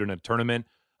attitude in a tournament.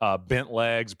 Bent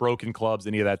legs, broken clubs,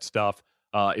 any of that stuff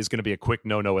is going to be a quick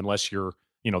no-no unless you're,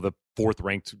 the fourth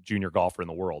ranked junior golfer in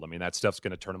the world. I mean, that stuff's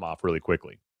going to turn them off really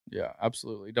quickly. Yeah,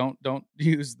 absolutely. Don't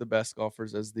use the best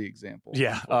golfers as the example.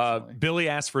 Yeah. Billy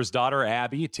asked for his daughter,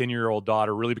 Abby, a 10-year-old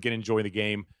daughter, really begin enjoying the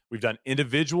game. We've done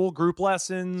individual group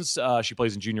lessons. She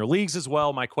plays in junior leagues as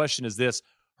well. My question is this.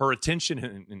 Her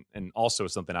attention, and also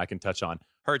something I can touch on,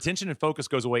 her attention and focus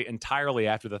goes away entirely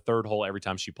after the third hole every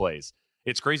time she plays.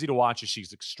 It's crazy to watch as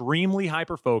she's extremely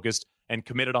hyper-focused and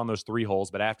committed on those 3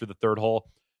 holes, but after the third hole,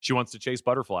 she wants to chase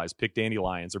butterflies, pick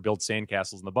dandelions, or build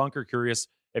sandcastles in the bunker. Curious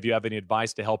if you have any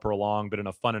advice to help her along, but in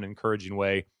a fun and encouraging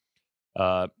way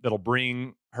that'll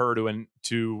bring her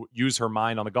to use her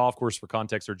mind on the golf course. For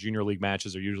context, her junior league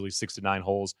matches are usually 6 to 9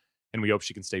 holes, and we hope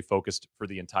she can stay focused for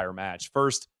the entire match.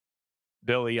 First,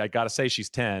 Billy, I got to say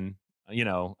she's 10.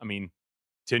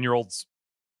 10-year-olds'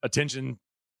 attention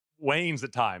wanes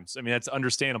at times. I mean, that's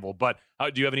understandable. But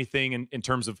do you have anything in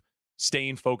terms of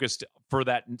staying focused for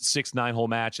that 6-9 hole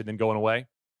match and then going away?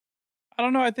 I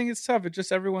don't know. I think it's tough.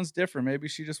 Everyone's different. Maybe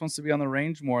she just wants to be on the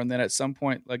range more. And then at some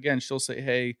point, again, she'll say,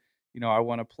 hey, I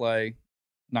want to play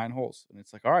 9 holes. And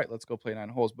it's like, all right, let's go play 9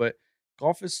 holes. But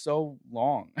golf is so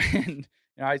long. And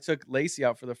I took Lacey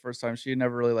out for the first time. She had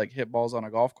never really hit balls on a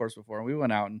golf course before. And we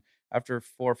went out, and after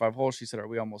 4 or 5 holes, she said, are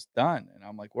we almost done? And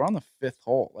I'm like, we're on the 5th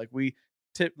hole. We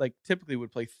typically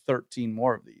would play 13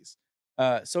 more of these.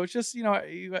 So it's just,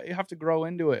 you have to grow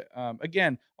into it.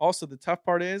 Again, also the tough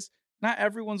part is not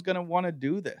everyone's going to want to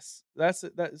do this.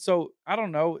 So I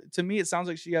don't know. To me, it sounds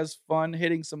like she has fun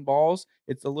hitting some balls.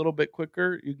 It's a little bit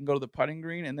quicker. You can go to the putting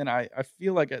green. And then I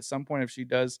feel like at some point, if she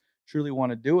does truly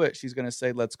want to do it, she's going to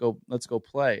say, let's go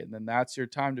play. And then that's your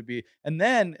time to be. And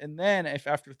then if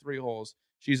after 3 holes,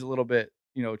 she's a little bit,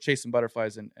 chasing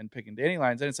butterflies and picking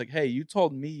dandelions, then it's like, hey, you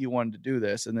told me you wanted to do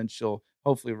this. And then she'll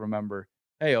hopefully remember,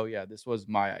 hey, oh yeah, this was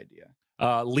my idea.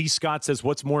 Lee Scott says,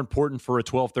 what's more important for a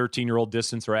 12, 13-year-old,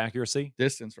 distance or accuracy?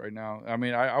 Distance right now. I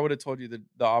mean, I would have told you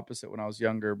the opposite when I was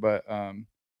younger, but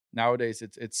nowadays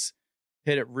it's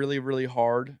hit it really, really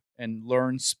hard and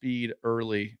learn speed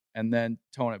early and then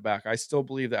tone it back. I still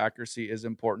believe the accuracy is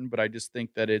important, but I just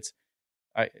think that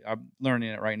I'm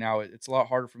learning it right now. It's a lot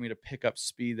harder for me to pick up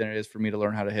speed than it is for me to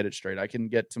learn how to hit it straight. I can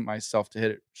get to myself to hit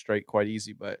it straight quite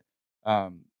easy, but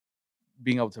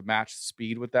being able to match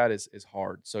speed with that is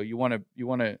hard. So you want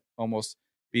to almost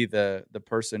be the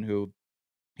person who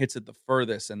hits it the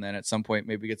furthest, and then at some point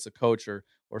maybe gets a coach or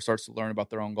starts to learn about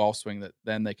their own golf swing, that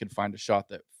then they can find a shot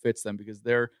that fits them, because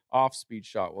their off-speed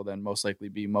shot will then most likely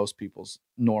be most people's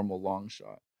normal long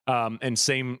shot. And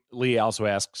same, Lee also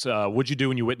asks, what'd you do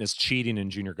when you witnessed cheating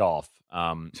in junior golf?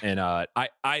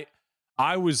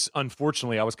 I was,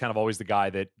 unfortunately, I was kind of always the guy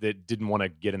that didn't want to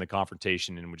get in the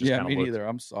confrontation and would just kind of look. Yeah, me neither.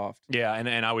 I'm soft. Yeah,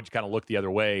 and I would kind of look the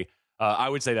other way. I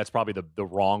would say that's probably the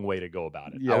wrong way to go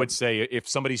about it. Yeah. I would say if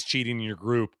somebody's cheating in your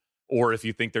group, or if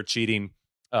you think they're cheating,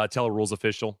 tell a rules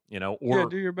official, or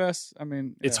do your best. I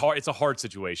mean, it's hard. It's a hard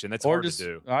situation. That's hard to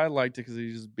do. I liked it because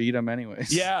you just beat them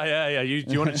anyways. Yeah.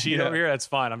 You want to cheat over here? That's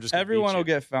fine. I'm just everyone will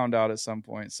get found out at some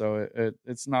point. So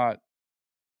it's not.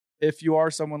 If you are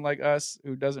someone like us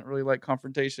who doesn't really like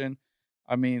confrontation,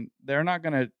 I mean, they're not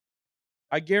going to,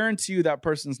 I guarantee you that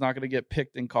person's not going to get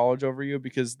picked in college over you,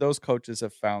 because those coaches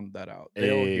have found that out.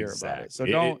 They'll hear about it.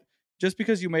 So just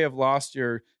because you may have lost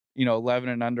your, 11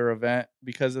 and under event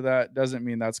because of that, doesn't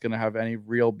mean that's going to have any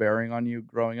real bearing on you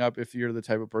growing up, if you're the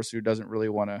type of person who doesn't really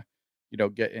want to,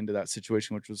 get into that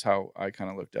situation, which was how I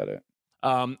kind of looked at it.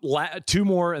 2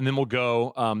 more and then we'll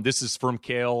go. This is from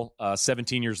Kale,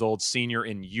 17 years old, senior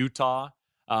in Utah.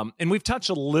 And we've touched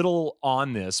a little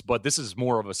on this, but this is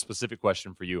more of a specific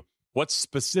question for you. What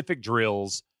specific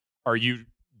drills are you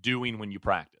doing when you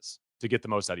practice to get the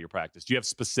most out of your practice? Do you have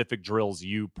specific drills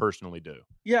you personally do?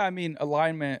 Yeah, I mean,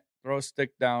 alignment, throw a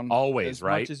stick down always, as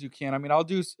right? much as you can. I mean, I'll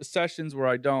do sessions where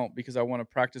I don't, because I want to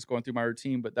practice going through my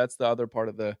routine, but that's the other part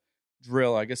of the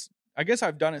drill. I guess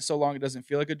I've done it so long it doesn't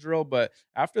feel like a drill, but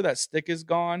after that stick is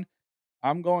gone,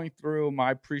 I'm going through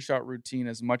my pre-shot routine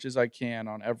as much as I can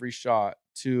on every shot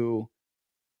to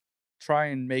try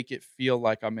and make it feel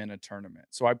like I'm in a tournament.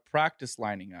 So I practice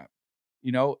lining up,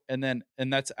 and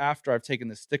that's after I've taken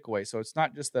the stick away. So it's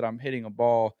not just that I'm hitting a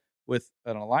ball with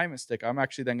an alignment stick. I'm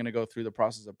actually then going to go through the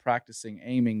process of practicing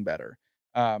aiming better.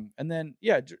 And then,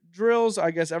 drills, I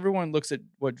guess everyone looks at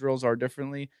what drills are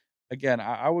differently. Again,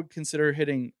 I would consider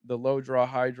hitting the low draw,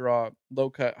 high draw, low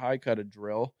cut, high cut a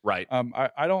drill. Right.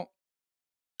 I don't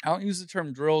use the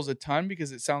term drills a ton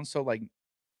because it sounds so like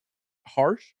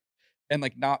harsh and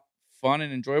like not fun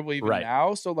and enjoyable even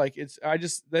now. So like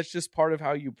that's just part of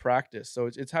how you practice. So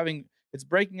it's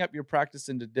breaking up your practice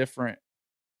into different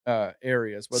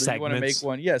areas. Whether segments. You want to make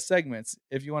one, segments.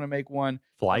 If you want to make one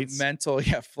flights, mental,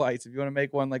 flights. If you want to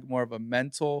make one like more of a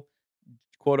mental,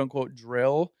 quote unquote,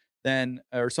 drill, then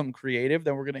or something creative,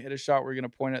 then we're going to hit a shot. We're going to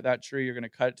point at that tree. You're going to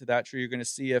cut it to that tree. You're going to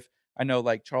see if, I know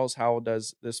like Charles Howell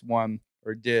does this one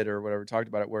or did or whatever, talked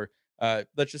about it, where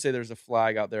let's just say there's a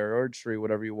flag out there or a tree,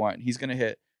 whatever you want. And he's going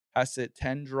to has to hit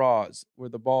 10 draws where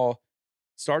the ball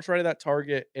starts right at that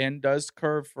target and does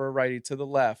curve for a righty to the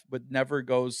left, but never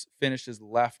finishes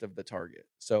left of the target.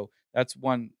 So that's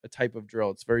a type of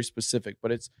drill. It's very specific,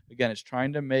 but it's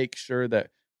trying to make sure that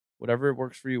whatever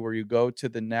works for you, where you go to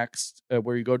the next,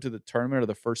 where you go to the tournament or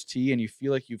the first tee and you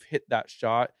feel like you've hit that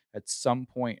shot at some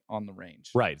point on the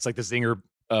range. Right. It's like the Zinger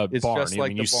it's barn. Just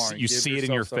like the barn. You see it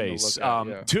in your face.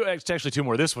 It's actually 2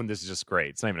 more. This is just great.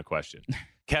 It's not even a question.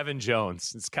 Kevin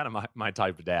Jones. It's kind of my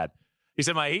type of dad. He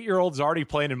said, my 8-year-old's already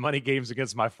playing in money games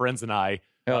against my friends and I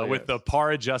with the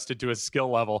par adjusted to his skill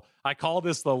level. I call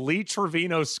this the Lee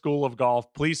Trevino School of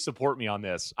Golf. Please support me on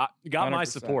this. I got 100%. My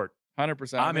support.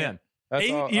 100%. I'm in. That's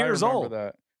 8 years old.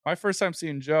 That. My first time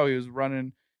seeing Joe, he was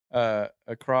running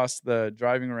across the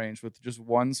driving range with just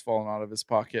ones falling out of his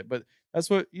pocket. But that's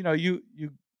what, you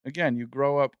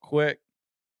grow up quick.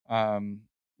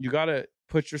 You got to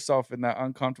put yourself in that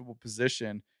uncomfortable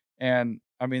position. And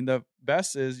I mean, the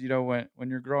best is, when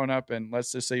you're growing up and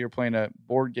let's just say you're playing a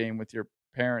board game with your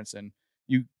parents and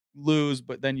you lose,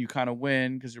 but then you kind of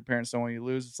win because your parents don't want you to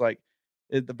lose. It's like,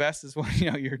 the best is when,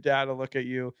 your dad will look at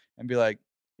you and be like,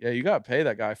 yeah, you got to pay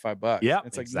that guy $5. Yeah,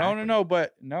 it's like, exactly. no,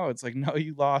 but no, it's like, no,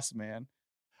 you lost, man.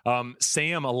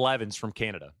 Sam 11's from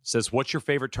Canada says, what's your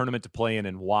favorite tournament to play in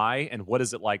and why? And what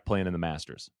is it like playing in the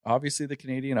Masters? Obviously the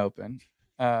Canadian Open.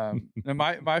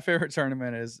 My favorite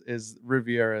tournament is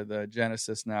Riviera, the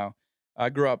Genesis now. I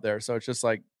grew up there, so it's just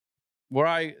like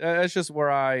it's just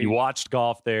where I you watched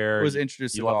golf there. Was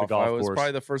introduced to golf. The golf I was course.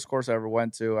 Probably the first course I ever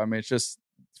went to. I mean, it's just,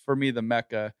 for me, the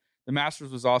Mecca. The Masters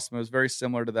was awesome. It was very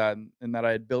similar to that in that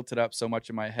I had built it up so much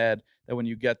in my head that when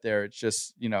you get there, it's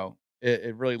just,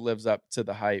 it really lives up to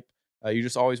the hype. You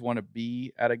just always want to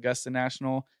be at Augusta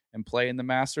National and play in the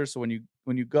Masters. So when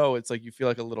you go, it's like you feel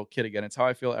like a little kid again. It's how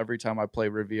I feel every time I play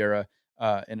Riviera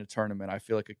in a tournament. I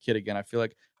feel like a kid again. I feel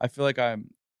like I'm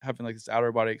having like this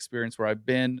outer body experience where I've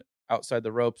been outside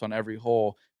the ropes on every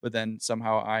hole, but then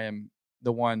somehow I am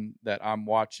the one that I'm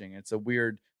watching. It's a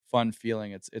weird, fun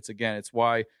feeling. It's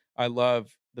why I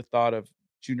love the thought of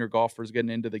junior golfers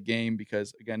getting into the game,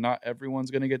 because again, not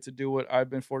everyone's going to get to do what I've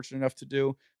been fortunate enough to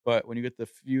do, but when you get the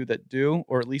few that do,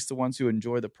 or at least the ones who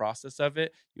enjoy the process of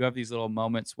it, you have these little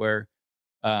moments where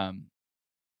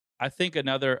I think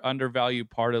another undervalued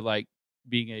part of like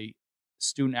being a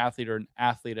student athlete or an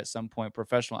athlete at some point,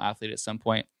 professional athlete at some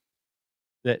point,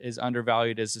 that is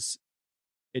undervalued is this,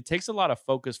 it takes a lot of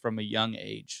focus from a young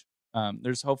age.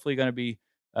 There's hopefully going to be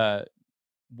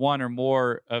one or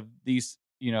more of these,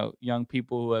 young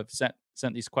people who have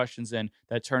sent these questions in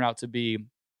that turn out to be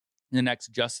the next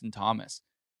Justin Thomas.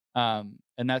 And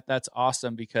that's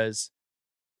awesome because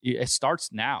it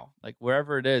starts now. Like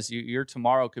wherever it is, your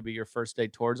tomorrow could be your first day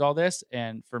towards all this.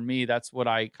 And for me, that's what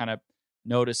I kind of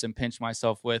notice and pinch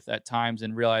myself with at times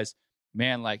and realize,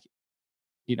 man, like,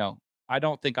 I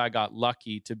don't think I got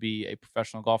lucky to be a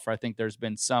professional golfer. I think there's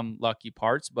been some lucky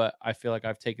parts, but I feel like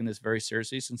I've taken this very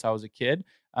seriously since I was a kid,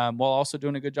 while also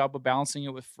doing a good job of balancing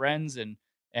it with friends and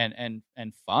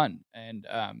fun and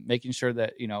making sure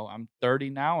that, I'm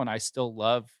 30 now and I still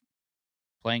love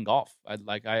playing golf.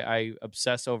 I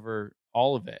obsess over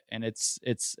all of it, and it's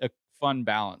a fun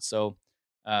balance. So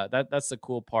that's the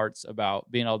cool parts about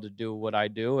being able to do what I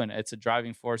do, and it's a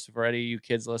driving force for any of you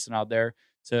kids listening out there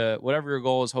to whatever your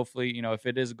goal is. Hopefully, if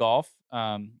it is golf,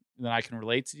 then I can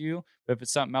relate to you. But if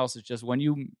it's something else, it's just when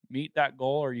you meet that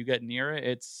goal or you get near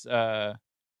it,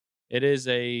 it is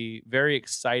a very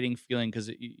exciting feeling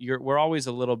because we're always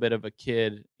a little bit of a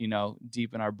kid,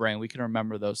 deep in our brain. We can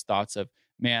remember those thoughts of,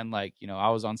 man, like,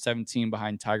 I was on 17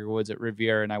 behind Tiger Woods at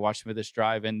Riviera and I watched him with this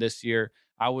drive. And this year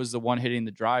I was the one hitting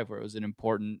the drive where it was an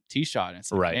important tee shot. And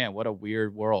it's like, right. Man, what a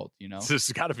weird world,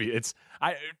 It's got to be.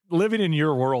 Living in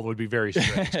your world would be very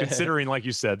strange, considering, like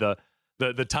you said,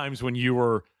 the times when you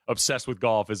were obsessed with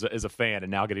golf as a fan, and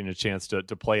now getting a chance to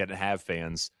play it and have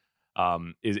fans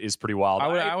is pretty wild.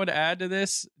 I would add to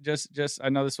this. Just I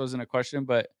know this wasn't a question,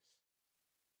 but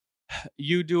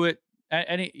you do it.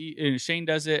 Shane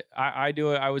does it. I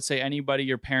do it. I would say anybody,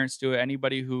 your parents do it.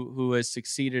 Anybody who has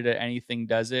succeeded at anything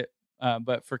does it.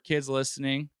 But for kids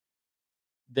listening,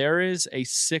 there is a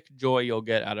sick joy you'll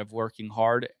get out of working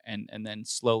hard and then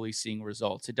slowly seeing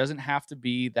results. It doesn't have to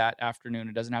be that afternoon.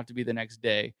 It doesn't have to be the next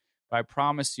day. But I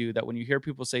promise you that when you hear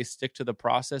people say stick to the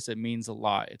process, it means a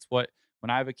lot. It's what, when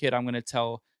I have a kid, I'm going to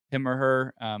tell him or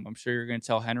her. I'm sure you're going to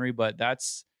tell Henry, but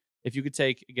that's, if you could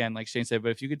take, again, like Shane said, but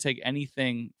if you could take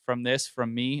anything from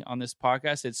me on this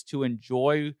podcast, it's to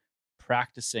enjoy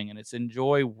practicing and it's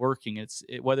enjoy working.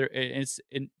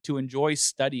 To enjoy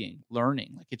studying,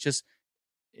 learning. Like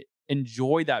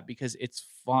enjoy that because it's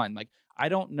fun. Like I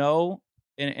don't know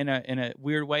in a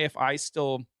weird way if I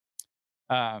still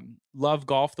love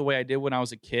golf the way I did when I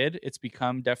was a kid. It's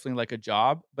become definitely like a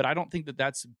job, but I don't think that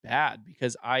that's bad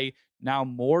because I now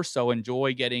more so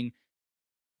enjoy getting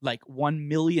like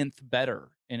 1/1,000,000th better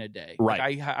in a day.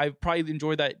 Right. Like I probably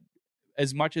enjoy that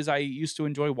as much as I used to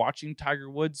enjoy watching Tiger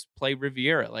Woods play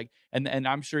Riviera. Like, and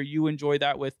I'm sure you enjoy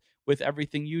that with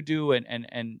everything you do.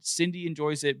 And Cindy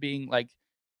enjoys it being like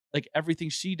everything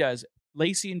she does.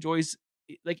 Lacey enjoys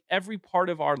like every part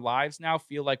of our lives now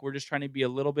feel like we're just trying to be a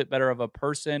little bit better of a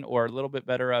person or a little bit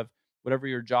better of whatever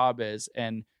your job is.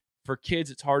 And for kids,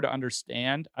 it's hard to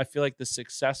understand. I feel like the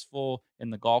successful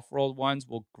in the golf world ones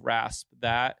will grasp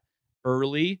that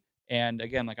early. And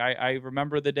again, like I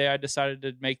remember the day I decided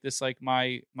to make this like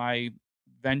my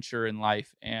venture in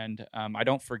life. And I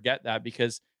don't forget that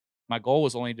because my goal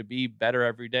was only to be better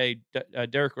every day.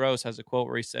 Derek Rose has a quote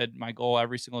where he said, my goal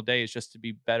every single day is just to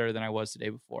be better than I was the day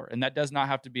before. And that does not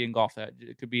have to be in golf. That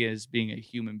it could be as being a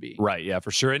human being. Right. Yeah,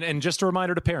 for sure. And just a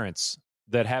reminder to parents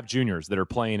that have juniors that are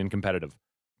playing in competitive.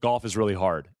 Golf is really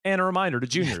hard. And a reminder to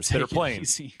juniors that are playing.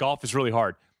 Golf is really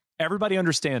hard. Everybody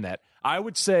understand that. I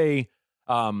would say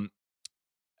the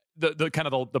kind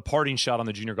of the parting shot on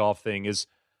the junior golf thing is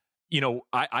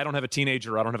I don't have a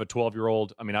teenager. I don't have a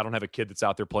 12-year-old. I mean, I don't have a kid that's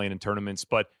out there playing in tournaments,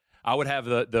 but I would have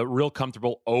the real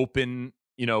comfortable, open,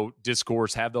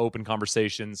 discourse, have the open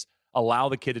conversations, allow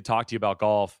the kid to talk to you about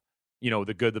golf,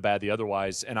 the good, the bad, the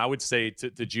otherwise. And I would say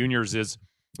to juniors is,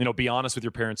 be honest with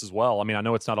your parents as well. I mean, I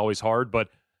know it's not always hard, but,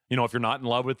 if you're not in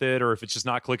love with it or if it's just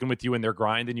not clicking with you and they're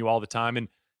grinding you all the time and,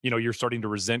 you're starting to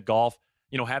resent golf,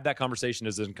 have that conversation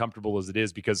as uncomfortable as it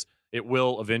is, because it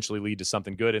will eventually lead to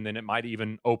something good. And then it might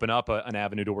even open up an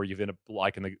avenue to where you've ended up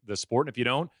liking the sport. And if you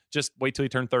don't, just wait till you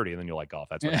turn 30 and then you'll like golf.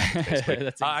 That's what happens, basically.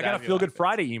 That's exactly I got a Feel Good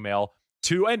Friday email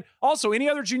too. And also any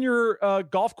other junior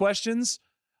golf questions,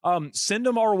 send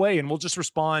them our way and we'll just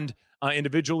respond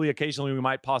individually. Occasionally we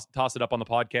might toss it up on the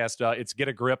podcast. It's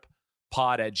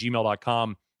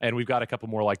getagrip.pod@gmail.com. And we've got a couple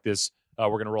more like this we're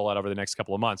going to roll out over the next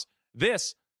couple of months.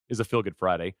 This is a Feel Good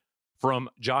Friday from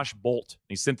Josh Bolt.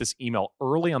 He sent this email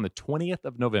early on the 20th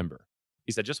of November.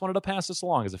 He said, just wanted to pass this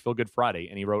along as a Feel Good Friday.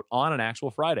 And he wrote, on an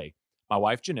actual Friday, my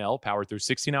wife Janelle powered through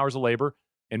 16 hours of labor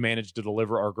and managed to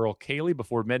deliver our girl Kaylee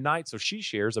before midnight. So she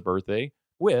shares a birthday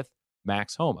with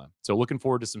Max Homa. So looking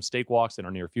forward to some steak walks in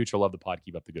our near future. Love the pod.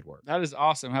 Keep up the good work. That is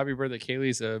awesome. Happy birthday.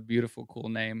 Kaylee's a beautiful, cool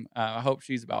name. I hope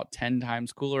she's about 10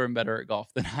 times cooler and better at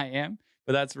golf than I am.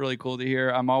 But that's really cool to hear.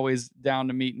 I'm always down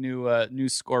to meet new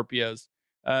Scorpios.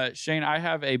 Shane, I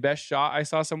have a best shot I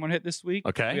saw someone hit this week.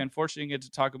 Okay. We unfortunately didn't get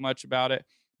to talk much about it,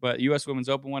 but U.S. Women's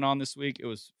Open went on this week. It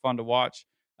was fun to watch.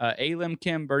 Alim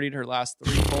Kim birdied her last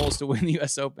 3 holes to win the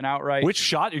U.S. Open outright. Which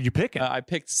shot are you picking? I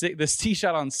picked this tee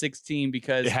shot on 16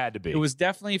 because it had to be. It was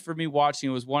definitely for me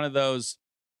watching. It was one of those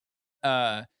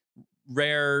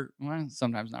rare, well,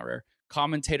 sometimes not rare,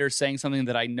 commentators saying something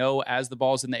that I know as the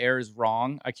ball's in the air is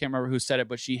wrong. I can't remember who said it,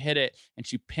 but she hit it and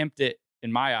she pimped it.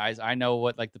 In my eyes, I know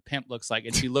what like the pimp looks like,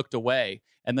 and she looked away,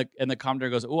 and the commentator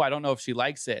goes, "Oh, I don't know if she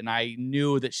likes it," and I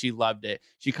knew that she loved it.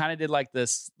 She kind of did like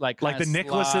this, like the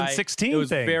Nicklaus 16 It was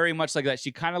thing. very much like that.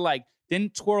 She kind of like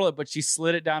didn't twirl it, but she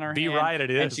slid it down her Be hand. right, it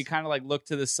is. And she kind of like looked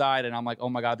to the side, and I'm like, "Oh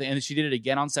my god!" And she did it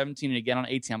again on 17 and again on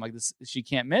 18. I'm like, "This she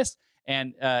can't miss."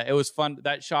 And it was fun.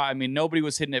 That shot, I mean, nobody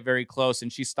was hitting it very close,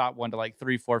 and she stopped one to like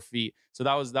 3-4 feet. So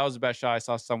that was the best shot I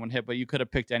saw someone hit. But you could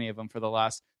have picked any of them for the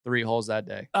last 3 holes that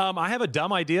day. I have a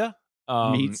dumb idea.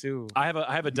 Me too. I have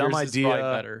a dumb Yours idea. Is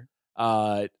probably better.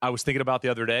 I was thinking about the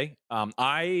other day.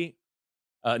 I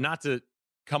not to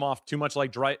come off too much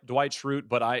like Dwight Schrute,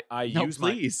 but I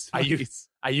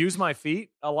use my feet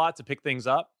a lot to pick things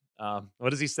up. What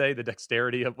does he say? The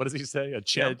dexterity of, what does he say? A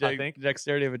chimp, I think.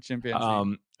 Dexterity of a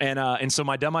chimpanzee. And so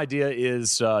my dumb idea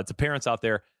is to parents out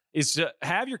there is to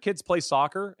have your kids play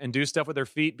soccer and do stuff with their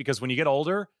feet, because when you get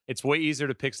older, it's way easier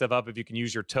to pick stuff up if you can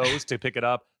use your toes to pick it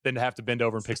up than to have to bend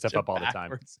over and pick stuff up all the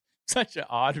time. Such an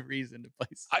odd reason to play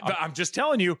soccer. I'm just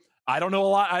telling you, I don't know a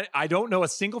lot. I don't know a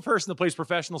single person that plays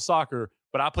professional soccer,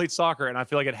 but I played soccer and I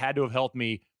feel like it had to have helped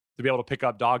me to be able to pick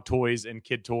up dog toys and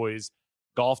kid toys,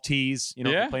 golf tees,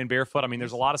 playing barefoot. I mean,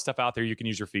 there's a lot of stuff out there you can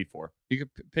use your feet for. You could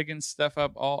picking stuff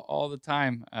up all the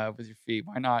time with your feet.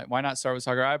 Why not start with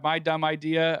soccer? My dumb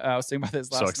idea, I was thinking about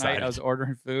this last night. I was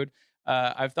ordering food.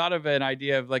 I've thought of an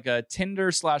idea of like a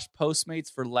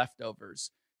Tinder/Postmates for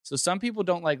leftovers. So some people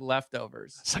don't like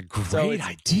leftovers. That's a great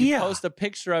idea. You post a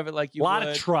picture of it like you would. A lot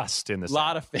of trust in this. A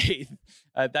lot of faith.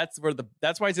 That's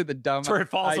why I said the dumb where it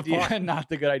falls idea, apart. Not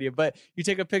the good idea. But you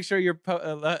take a picture of your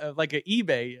like an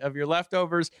eBay of your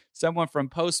leftovers. Someone from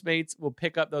Postmates will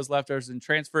pick up those leftovers and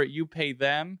transfer it. You pay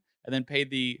them and then pay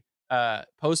the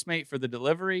Postmate for the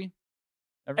delivery.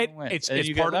 Everyone wins.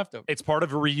 It's part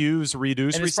of a reuse,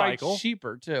 reduce, and it's recycle.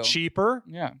 Cheaper too. Cheaper.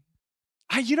 Yeah.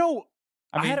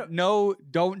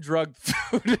 Don't drug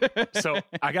food. So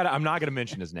I'm not going to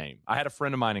mention his name. I had a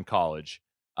friend of mine in college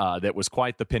that was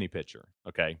quite the penny pitcher.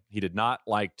 Okay. He did not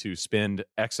like to spend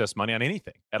excess money on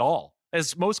anything at all,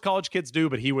 as most college kids do,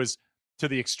 but he was to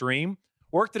the extreme.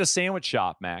 Worked at a sandwich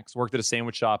shop, Max. Worked at a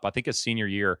sandwich shop, I think his senior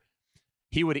year.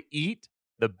 He would eat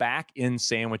the back end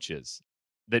sandwiches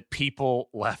that people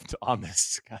left on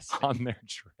their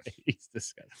trays.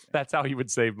 Disgusting. That's how he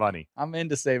would save money. I'm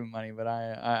into saving money, but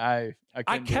I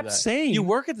kept saying, you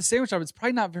work at the sandwich shop. It's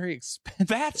probably not very expensive.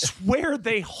 That's where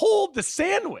they hold the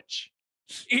sandwich.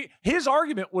 His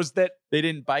argument was that they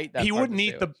didn't bite that. He wouldn't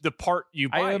eat the part you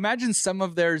bite. I imagine some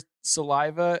of their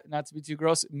saliva, not to be too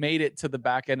gross, made it to the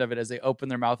back end of it as they opened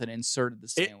their mouth and inserted the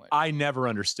sandwich. I never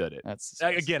understood it. That's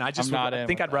again, I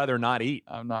think I'd rather not eat.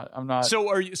 I'm not.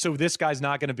 So this guy's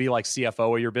not going to be like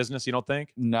CFO of your business, you don't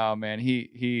think? No, man.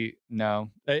 He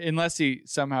no. Unless he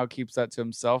somehow keeps that to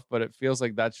himself, but it feels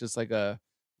like that's just like a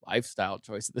lifestyle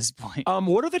choice at this point.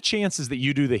 What are the chances that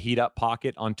you do the heat up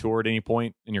pocket on tour at any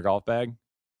point in your golf bag?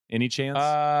 Any chance?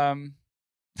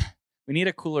 We need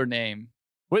a cooler name.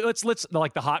 Wait, let's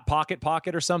like the Hot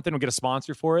Pocket or something. We'll get a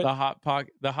sponsor for it. The hot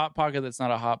pocket that's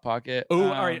not a hot pocket. Oh,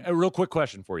 all right. A real quick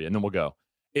question for you, and then we'll go.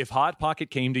 If Hot Pocket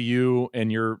came to you and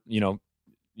your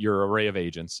array of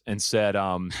agents and said,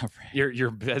 your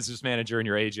business manager and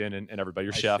your agent and everybody,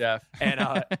 your chef.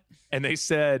 And they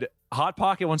said, Hot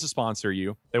Pocket wants to sponsor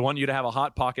you. They want you to have a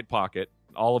Hot Pocket,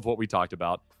 all of what we talked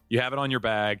about. You have it on your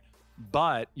bag,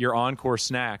 but your encore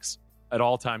snacks at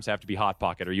all times have to be Hot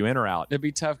Pocket. Are you in or out? It'd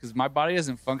be tough because my body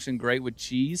doesn't function great with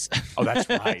cheese. Oh, that's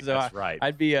right. So that's right.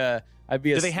 I'd be a Do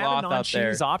they have a sloth out there.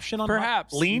 non-cheese option on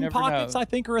Perhaps. lean pockets? I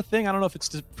think are a thing. I don't know if it's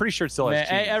pretty sure it still has Man,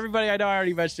 cheese. hey, everybody, I know I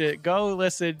already mentioned it. Go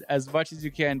listen as much as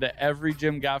you can to every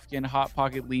Jim Gaffigan Hot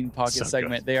Pocket, Lean Pocket So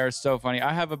segment. good. They are so funny.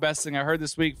 I have a best thing I heard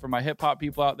this week from my hip hop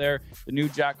people out there. The new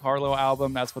Jack Harlow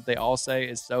album, That's What They All Say,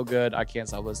 is so good. I can't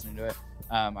stop listening to it.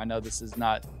 I know this is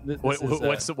not.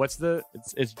 What's the?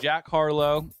 It's Jack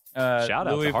Harlow. Shout out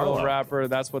to Louisville Harlow. rapper.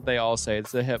 That's What They All Say.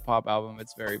 It's a hip hop album.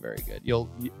 It's very, very good.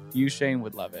 You Shane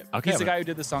would love it. Okay, He's the guy who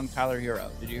did the song Tyler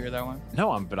Hero. Did you hear that one?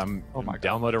 No, I'm Oh my God.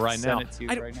 download it right now. Send it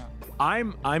to you right now.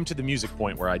 I'm to the music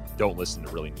point where I don't listen to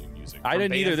really new music. I From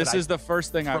didn't either. bands This is the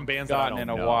first thing from I've bands that I gotten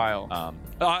don't in a know.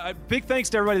 while. Big thanks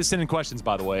to everybody that's sending questions,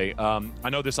 by the way. I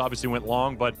know this obviously went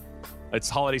long, but it's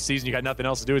holiday season. You got nothing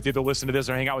else to do with either listen to this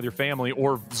or hang out with your family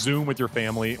or Zoom with your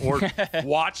family or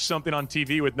watch something on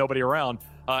TV with nobody around,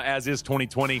 as is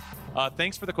 2020.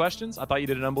 Thanks for the questions. I thought you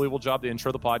did an unbelievable job to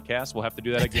intro the podcast. We'll have to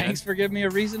do that again. Thanks for giving me a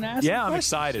reason to ask. Yeah, I'm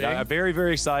excited. I'm very,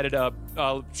 very excited.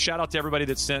 Shout out to everybody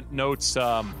that sent notes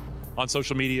on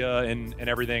social media and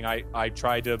everything. I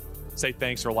tried to say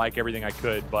thanks or like everything I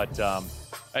could, but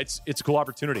it's a cool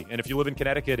opportunity. And if you live in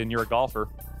Connecticut and you're a golfer,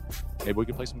 maybe we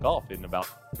can play some golf in about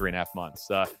 3.5 months.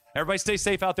 Everybody stay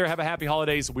safe out there. Have a happy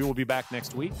holidays. We will be back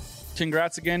next week.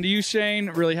 Congrats again to you, Shane.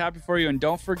 Really happy for you. And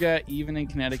don't forget, even in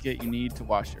Connecticut, you need to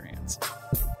wash your hands.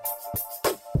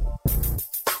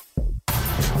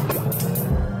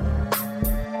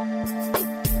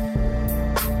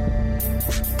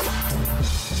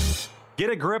 Get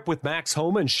a Grip with Max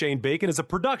Homa and Shane Bacon is a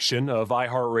production of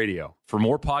iHeartRadio. For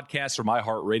more podcasts from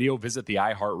iHeartRadio, visit the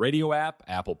iHeartRadio app,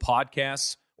 Apple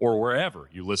Podcasts, or wherever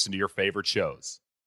you listen to your favorite shows.